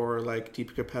ringer for like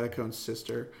Deepika Padukone's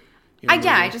sister.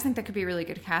 I just think that could be really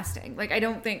good casting. Like, I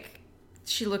don't think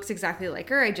she looks exactly like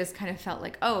her. I just kind of felt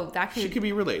like, oh, that could... She could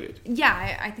be related.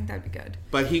 Yeah, I think that would be good.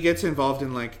 But he gets involved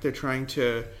in, like, they're trying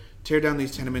to tear down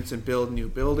these tenements and build new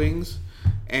buildings.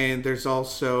 And there's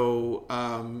also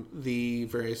the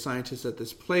various scientists at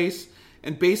this place.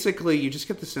 And basically, you just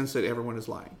get the sense that everyone is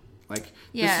lying. Like,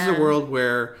 this is a world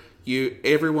where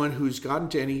everyone who's gotten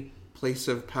to any place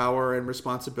of power and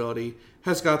responsibility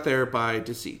has got there by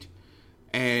deceit.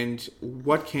 And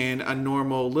what can a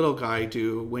normal little guy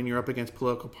do when you're up against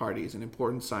political parties and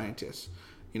important scientists?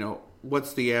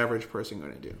 What's the average person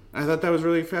going to do? I thought that was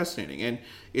really fascinating. And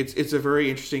it's a very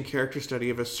interesting character study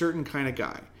of a certain kind of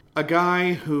guy. A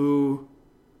guy who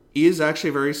is actually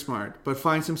very smart, but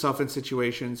finds himself in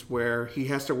situations where he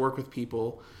has to work with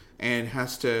people and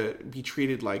has to be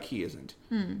treated like he isn't.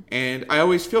 And I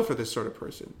always feel for this sort of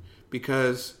person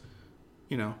because,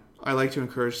 I like to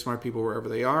encourage smart people wherever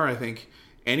they are. I think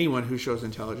anyone who shows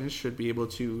intelligence should be able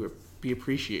to be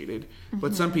appreciated.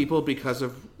 But some people, because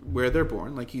of where they're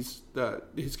born, like his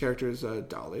character is a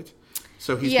Dalit,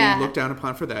 so he's being looked down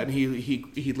upon for that. And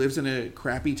he lives in a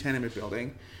crappy tenement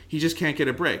building. He just can't get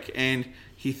a break, and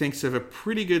he thinks of a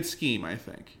pretty good scheme, I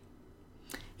think.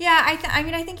 Yeah,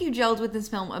 I think you gelled with this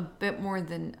film a bit more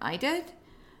than I did.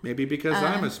 Maybe because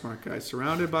I'm a smart guy,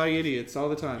 surrounded by idiots all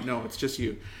the time. No, it's just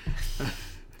you.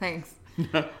 Thanks.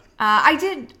 I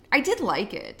did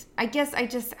like it. I guess I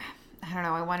don't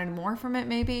know. I wanted more from it,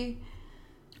 maybe.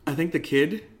 I think the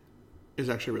kid is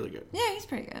actually really good. Yeah, he's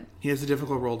pretty good. He has a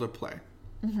difficult role to play.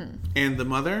 Mm-hmm. And the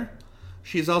mother,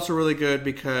 she's also really good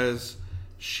because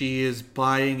she is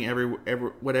buying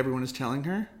what everyone is telling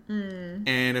her.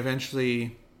 And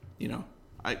eventually,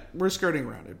 we're skirting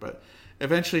around it, but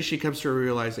eventually she comes to a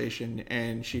realization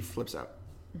and she flips out.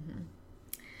 Mm-hmm.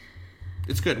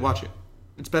 It's good. Watch it.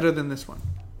 It's better than this one.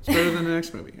 It's better than the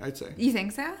next movie, I'd say. You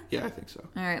think so? Yeah, I think so.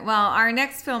 All right. Well, our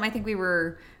next film, I think we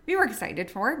were excited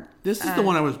for. This is the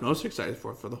one I was most excited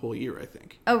for the whole year, I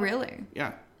think. Oh, really?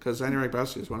 Yeah, because Anurag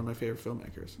Basu is one of my favorite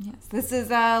filmmakers. Yes. This is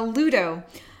Ludo,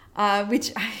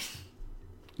 which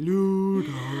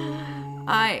Ludo.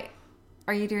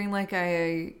 Are you doing like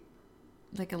a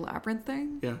labyrinth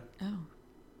thing? Yeah. Oh.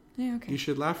 Yeah. Okay. You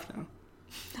should laugh now.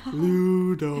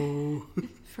 Ludo.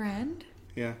 Friend.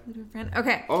 Yeah. Ludo friend.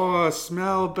 Okay. Oh,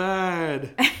 smell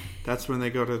bad. That's when they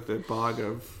go to the bog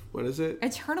of, what is it?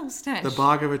 Eternal Stench. The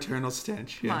bog of eternal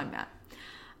stench. Come Yeah. on,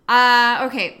 Matt.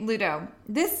 Okay, Ludo.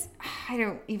 This, I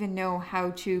don't even know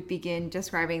how to begin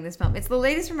describing this film. It's the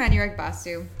latest from Anurag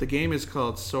Basu. The game is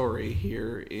called Sorry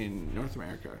here in North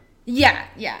America. Yeah.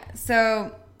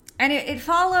 So, and it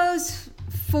follows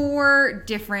 4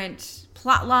 different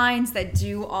plot lines that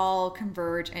do all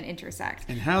converge and intersect.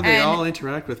 And how they all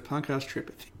interact with Pankaj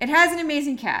Tripathi. It has an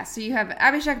amazing cast. So you have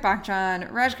Abhishek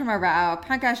Bachchan, Rajkumar Rao,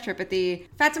 Pankaj Tripathi,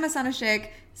 Fatima Sana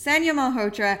Sheikh, Sanya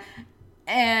Malhotra,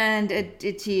 and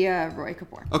Aditya Roy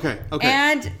Kapoor. Okay.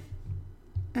 And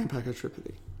Pankaj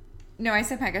Tripathi. no, I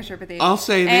said Pankaj Tripathi. I'll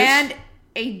say this. And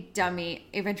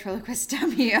a ventriloquist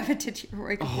dummy of Aditya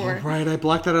Roy Kapoor. Oh, right. I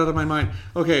blocked that out of my mind.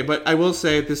 Okay, but I will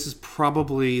say this is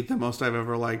probably the most I've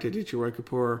ever liked Aditya Roy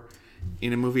Kapoor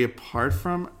in a movie apart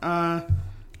from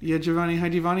Giovanni Hai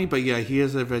Divani. But yeah, he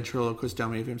is a ventriloquist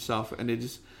dummy of himself, and it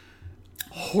is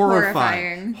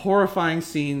horrifying. Horrifying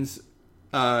scenes.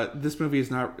 This movie is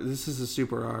not... This is a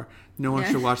super R. No one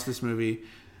should watch this movie.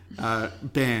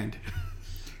 Banned.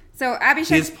 So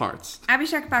his parts.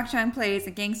 Abhishek Bachchan plays a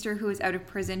gangster who is out of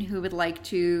prison who would like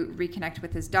to reconnect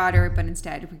with his daughter, but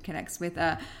instead reconnects with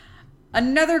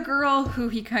another girl who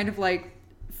he kind of like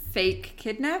fake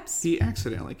kidnaps. He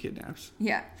accidentally kidnaps.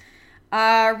 Yeah.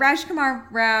 Rajkumar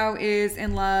Rao is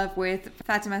in love with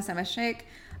Fatima Sama Sheikh,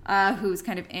 who's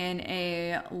kind of in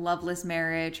a loveless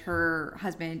marriage. Her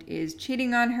husband is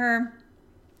cheating on her.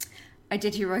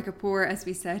 Aditya Roy Kapoor, as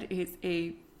we said, is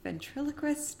a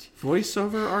ventriloquist.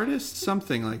 Voiceover artist?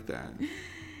 Something like that.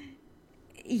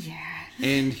 Yeah.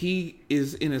 And he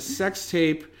is in a sex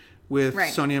tape with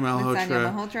Sonia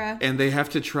Malhotra. And they have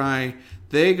to try...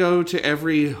 They go to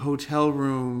every hotel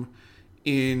room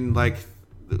in, like,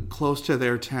 close to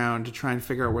their town to try and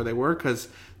figure out where they were because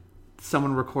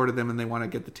someone recorded them and they want to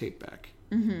get the tape back.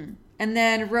 Mm-hmm. And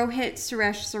then Rohit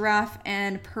Suresh Saraf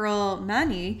and Pearl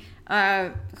Mani,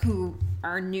 who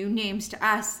are new names to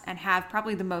us and have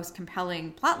probably the most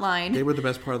compelling plotline. They were the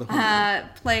best part of the whole movie.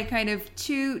 Play kind of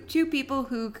two people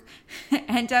who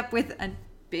end up with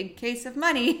big case of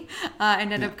money,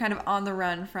 and end up kind of on the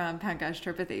run from Pankaj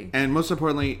Tripathi. And most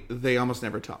importantly, they almost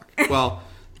never talk. Well,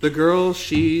 the girl,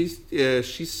 she's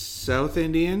South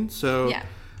Indian, so Yeah.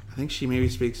 I think she maybe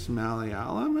speaks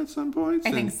Malayalam at some points.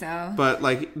 I think so. But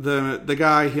like the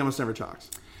guy, he almost never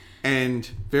talks. And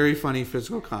very funny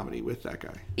physical comedy with that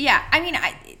guy. Yeah, I mean,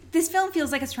 this film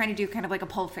feels like it's trying to do kind of like a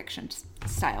Pulp Fiction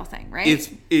style thing,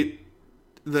 right?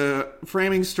 The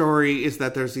framing story is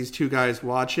that there's these two guys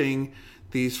watching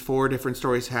these 4 different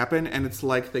stories happen, and it's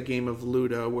like the game of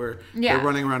Ludo where they're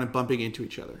running around and bumping into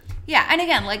each other. Yeah, and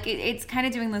again, like it's kind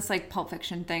of doing this like Pulp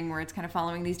Fiction thing where it's kind of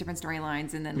following these different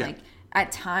storylines, and then like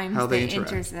at times how they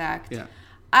intersect. Yeah,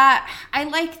 I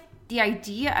like the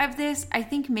idea of this. I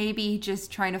think maybe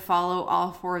just trying to follow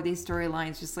all 4 of these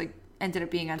storylines just like ended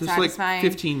up being unsatisfying.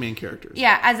 There's like 15 main characters.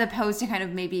 Yeah, as opposed to kind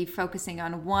of maybe focusing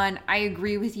on one. I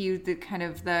agree with you. The kind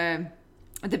of the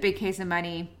big case of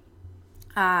money.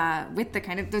 With the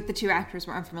kind of the 2 actors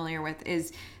we're unfamiliar with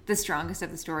is the strongest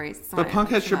of the stories. But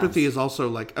Pankaj Tripathi is also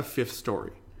like a 5th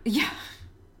story. Yeah.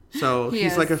 So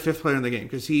he's like a 5th player in the game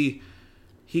because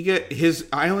his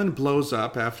island blows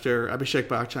up after Abhishek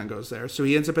Bachchan goes there. So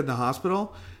he ends up in the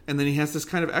hospital, and then he has this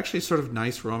kind of actually sort of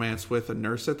nice romance with a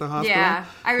nurse at the hospital. Yeah,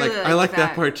 I really I like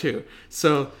that part too.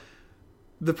 So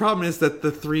the problem is that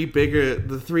the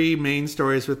 3 main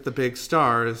stories with the big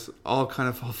stars all kind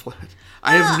of fall flat.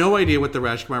 I have no idea what the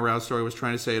Rajkumar Rao story was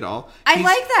trying to say at all. I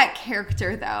like that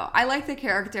character though. I like the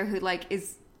character who like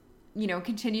is,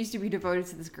 continues to be devoted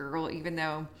to this girl even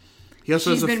though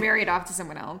she's been married off to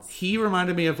someone else. He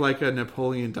reminded me of like a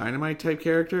Napoleon Dynamite type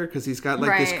character because he's got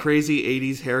like this crazy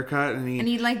 80s haircut and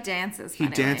he like dances. He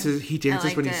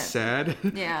dances when he's sad.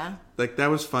 Yeah. Like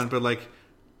that was fun, but like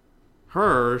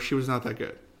she was not that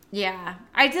good. Yeah.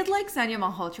 I did like Sanya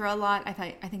Malhotra a lot. I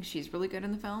think she's really good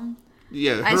in the film.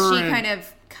 Yeah, as she kind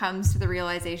of comes to the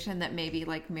realization that maybe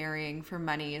like marrying for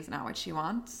money is not what she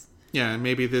wants. Yeah, and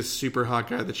maybe this super hot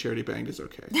guy that Charity banged is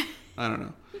okay. I don't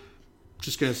know.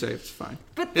 Just gonna say it's fine.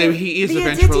 But he is a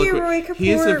ventriloquist.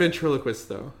 He is a ventriloquist,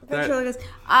 though.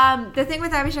 The thing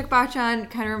with Abhishek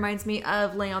Bachchan kind of reminds me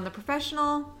of Leon the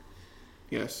Professional.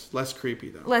 Yes, less creepy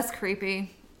though. Less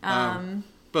creepy.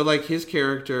 But like his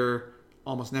character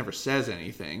almost never says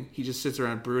anything. He just sits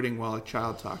around brooding while a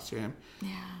child talks to him. Yeah.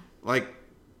 Like,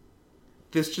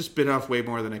 this just bit off way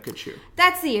more than it could chew.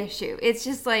 That's the issue. It's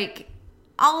just like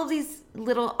all of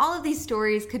these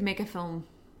stories could make a film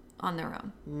on their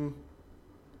own.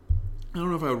 I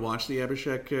don't know if I would watch the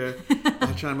Abhishek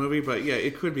Bachchan movie, but yeah,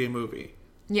 it could be a movie.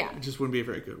 Yeah. It just wouldn't be a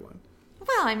very good one.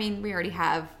 Well, I mean, we already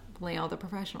have Leon the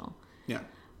Professional. Yeah.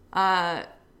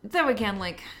 Though again,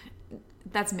 like,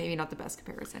 that's maybe not the best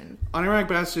comparison. Anurag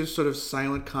Basu's sort of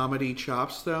silent comedy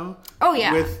chops, though. Oh,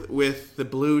 yeah. With the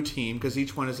blue team, because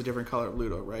each one is a different color of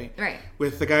Ludo, right? Right.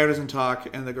 With the guy who doesn't talk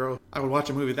and the girl. I would watch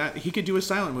a movie that he could do a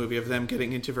silent movie of them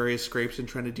getting into various scrapes and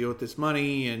trying to deal with this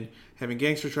money and having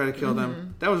gangsters try to kill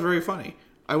them. That was very funny.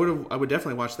 I would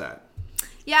definitely watch that.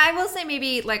 Yeah, I will say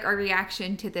maybe like our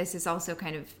reaction to this is also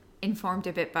kind of informed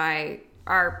a bit by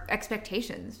our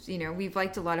expectations. We've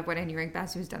liked a lot of what Anurag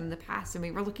Basu has done in the past, and we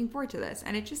were looking forward to this.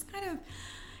 And it just kind of,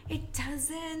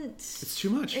 it's too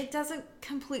much. It doesn't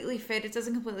completely fit. It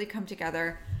doesn't completely come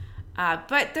together.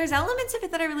 But there's elements of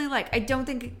it that I really like. I don't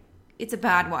think it's a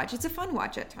bad watch. It's a fun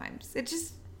watch at times. It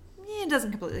just, it doesn't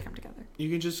completely come together. You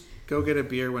can just go get a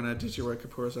beer when Aditya Roy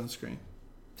Kapoor is on screen.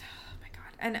 Oh my God.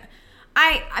 And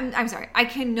I'm sorry. I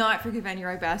cannot forgive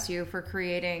Anurag Basu for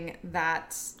creating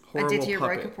that horrible Aditya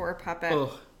Roy puppet. Kapoor puppet.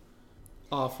 Ugh.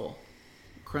 Awful.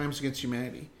 Crimes against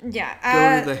humanity. Yeah.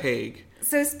 Go to The Hague.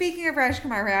 So speaking of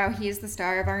Rajkumar Rao, he is the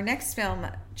star of our next film,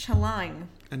 Chalang.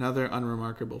 Another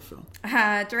unremarkable film.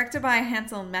 Directed by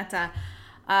Hansel Mehta,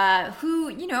 who,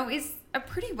 is a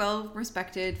pretty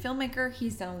well-respected filmmaker.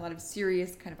 He's done a lot of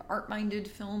serious kind of art-minded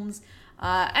films,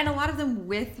 and a lot of them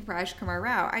with Rajkumar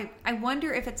Rao. I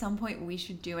wonder if at some point we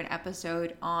should do an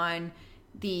episode on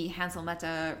the Hansel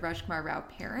Mehta Rajkumar Rao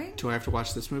pairing. Do I have to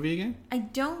watch this movie again? I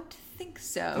don't think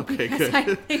so. Okay, because good.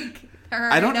 I think there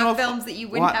are enough films that you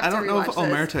wouldn't have to rewatch. I don't know if this.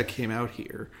 Omerta came out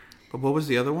here, but what was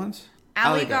the other ones?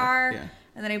 Aligarh, yeah.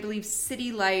 And then I believe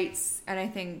City Lights, and I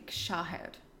think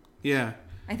Shahid. Yeah.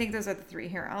 I think those are the 3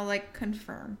 here. I'll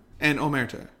confirm. And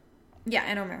Omerta. Yeah,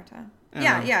 and Omerta.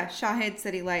 Yeah. Shahid,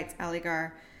 City Lights,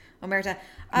 Aligarh, Omerta.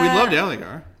 We loved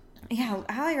Aligarh. Yeah,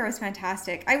 Aligarh was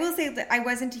fantastic. I will say that I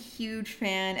wasn't a huge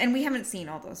fan, and we haven't seen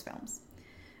all those films.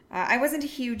 I wasn't a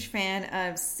huge fan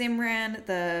of Simran,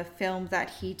 the film that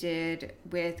he did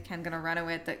with Kangana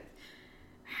Ranaut that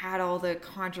had all the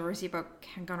controversy about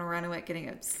Kangana Ranaut getting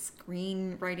a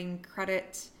screenwriting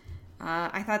credit.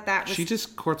 I thought that was... She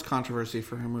just courts controversy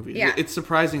for her movie. Yeah. It's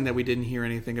surprising that we didn't hear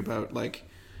anything about, like,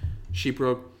 she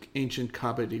broke ancient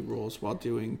kabaddi rules while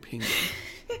doing Penguin.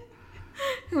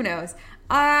 Who knows?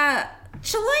 Chalan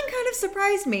kind of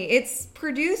surprised me. It's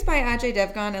produced by Ajay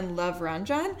Devgan and Love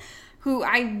Ranjan, who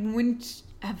I wouldn't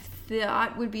have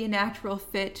thought would be a natural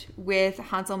fit with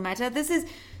Hansel Mehta. This is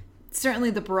certainly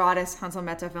the broadest Hansel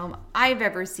Mehta film I've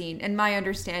ever seen, and my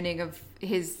understanding of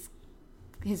his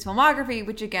filmography,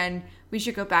 which again, we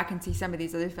should go back and see some of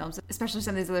these other films, especially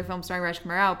some of these other films starring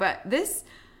Rajkumar Rao. But this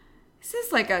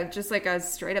is like a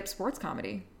straight up sports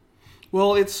comedy.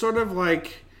 Well, it's sort of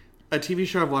like a TV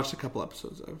show I've watched a couple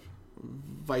episodes of,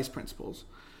 Vice Principals.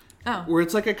 Oh. Where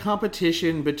it's like a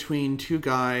competition between two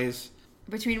guys.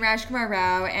 Between Rajkumar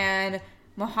Rao and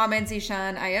Mohammed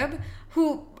Zishan Ayub,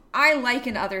 who I like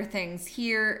in other things.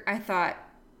 Here, I thought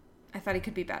he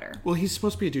could be better. Well, he's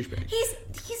supposed to be a douchebag.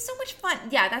 He's so much fun.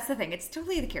 Yeah, that's the thing. It's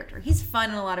totally the character. He's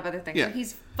fun in a lot of other things. Yeah. But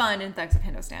he's fun in Thugs of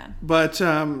Hindostan. But,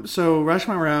 so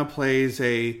Rajkumar Rao plays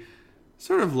a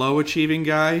sort of low-achieving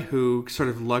guy who sort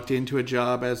of lucked into a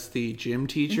job as the gym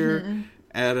teacher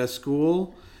at a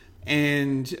school.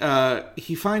 And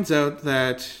he finds out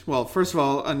that, well, first of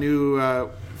all, a new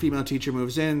female teacher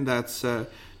moves in. That's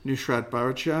Nusrat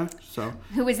Bhatia. So,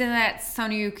 who was in that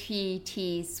Sonu Ki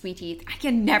T Sweetie. I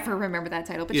can never remember that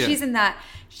title, but Yeah. she's in that.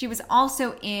 She was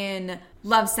also in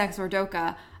Love, Sex, or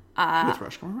Doka. with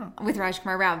Rajkumar Rao. With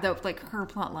Rajkumar Rao, though, like, her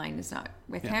plot line is not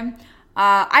with him.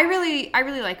 I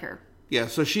really like her. Yeah,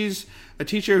 so she's a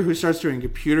teacher who starts doing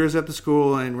computers at the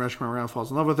school, and Rajkumar Rao falls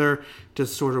in love with her.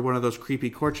 Does sort of one of those creepy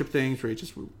courtship things where he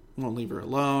just won't leave her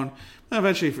alone.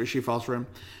 Eventually, she falls for him.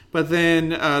 But then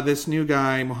this new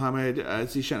guy, Mohammed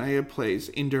Zishan Ayub, plays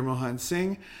Inder Mohan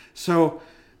Singh. So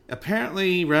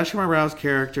apparently, Rajkumar Rao's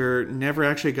character never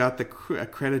actually got the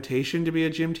accreditation to be a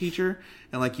gym teacher,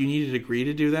 and like you need a degree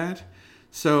to do that.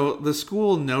 So the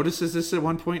school notices this at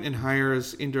one point and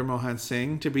hires Inder Mohan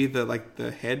Singh to be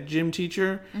the head gym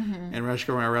teacher, and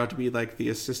Rajkumar Rao to be like the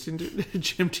assistant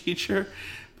gym teacher.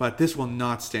 But this will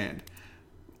not stand.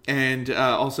 And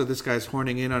also, this guy's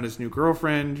horning in on his new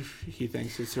girlfriend. He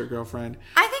thinks it's her girlfriend.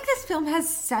 I think this film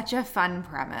has such a fun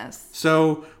premise.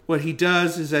 So what he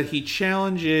does is that he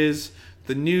challenges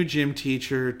the new gym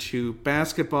teacher to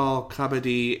basketball,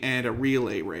 kabaddi, and a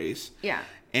relay race. Yeah.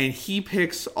 And he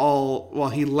picks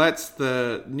he lets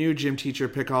the new gym teacher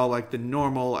pick all like the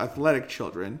normal athletic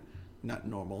children. Not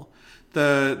normal.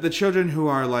 The children who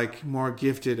are like more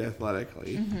gifted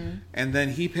athletically. And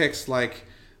then he picks like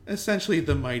essentially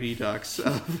the Mighty Ducks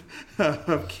of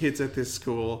kids at this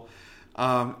school.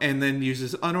 And then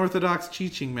uses unorthodox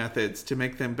teaching methods to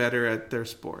make them better at their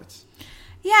sports.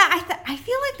 Yeah, I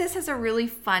feel like this is a really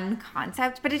fun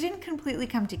concept, but it didn't completely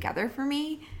come together for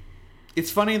me. It's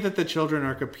funny that the children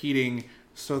are competing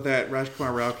so that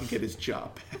Rajkumar Rao can get his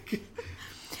job back.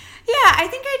 Yeah, I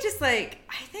think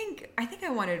I think I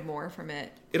wanted more from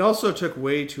it. It also took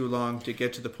way too long to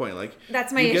get to the point. Like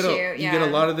That's my you get issue. You get a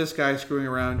lot of this guy screwing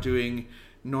around doing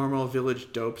normal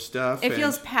village dope stuff. It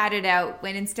feels padded out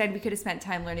when instead we could have spent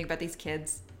time learning about these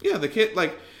kids. Yeah, the kid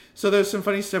so there's some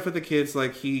funny stuff with the kids.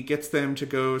 Like he gets them to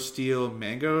go steal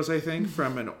mangoes, I think,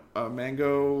 from a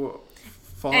mango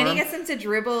farm. And he gets them to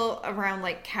dribble around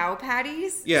like cow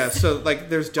patties. Yeah, so like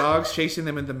there's dogs chasing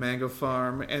them in the mango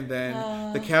farm, and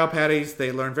then the cow patties,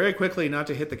 they learn very quickly not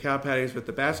to hit the cow patties with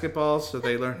the basketballs, so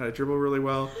they learn how to dribble really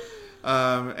well.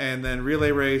 And then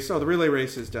relay race. Oh, the relay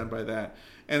race is done by that.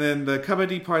 And then the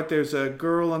kabaddi part, there's a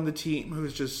girl on the team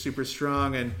who's just super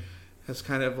strong and has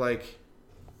kind of like,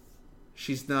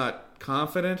 she's not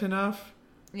confident enough.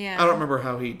 Yeah. I don't remember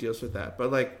how he deals with that,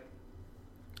 but like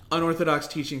unorthodox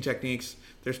teaching techniques,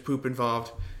 there's poop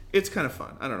involved. It's kind of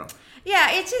fun. I don't know.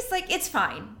 Yeah, it's just like, it's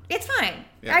fine. It's fine.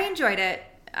 Yeah. I enjoyed it.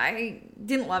 I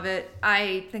didn't love it.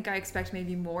 I think I expect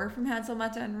maybe more from Hansel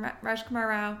Mehta and Rajkumar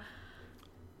Rao.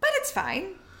 But it's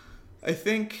fine. I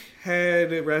think had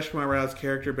Rajkumar Rao's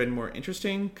character been more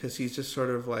interesting, because he's just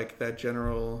sort of like that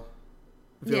general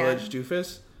village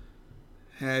doofus,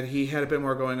 had he had a bit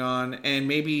more going on, and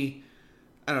maybe,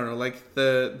 I don't know, like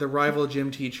the rival gym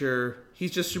teacher,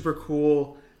 he's just super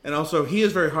cool, and also he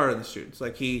is very hard on the students.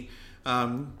 Like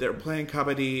they're playing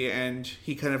kabaddi, and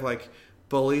he kind of like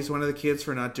bullies one of the kids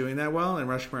for not doing that well, and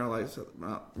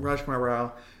Rajkumar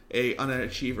Rao, a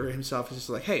underachiever himself, is just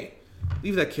like, hey,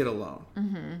 leave that kid alone.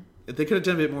 Mm-hmm. They could have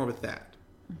done a bit more with that.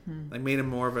 Mm-hmm. Like made him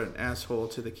more of an asshole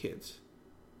to the kids.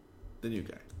 The new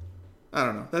guy. I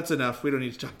don't know. That's enough. We don't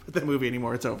need to talk about that movie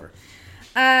anymore. It's over.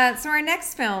 So our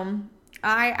next film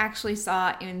I actually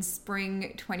saw in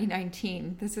spring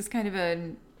 2019. This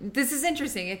is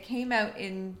interesting. It came out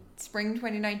in spring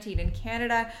 2019 in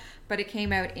Canada, but it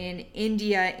came out in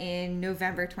India in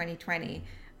November 2020.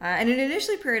 And it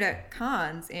initially premiered at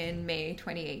Cannes in May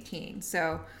 2018.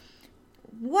 So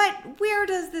where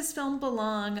does this film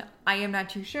belong? I am not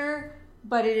too sure,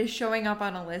 but it is showing up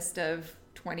on a list of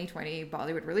 2020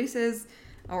 Bollywood releases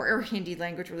or Hindi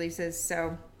language releases.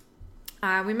 So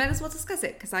we might as well discuss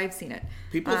it because I've seen it.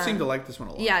 People seem to like this one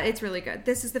a lot. Yeah, it's really good.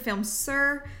 This is the film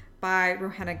Sir by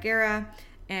Rohana Gera,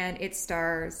 and it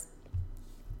stars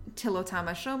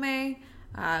Tilotama Shome,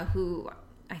 who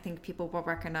I think people will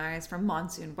recognize from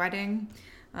Monsoon Wedding,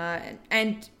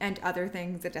 and other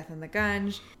things, The Death and the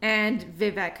Gunj, and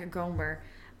Vivek Gomer.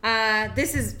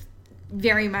 This is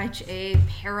very much a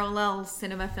parallel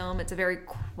cinema film. It's a very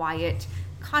quiet,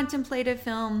 contemplative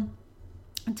film.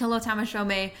 Tilotama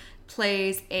Shome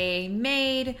plays a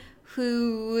maid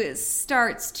who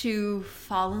starts to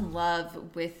fall in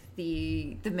love with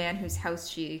the man whose house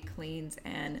she cleans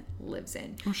and lives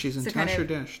in. Oh, she's in Tasher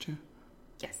Dash too.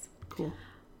 Yes. Cool.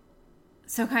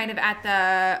 So kind of at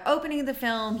the opening of the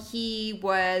film, he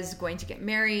was going to get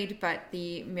married, but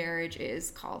the marriage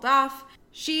is called off.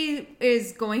 She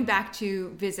is going back to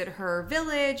visit her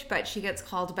village, but she gets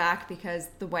called back because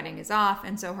the wedding is off,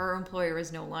 and so her employer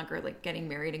is no longer like getting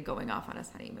married and going off on his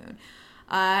honeymoon.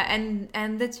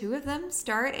 And the two of them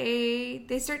start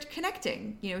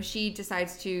connecting. You know, she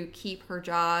decides to keep her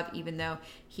job even though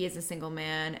he is a single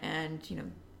man, and you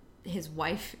know, his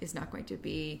wife is not going to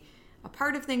be a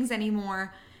part of things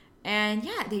anymore. And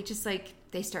yeah,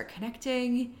 they start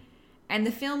connecting, and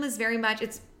the film is very much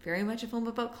a film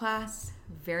about class,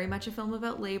 very much a film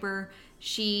about labor.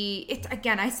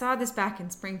 Again, I saw this back in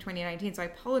spring 2019, so I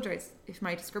apologize if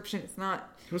my description is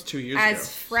not It was 2 years as ago.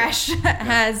 fresh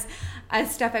as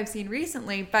stuff I've seen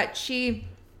recently. But she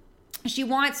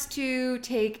wants to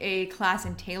take a class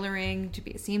in tailoring, to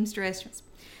be a seamstress.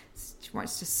 She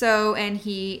wants to sew, and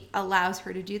he allows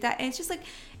her to do that. And it's just like,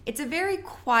 it's a very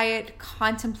quiet,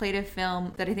 contemplative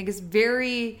film that I think is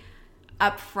very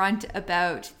upfront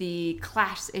about the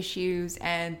class issues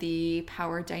and the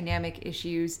power dynamic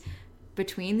issues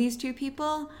between these two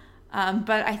people.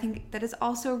 But I think that is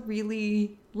also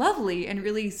really lovely and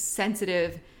really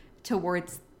sensitive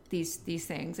towards these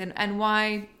things. And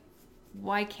why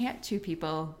can't two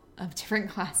people of different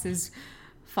classes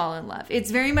fall in love?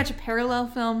 It's very much a parallel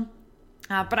film.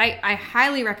 But I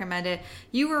highly recommend it.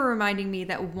 You were reminding me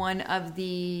that one of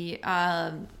the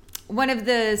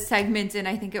segments in,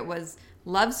 I think it was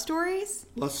Lust Stories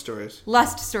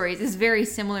is very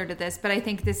similar to this, but I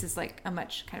think this is like a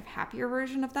much kind of happier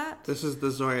version of that. This is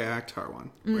the Zoya Akhtar one,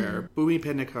 where Bhumi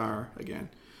Pednekar, again,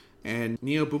 and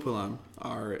Neo Bhupalam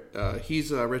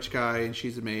he's a rich guy and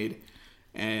she's a maid,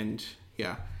 and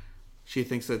yeah, she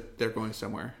thinks that they're going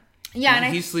somewhere. Yeah,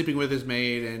 and he's sleeping with his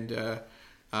maid,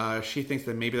 and she thinks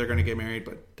that maybe they're going to get married,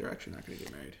 but they're actually not going to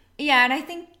get married. Yeah, and I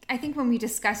think when we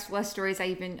discussed Lust Stories, I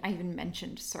even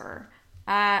mentioned Sir.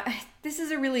 This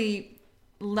is a really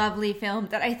lovely film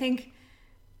that I think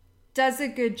does a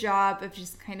good job of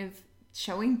just kind of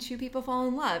showing two people fall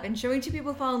in love, and showing two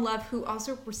people fall in love who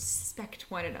also respect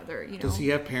one another. You know, does he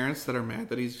have parents that are mad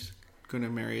that he's going to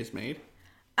marry his maid?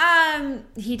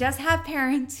 He does have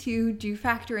parents who do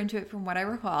factor into it, from what I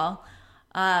recall.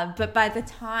 But by the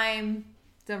time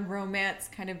the romance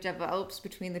kind of develops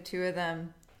between the two of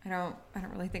them, I don't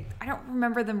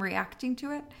remember them reacting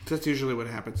to it. That's usually what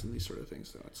happens in these sort of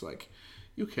things, though. It's like,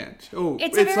 you can't. Oh,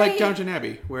 it's like Downton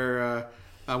Abbey, where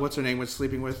what's her name was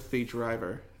sleeping with the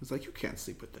driver. It's like, you can't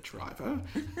sleep with the driver.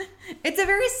 It's a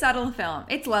very subtle film.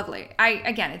 It's lovely.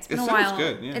 It's been a while.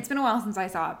 Good, yeah. It's been a while since I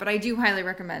saw it, but I do highly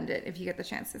recommend it if you get the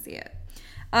chance to see it.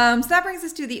 So that brings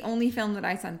us to the only film that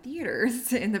I saw in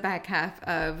theaters in the back half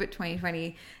of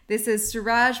 2020. This is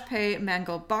Suraj Pe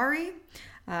Mangalbari.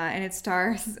 And it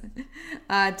stars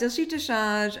Dilshit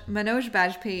Dosanjh, Manoj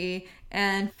Bajpayee,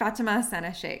 and Fatima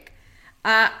Sana Sheikh.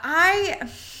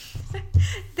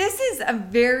 This is a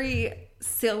very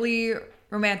silly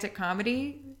romantic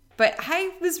comedy, but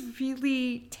I was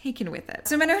really taken with it.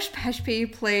 So Manoj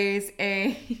Bajpayee plays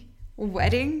a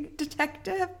wedding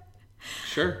detective.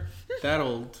 Sure, that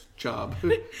old job.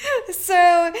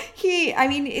 So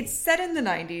it's set in the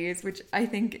 90s, which I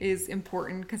think is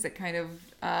important because it kind of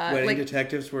wedding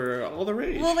detectives were all the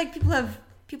rage. Well, like people have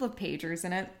pagers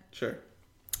in it. Sure.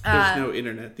 There's no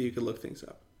internet that you could look things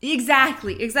up.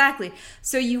 Exactly.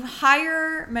 So you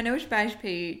hire Manoj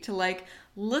Bajpayee to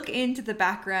look into the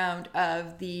background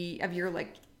of your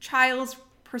child's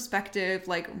perspective,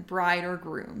 bride or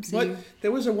groom. So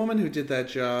there was a woman who did that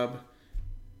job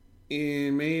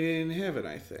in Made in Heaven,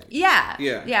 I think. Yeah.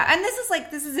 Yeah. Yeah. And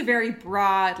this is a very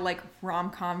broad, like,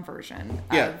 rom-com version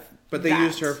of but they that.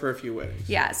 used her for a few weddings.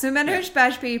 Yeah, so Manoj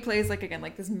Bajpayee plays, like, again,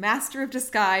 like this master of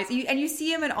disguise. And you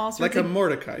see him in all sorts Like of... a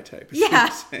Mordecai type. Is Yeah.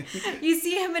 what you're saying. You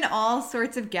see him in all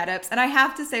sorts of getups. And I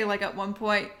have to say, like, at one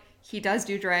point, he does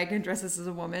do drag and dresses as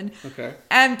a woman. Okay.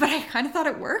 But I kind of thought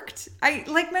it worked.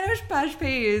 Manoj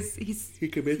Bajpayee He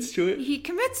commits to it? He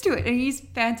commits to it, and he's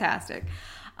fantastic.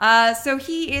 So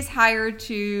he is hired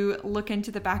to look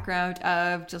into the background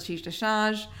of Diljit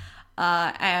Dosanjh,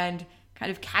 and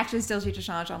kind of catches Diljit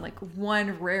Dosanjh on like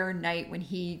one rare night when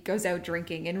he goes out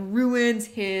drinking and ruins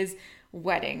his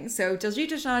wedding. So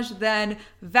Diljit Dosanjh then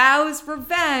vows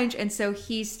revenge, and so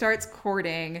he starts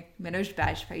courting Manoj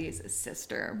Bajpayee's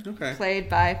sister, played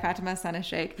by Fatima Sana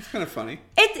Sheikh. It's kind of funny.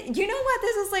 You know what?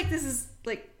 This is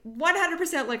like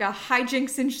 100% like a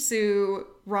hijinks ensue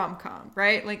rom-com,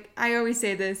 right? Like I always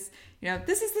say this,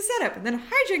 this is the setup and then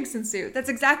hijinks ensue. That's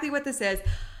exactly what this is.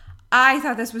 I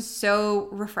thought this was so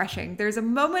refreshing. There's a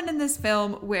moment in this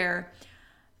film where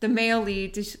the male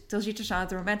lead, Diljit Dosanjh,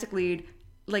 the romantic lead,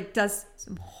 like does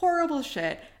some horrible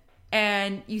shit,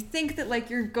 and you think that like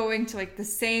you're going to like the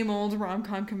same old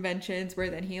rom-com conventions where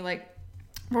then he like,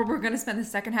 well, we're gonna spend the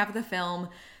second half of the film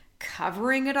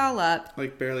covering it all up,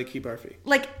 like Barely Keep Our Feet,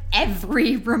 like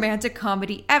every romantic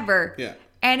comedy ever. Yeah.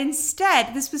 And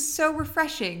instead, this was so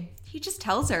refreshing. He just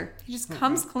tells her. He just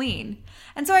comes clean.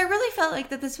 And so I really felt like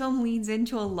that this film leans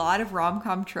into a lot of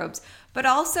rom-com tropes, but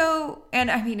also, and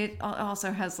I mean, it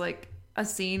also has like a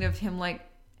scene of him like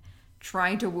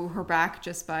trying to woo her back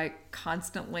just by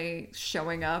constantly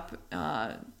showing up.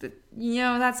 That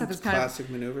stuff is kind classic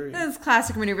maneuver. Yeah. That's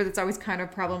classic maneuver that's always kind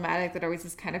of problematic, that always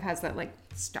just kind of has that like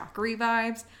stalkery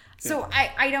vibes. So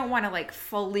I don't want to like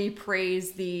fully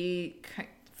praise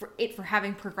for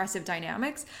having progressive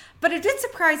dynamics, but it did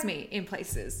surprise me in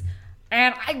places.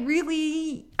 And I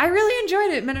really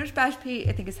enjoyed it. Manoj Bajpayee,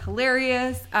 I think, is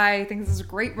hilarious. I think this is a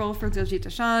great role for Diljit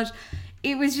Dosanjh.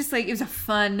 It was just like, it was a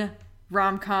fun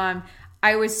rom-com.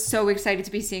 I was so excited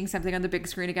to be seeing something on the big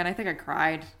screen again. I think I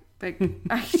cried. Like,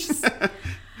 I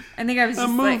think I was just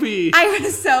movie. I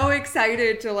was so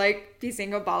excited to like be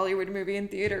seeing a Bollywood movie in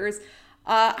theaters.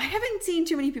 I haven't seen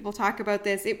too many people talk about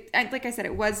this. Like I said,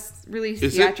 it was released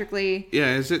theatrically.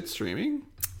 Is it streaming?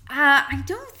 I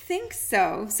don't think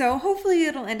so. So hopefully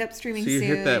it'll end up streaming soon. So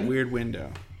you hit that weird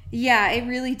window. Yeah, it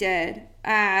really did.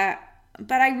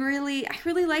 But I really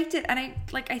liked it. And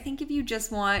I think if you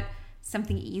just want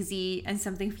something easy and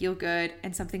something feel good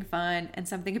and something fun and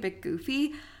something a bit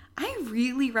goofy, I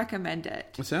really recommend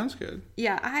it. It sounds good.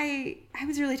 Yeah, I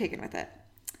was really taken with it.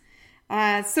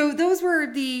 So those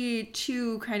were the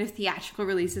two kind of theatrical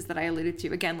releases that I alluded to.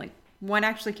 Again, like one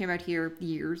actually came out here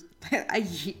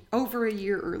over a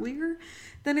year earlier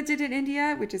than it did in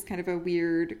India, which is kind of a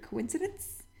weird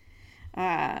coincidence.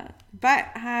 But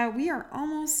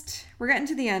we're getting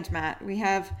to the end, Matt. We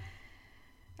have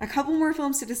a couple more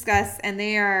films to discuss, and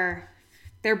they're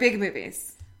big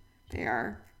movies. They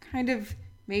are kind of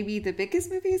maybe the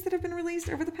biggest movies that have been released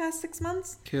over the past 6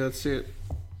 months. Okay, let's see it.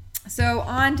 So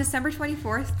on December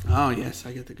 24th, oh yes,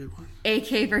 I get the good one.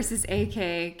 AK versus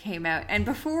AK came out, and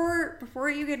before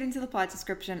you get into the plot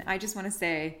description, I just want to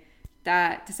say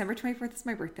that December 24th is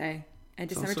my birthday, and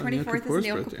December 24th is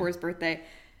Neil Kapoor's birthday,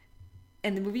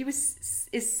 and the movie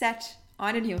is set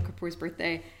on Anil Kapoor's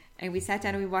birthday, and we sat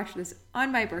down and we watched this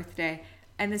on my birthday,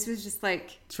 and this was just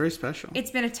like, it's very special. It's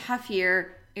been a tough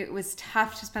year. It was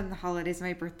tough to spend the holidays on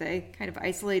my birthday, kind of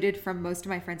isolated from most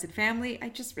of my friends and family. I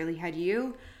just really had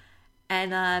you.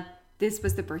 And this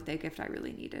was the birthday gift I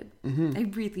really needed. Mm-hmm. I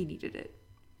really needed it.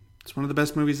 It's one of the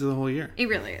best movies of the whole year. It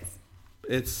really is.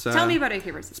 It's Tell me about AK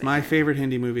versus AK. My favorite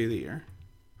Hindi movie of the year.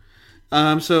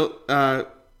 So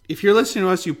if you're listening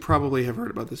to us, you probably have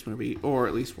heard about this movie or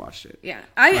at least watched it. Yeah.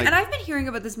 I've been hearing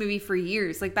about this movie for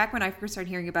years. Like back when I first started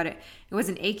hearing about it, it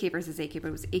wasn't AK versus AK, but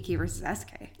it was AK versus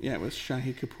SK. Yeah, it was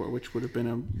Shahid Kapoor, which would have been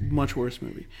a much worse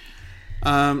movie.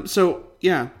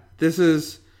 This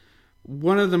is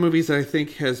one of the movies that I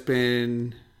think has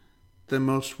been the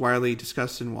most widely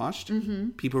discussed and watched. Mm-hmm.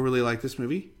 People really like this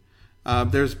movie.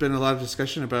 There's been a lot of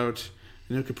discussion about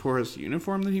Anil Kapoor's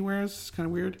uniform that he wears. It's kind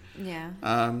of weird. Yeah.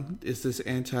 Is this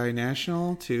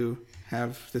anti-national to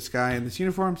have this guy in this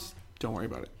uniform? Don't worry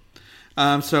about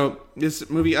it. So this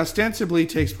movie ostensibly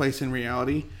takes place in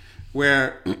reality,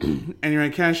 where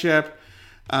Anirudh Kashyap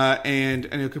and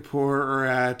Anil Kapoor are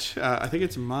at, I think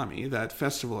it's Mami, that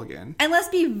festival again. And let's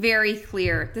be very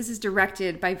clear. This is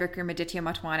directed by Vikram Aditya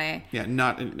Motwane. Yeah,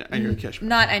 not Anirudh Kashyap.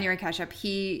 Not Anirudh Kashyap.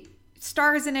 He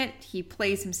stars in it. He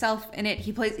plays himself in it.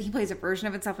 He plays a version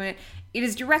of himself in it. It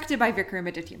is directed by Vikram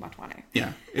Aditya Motwane.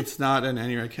 Yeah, it's not an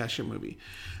Anurag Kashyap movie.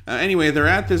 Anyway, they're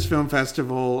at this film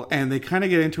festival, and they kind of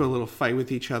get into a little fight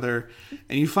with each other.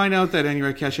 And you find out that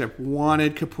Anurag Kashyap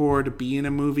wanted Kapoor to be in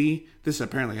a movie. This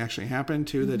apparently actually happened,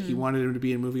 too, that he wanted him to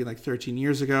be in a movie like 13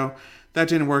 years ago. That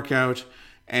didn't work out.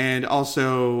 And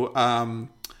also,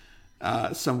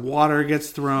 some water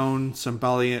gets thrown. Some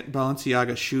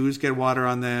Balenciaga shoes get water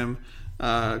on them.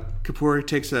 Kapoor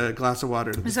takes a glass of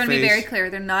water to his face. I just want to be very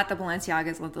clear. They're not the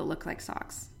Balenciagas that look like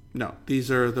socks. No, these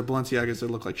are the Balenciagas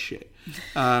that look like shit.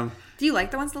 Do you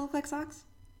like the ones that look like socks?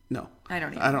 No. I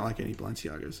don't either. I don't like any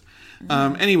Balenciagas.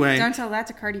 Anyway. Don't tell that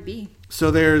to Cardi B.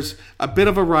 So there's a bit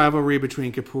of a rivalry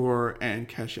between Kapoor and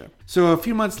Kashyap. So a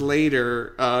few months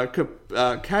later,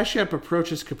 Kashyap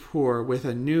approaches Kapoor with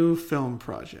a new film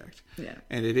project. Yeah.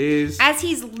 And it is... As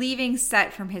he's leaving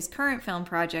set from his current film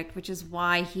project, which is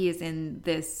why he is in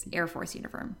this Air Force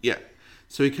uniform. Yeah.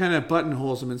 So he kind of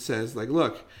buttonholes him and says, like,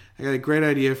 look, I got a great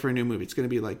idea for a new movie. It's going to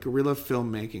be like guerrilla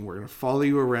filmmaking. We're going to follow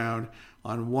you around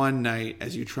on one night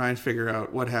as you try and figure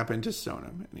out what happened to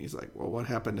Sonam. And he's like, well, what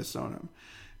happened to Sonam?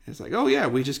 And it's like, oh, yeah,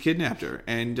 we just kidnapped her.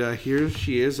 And here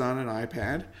she is on an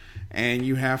iPad. And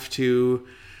you have to...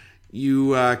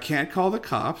 You can't call the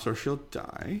cops or she'll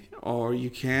die. Or you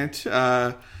can't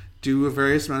do a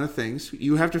various amount of things.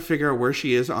 You have to figure out where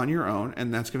she is on your own.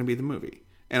 And that's going to be the movie.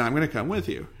 And I'm going to come with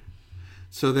you.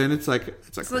 So then it's a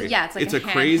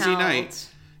crazy night.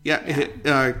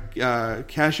 Yeah.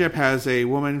 Kashyap has a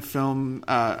woman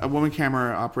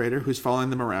camera operator who's following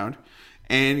them around,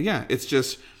 and yeah, it's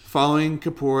just following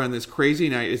Kapoor on this crazy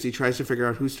night as he tries to figure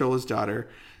out who stole his daughter.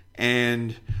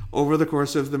 And over the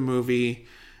course of the movie,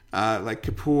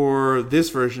 Kapoor, this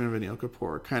version of Anil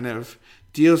Kapoor, kind of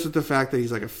deals with the fact that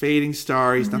he's like a fading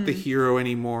star. He's not the hero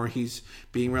anymore. He's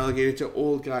being relegated to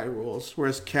old guy roles,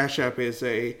 whereas Kashyap is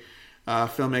a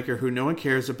filmmaker who no one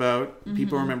cares about.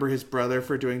 People remember his brother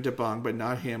for doing Dabangg, but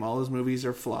not him. All his movies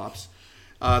are flops.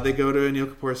 They go to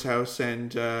Anil Kapoor's house,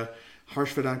 and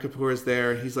Harshvardhan Kapoor is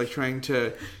there. He's like trying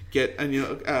to get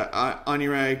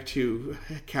Anurag to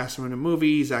cast him in a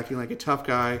movie. He's acting like a tough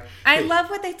guy. I love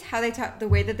the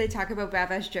way that they talk about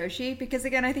Bhavesh Joshi, because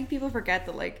again, I think people forget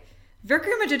that like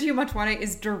Vikram Aditya Motwane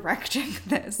is directing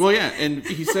this. Well, yeah, and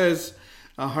he says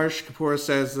Harsh Kapoor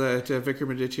says that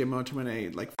Vikram Aditya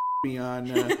Motwane like me on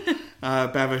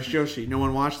Bhavesh Joshi. No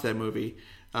one watched that movie.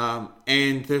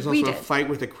 And there's also a fight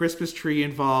with a Christmas tree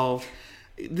involved.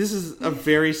 This is a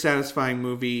very satisfying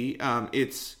movie.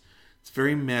 It's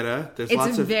very meta. There's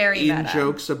lots of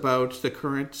in-jokes about the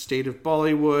current state of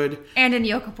Bollywood. And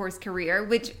Anil Kapoor's career,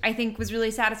 which I think was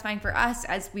really satisfying for us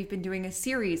as we've been doing a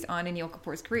series on Anil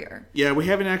Kapoor's career. Yeah, we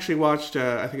haven't actually watched,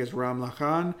 I think it's Ram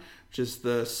Lakhan, which is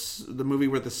the movie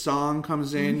where the song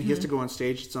comes in. He has to go on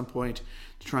stage at some point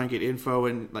to try and get info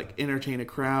and like entertain a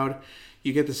crowd.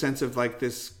 You get the sense of like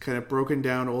this kind of broken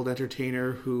down old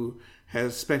entertainer who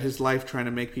has spent his life trying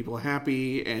to make people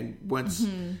happy, and once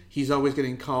he's always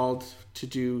getting called to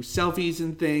do selfies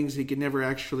and things, he can never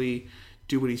actually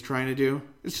do what he's trying to do.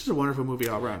 It's just a wonderful movie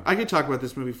all around. I could talk about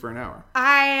this movie for an hour.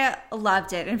 I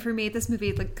loved it, and for me, this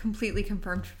movie like completely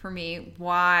confirmed for me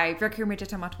why Vikram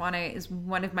Aditya Motwane is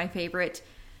one of my favorite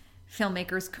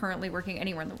filmmakers currently working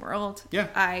anywhere in the world. Yeah,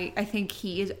 I think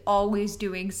he is always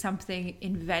doing something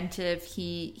inventive.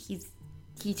 He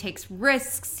takes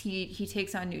risks. He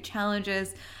takes on new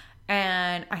challenges,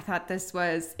 and I thought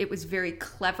it was very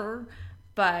clever.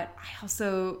 But I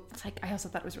also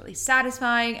thought it was really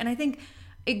satisfying, and I think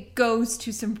it goes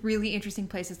to some really interesting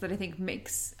places that I think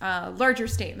makes larger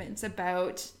statements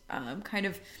about kind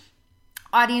of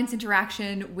audience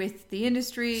interaction with the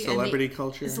industry, celebrity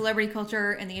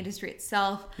culture, and the industry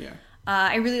itself. Yeah,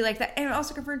 I really like that, and it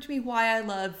also confirmed to me why I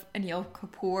love Anil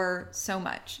Kapoor so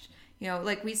much. You know,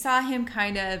 like we saw him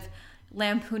kind of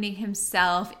lampooning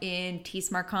himself in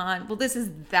Tismar Khan. Well, this is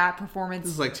that performance.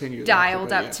 This is like 10 years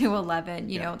dialed up to 11.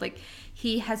 You know, like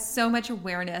he has so much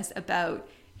awareness about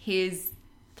his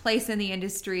place in the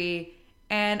industry.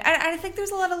 And I think there's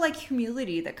a lot of like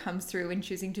humility that comes through in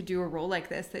choosing to do a role like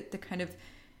this that kind of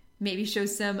maybe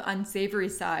shows some unsavory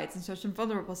sides and shows some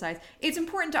vulnerable sides. It's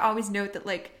important to always note that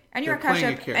like Anurag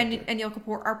Kashyap and Anil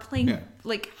Kapoor are playing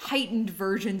like heightened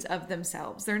versions of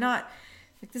themselves. They're not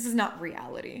like, this is not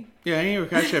reality. Yeah, Anurag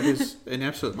Kashyap is an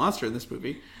absolute monster in this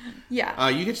movie. Yeah.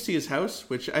 You get to see his house,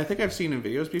 which I think I've seen in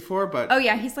videos before, but oh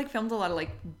yeah, he's like filmed a lot of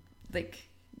like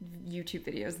YouTube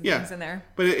videos and Yeah. things in there.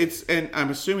 But and I'm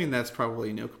assuming that's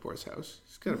probably Anil Kapoor's house.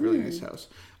 He's got a really nice house.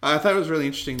 I thought it was really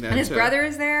interesting that... And his brother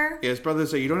is there. Yeah, his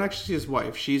brother's there. You don't actually see his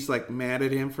wife. She's like mad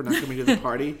at him for not coming to the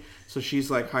party. So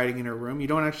she's like hiding in her room. You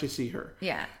don't actually see her.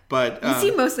 Yeah. But You see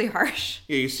mostly Harsh.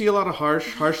 yeah, you see a lot of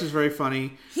Harsh. Harsh is very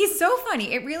funny. He's so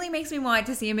funny. It really makes me want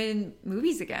to see him in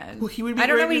movies again. Well, he would be I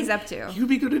don't know great what he's up to. He would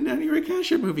be good in any Ray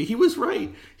Kasher movie. He was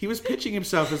right. He was pitching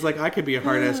himself as like, I could be a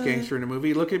hard-ass gangster in a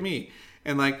movie. Look at me.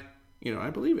 And like,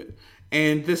 I believe it.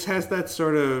 And this has that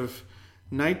sort of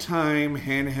nighttime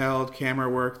handheld camera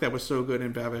work that was so good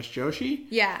in Bhavesh Joshi.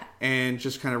 Yeah. And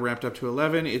just kind of ramped up to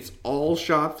 11. It's all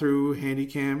shot through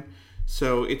Handycam.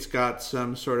 So it's got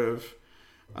some sort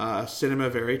of cinema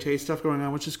verite stuff going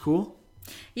on, which is cool.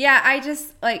 Yeah, I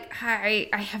just, I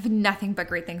have nothing but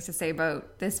great things to say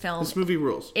about this film. This movie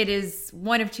rules. It is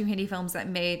one of 2 Hindi films that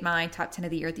made my top 10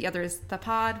 of the year. The other is The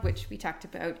Pod, which we talked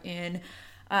about in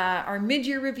our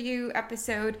mid-year review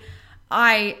episode.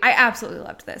 I absolutely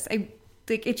loved this.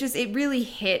 It really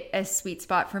hit a sweet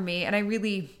spot for me, and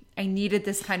I needed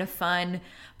this kind of fun,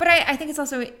 but I think it's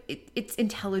also it's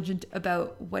intelligent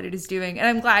about what it is doing, and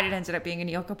I'm glad it ended up being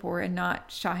Anil Kapoor and not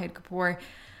Shahid Kapoor.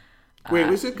 Wait,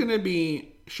 was it going to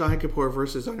be Shahid Kapoor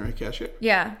versus Anurag Kashyap?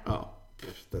 Yeah. Oh,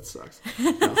 that sucks.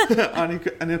 No.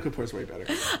 Anil Kapoor's way better.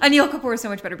 Anil Kapoor is so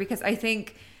much better because I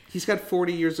think he's got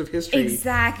 40 years of history.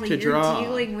 Exactly, to you're draw.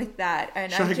 dealing with that,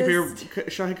 and Shahid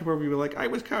Kapoor would be like, I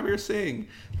was Kabir Singh.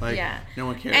 Like, yeah, no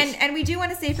one cares. And we do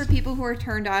want to say for people who are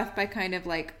turned off by kind of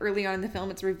like early on in the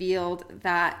film, it's revealed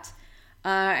that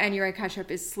Anurag Kashyap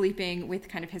is sleeping with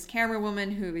kind of his camera woman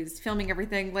who is filming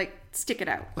everything. Like, stick it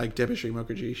out. Like Debashree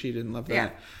Mukherjee, she didn't love that. Yeah.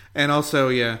 And also,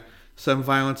 yeah, some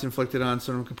violence inflicted on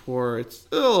Sonam Kapoor. It's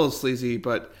a little sleazy,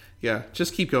 but yeah,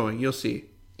 just keep going. You'll see.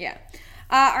 Yeah.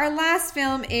 Our last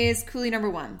film is Coolie No.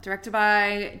 1, directed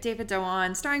by David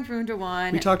Dhawan, starring Varun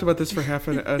Dhawan. We talked about this for half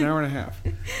an hour and a half.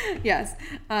 Yes.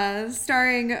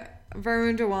 Starring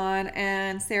Varun Dhawan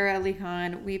and Sarah Ali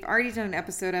Khan. We've already done an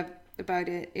episode about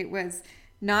it. It was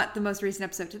not the most recent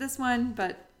episode to this one,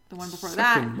 but the one before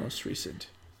Second most recent.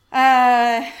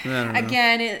 that. I don't know.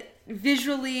 Again, it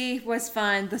visually was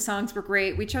fun. The songs were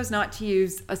great. We chose not to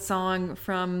use a song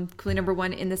from Coolie No.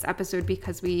 1 in this episode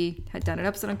because we had done an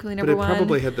episode on Coolie No. But it 1.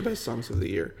 probably had the best songs of the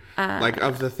year.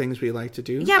 Of the things we like to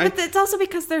do. Yeah, but it's also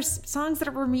because there's songs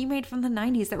that were remade from the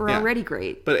 90s that were already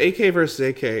great. But AK versus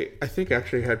AK, I think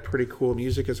actually had pretty cool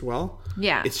music as well.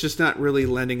 Yeah. It's just not really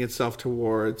lending itself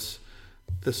towards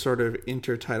the sort of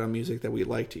intertitle music that we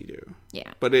like to do.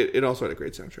 Yeah. But it also had a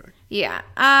great soundtrack. Yeah.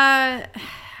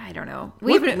 I don't know.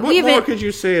 What more could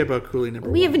you say about Coolie No.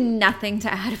 1? We have nothing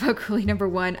to add about Coolie No.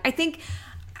 1. I think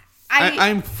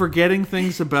I'm forgetting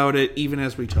things about it even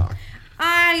as we talk.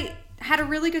 I had a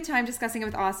really good time discussing it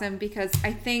with Awesome because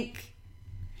I think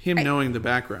Knowing the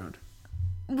background.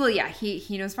 well, yeah,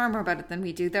 he knows far more about it than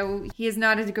we do, though he is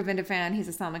not a Govinda fan. He's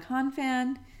a Salman Khan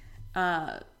fan.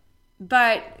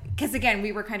 But because again,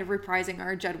 we were kind of reprising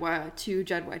our Jadwa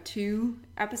 2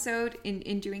 episode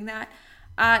in doing that.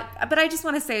 But I just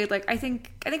want to say, I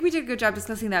think we did a good job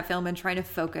discussing that film and trying to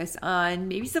focus on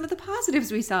maybe some of the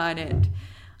positives we saw in it.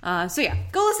 So yeah,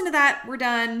 go listen to that. We're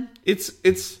done. It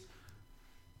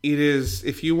is,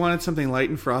 if you wanted something light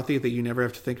and frothy that you never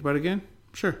have to think about again,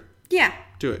 sure. Yeah.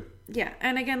 Do it. Yeah.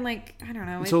 And again, I don't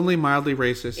know. It's only mildly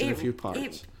racist in a few parts.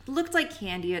 It looked like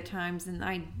candy at times, and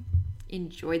I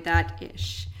enjoyed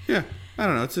that-ish. Yeah. I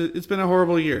don't know. It's been a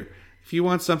horrible year. If you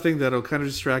want something that'll kind of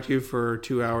distract you for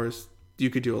 2 hours, you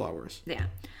could do a lot worse. Yeah.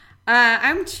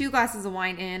 I'm 2 glasses of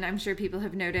wine in. I'm sure people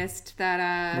have noticed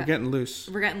that we're getting loose.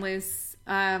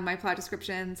 My plot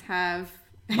descriptions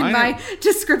my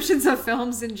descriptions of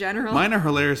films in general mine are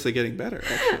hilariously getting better,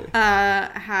 actually.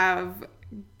 Have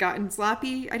gotten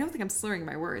sloppy. I don't think I'm slurring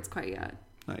my words quite yet.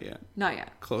 Not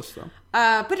yet. Close, though.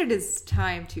 But it is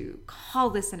time to call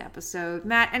this an episode.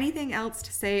 Matt, anything else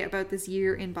to say about this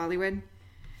year in Bollywood?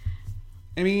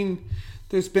 I mean,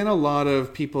 there's been a lot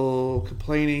of people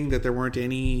complaining that there weren't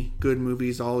any good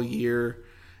movies all year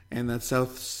and that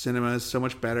South cinema is so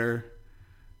much better.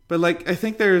 But, I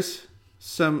think there's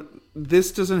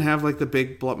this doesn't have, the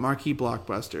big marquee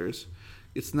blockbusters.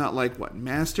 It's not like,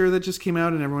 Master that just came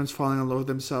out and everyone's falling in love with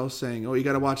themselves saying, oh, you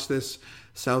got to watch this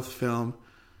South film.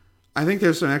 I think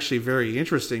there's some actually very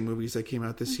interesting movies that came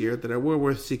out this year that are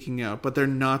worth seeking out, but they're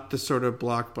not the sort of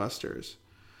blockbusters.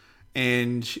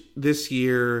 And this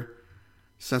year,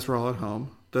 since we're all at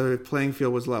home, the playing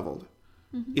field was leveled.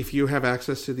 Mm-hmm. If you have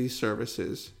access to these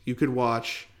services, you could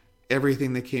watch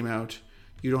everything that came out.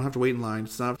 You don't have to wait in line.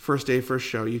 It's not first day, first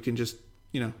show. You can just,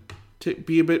 to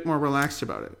be a bit more relaxed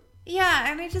about it.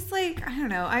 Yeah, and I just I don't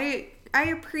know. I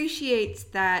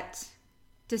appreciate that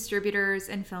distributors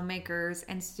and filmmakers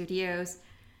and studios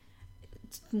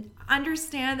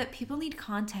understand that people need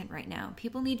content right now.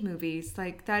 People need movies.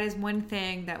 Like, that is one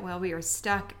thing that while we are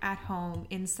stuck at home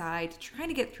inside trying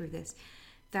to get through this,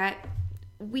 that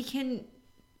we can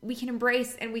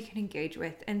embrace and we can engage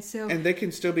with. And they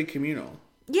can still be communal.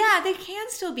 Yeah, they can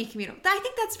still be communal. I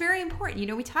think that's very important. You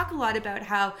know, we talk a lot about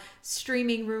how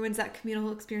streaming ruins that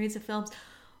communal experience of films.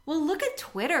 Well, look at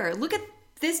Twitter. Look at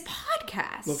this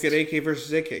podcast. Look at AK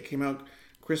versus AK. It came out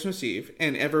Christmas Eve,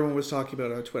 and everyone was talking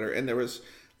about it on Twitter. And there was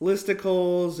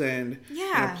listicles and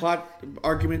plot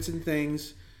arguments and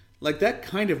things. Like, that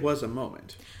kind of was a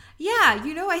moment. Yeah,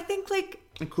 you know, I think, like...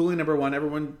 And Cooling Number One,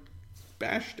 everyone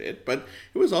bashed it, but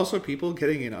it was also people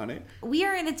getting in on it. We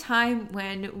are in a time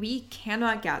when we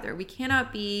cannot gather. We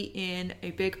cannot be in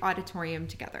a big auditorium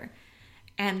together.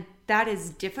 And that is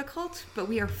difficult, but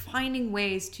we are finding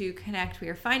ways to connect. We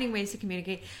are finding ways to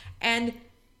communicate. And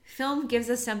film gives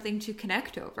us something to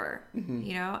connect over. Mm-hmm.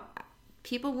 You know,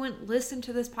 people wouldn't listen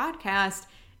to this podcast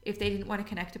if they didn't want to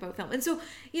connect about film. And so,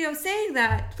 you know, saying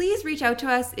that, please reach out to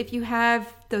us if you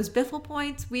have those biffle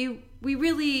points. We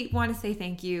really want to say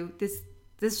thank you.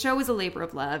 This show is a labor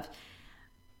of love.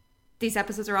 These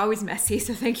episodes are always messy,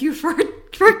 so thank you for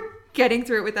getting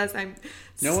through it with us. I'm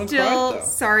still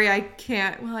sorry I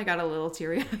can't. Well, I got a little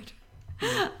teary-eyed.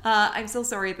 I'm still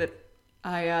sorry that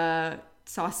I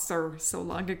saw Sir so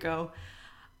long ago.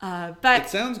 But it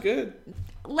sounds good.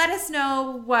 Let us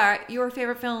know what your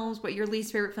favorite films, what your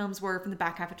least favorite films were from the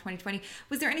back half of 2020.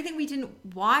 Was there anything we didn't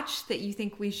watch that you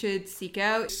think we should seek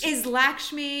out? Is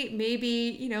Lakshmi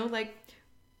maybe, you know, like,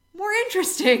 more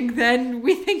interesting than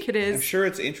we think it is? I'm sure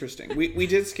it's interesting. We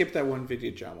did skip that one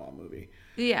Vidya Jamal movie.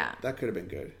 Yeah. That could have been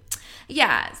good.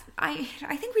 Yeah. I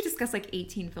think we discussed like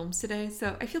 18 films today,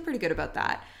 so I feel pretty good about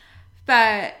that.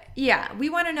 But yeah, we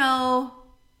want to know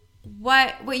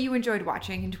what you enjoyed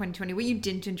watching in 2020, what you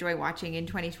didn't enjoy watching in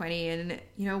 2020, and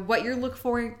you know what you're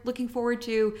looking forward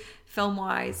to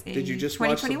film-wise in 2021. Did you just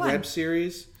watch the web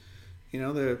series? You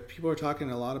know, the people are talking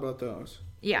a lot about those.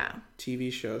 Yeah.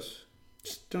 TV shows.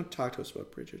 Just don't talk to us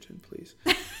about Bridgerton, please.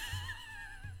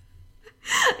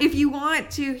 If you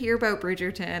want to hear about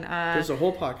Bridgerton, there's a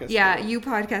whole podcast. Yeah, You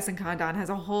Podcast and Condon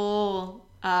has a whole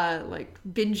like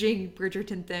binging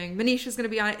Bridgerton thing. Manisha's going to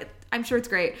be on it. I'm sure it's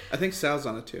great. I think Sal's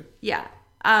on it too. Yeah.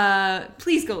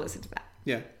 Please go listen to that.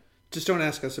 Yeah. Just don't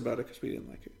ask us about it because we didn't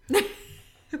like it.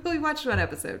 We watched one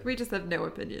episode. We just have no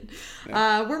opinion.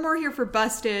 Yeah. We're more here for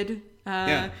Busted.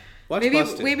 Yeah. Watch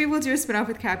Busted. Maybe we'll do a spinoff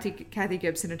with Kathy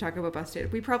Gibson and talk about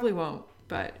Busted. We probably won't,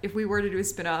 but if we were to do a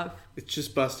spinoff, it's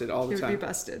just Busted all the time. It would be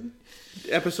Busted.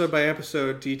 Episode by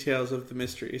episode details of the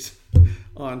mysteries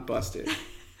on Busted.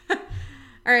 All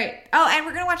right. Oh, and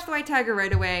we're going to watch The White Tiger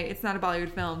right away. It's not a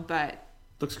Bollywood film, but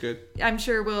looks good. I'm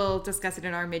sure we'll discuss it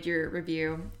in our mid-year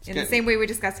review the same way we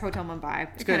discussed Hotel Mumbai.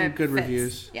 It's got good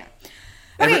reviews. Yeah.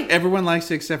 Okay. Everyone likes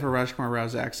it except for Rajkumar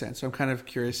Rao's accent, so I'm kind of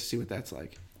curious to see what that's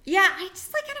like. Yeah, I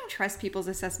don't trust people's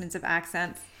assessments of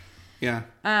accents. Yeah.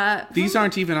 These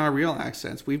aren't even our real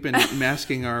accents. We've been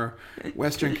masking our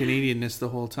Western Canadianness the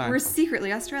whole time. We're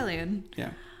secretly Australian.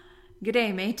 Yeah. Good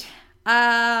day, mate.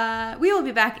 We will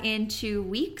be back in 2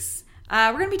 weeks.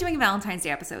 We're going to be doing a Valentine's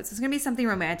Day episode, so it's going to be something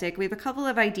romantic. We have a couple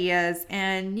of ideas,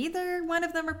 and neither one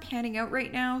of them are panning out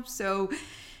right now, so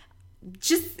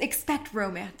just expect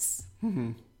romance.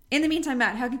 Mm-hmm. In the meantime,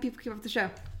 Matt, how can people keep up with the show?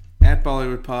 At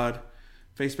Bollywood Pod.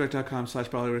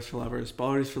 Facebook.com/BollywoodisForLovers,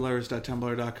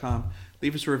 BollywoodisForLovers.tumblr.com.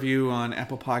 Leave us a review on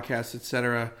Apple Podcasts,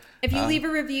 etc. If you leave a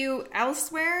review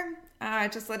elsewhere,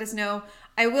 just let us know.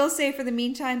 I will say for the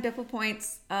meantime, Biffle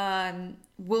points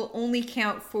will only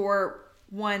count for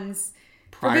ones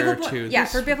prior to this. Yeah,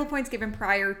 for Biffle points given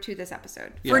prior to this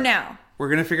episode. Yeah. For now. We're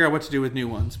going to figure out what to do with new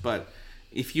ones, but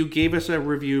if you gave us a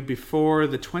review before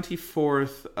the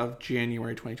 24th of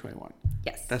January 2021.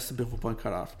 Yes. That's the Biffle point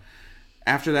cutoff.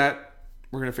 After that,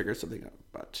 we're going to figure something out.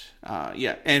 But,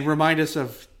 yeah. And remind us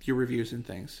of your reviews and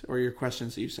things, or your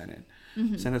questions that you sent in.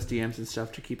 Mm-hmm. Send us DMs and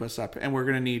stuff to keep us up. And we're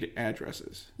going to need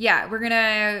addresses. Yeah, we're going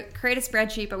to create a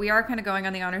spreadsheet, but we are kind of going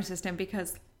on the honor system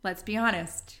because, let's be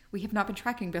honest, we have not been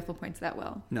tracking Biffle points that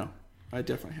well. No, I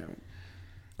definitely haven't.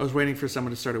 I was waiting for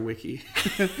someone to start a wiki.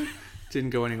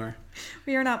 Didn't go anywhere.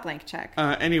 We are not blank check.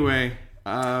 Anyway.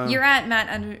 You're at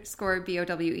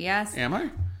Matt_BOWES. Am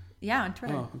I? Yeah, on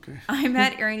Twitter. Oh, okay. I'm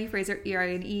at Erin E. Fraser,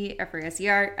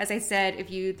 ERINEFRASER. As I said, if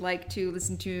you'd like to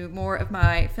listen to more of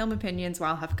my film opinions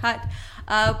while I've cut,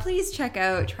 please check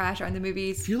out Trash on the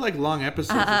Movies. If you like long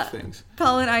episodes of things.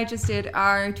 Paul and I just did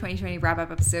our 2020 wrap-up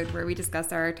episode where we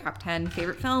discussed our top 10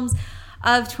 favorite films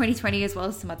of 2020 as well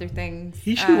as some other things.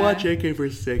 He should watch AK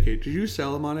vs. AK. Did you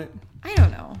sell him on it? I don't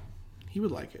know. He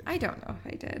would like it. I don't know if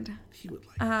I did. He would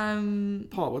like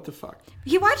it. Paul, what the fuck?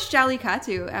 He watched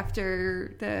Jallikattu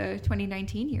after the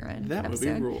 2019 year-end That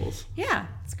episode. movie rules. Yeah,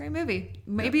 it's a great movie.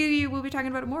 Maybe we'll be talking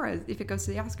about it more if it goes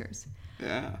to the Oscars.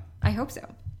 Yeah. I hope so.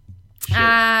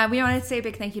 Sure. We wanted to say a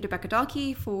big thank you to Becca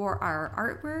Dalkey for our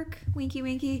artwork. Winky,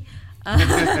 winky.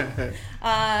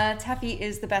 Tuffy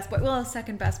is the best boy. Well,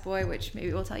 second best boy, which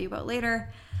maybe we'll tell you about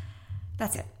later.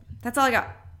 That's it. That's all I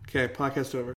got. Okay,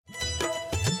 podcast over.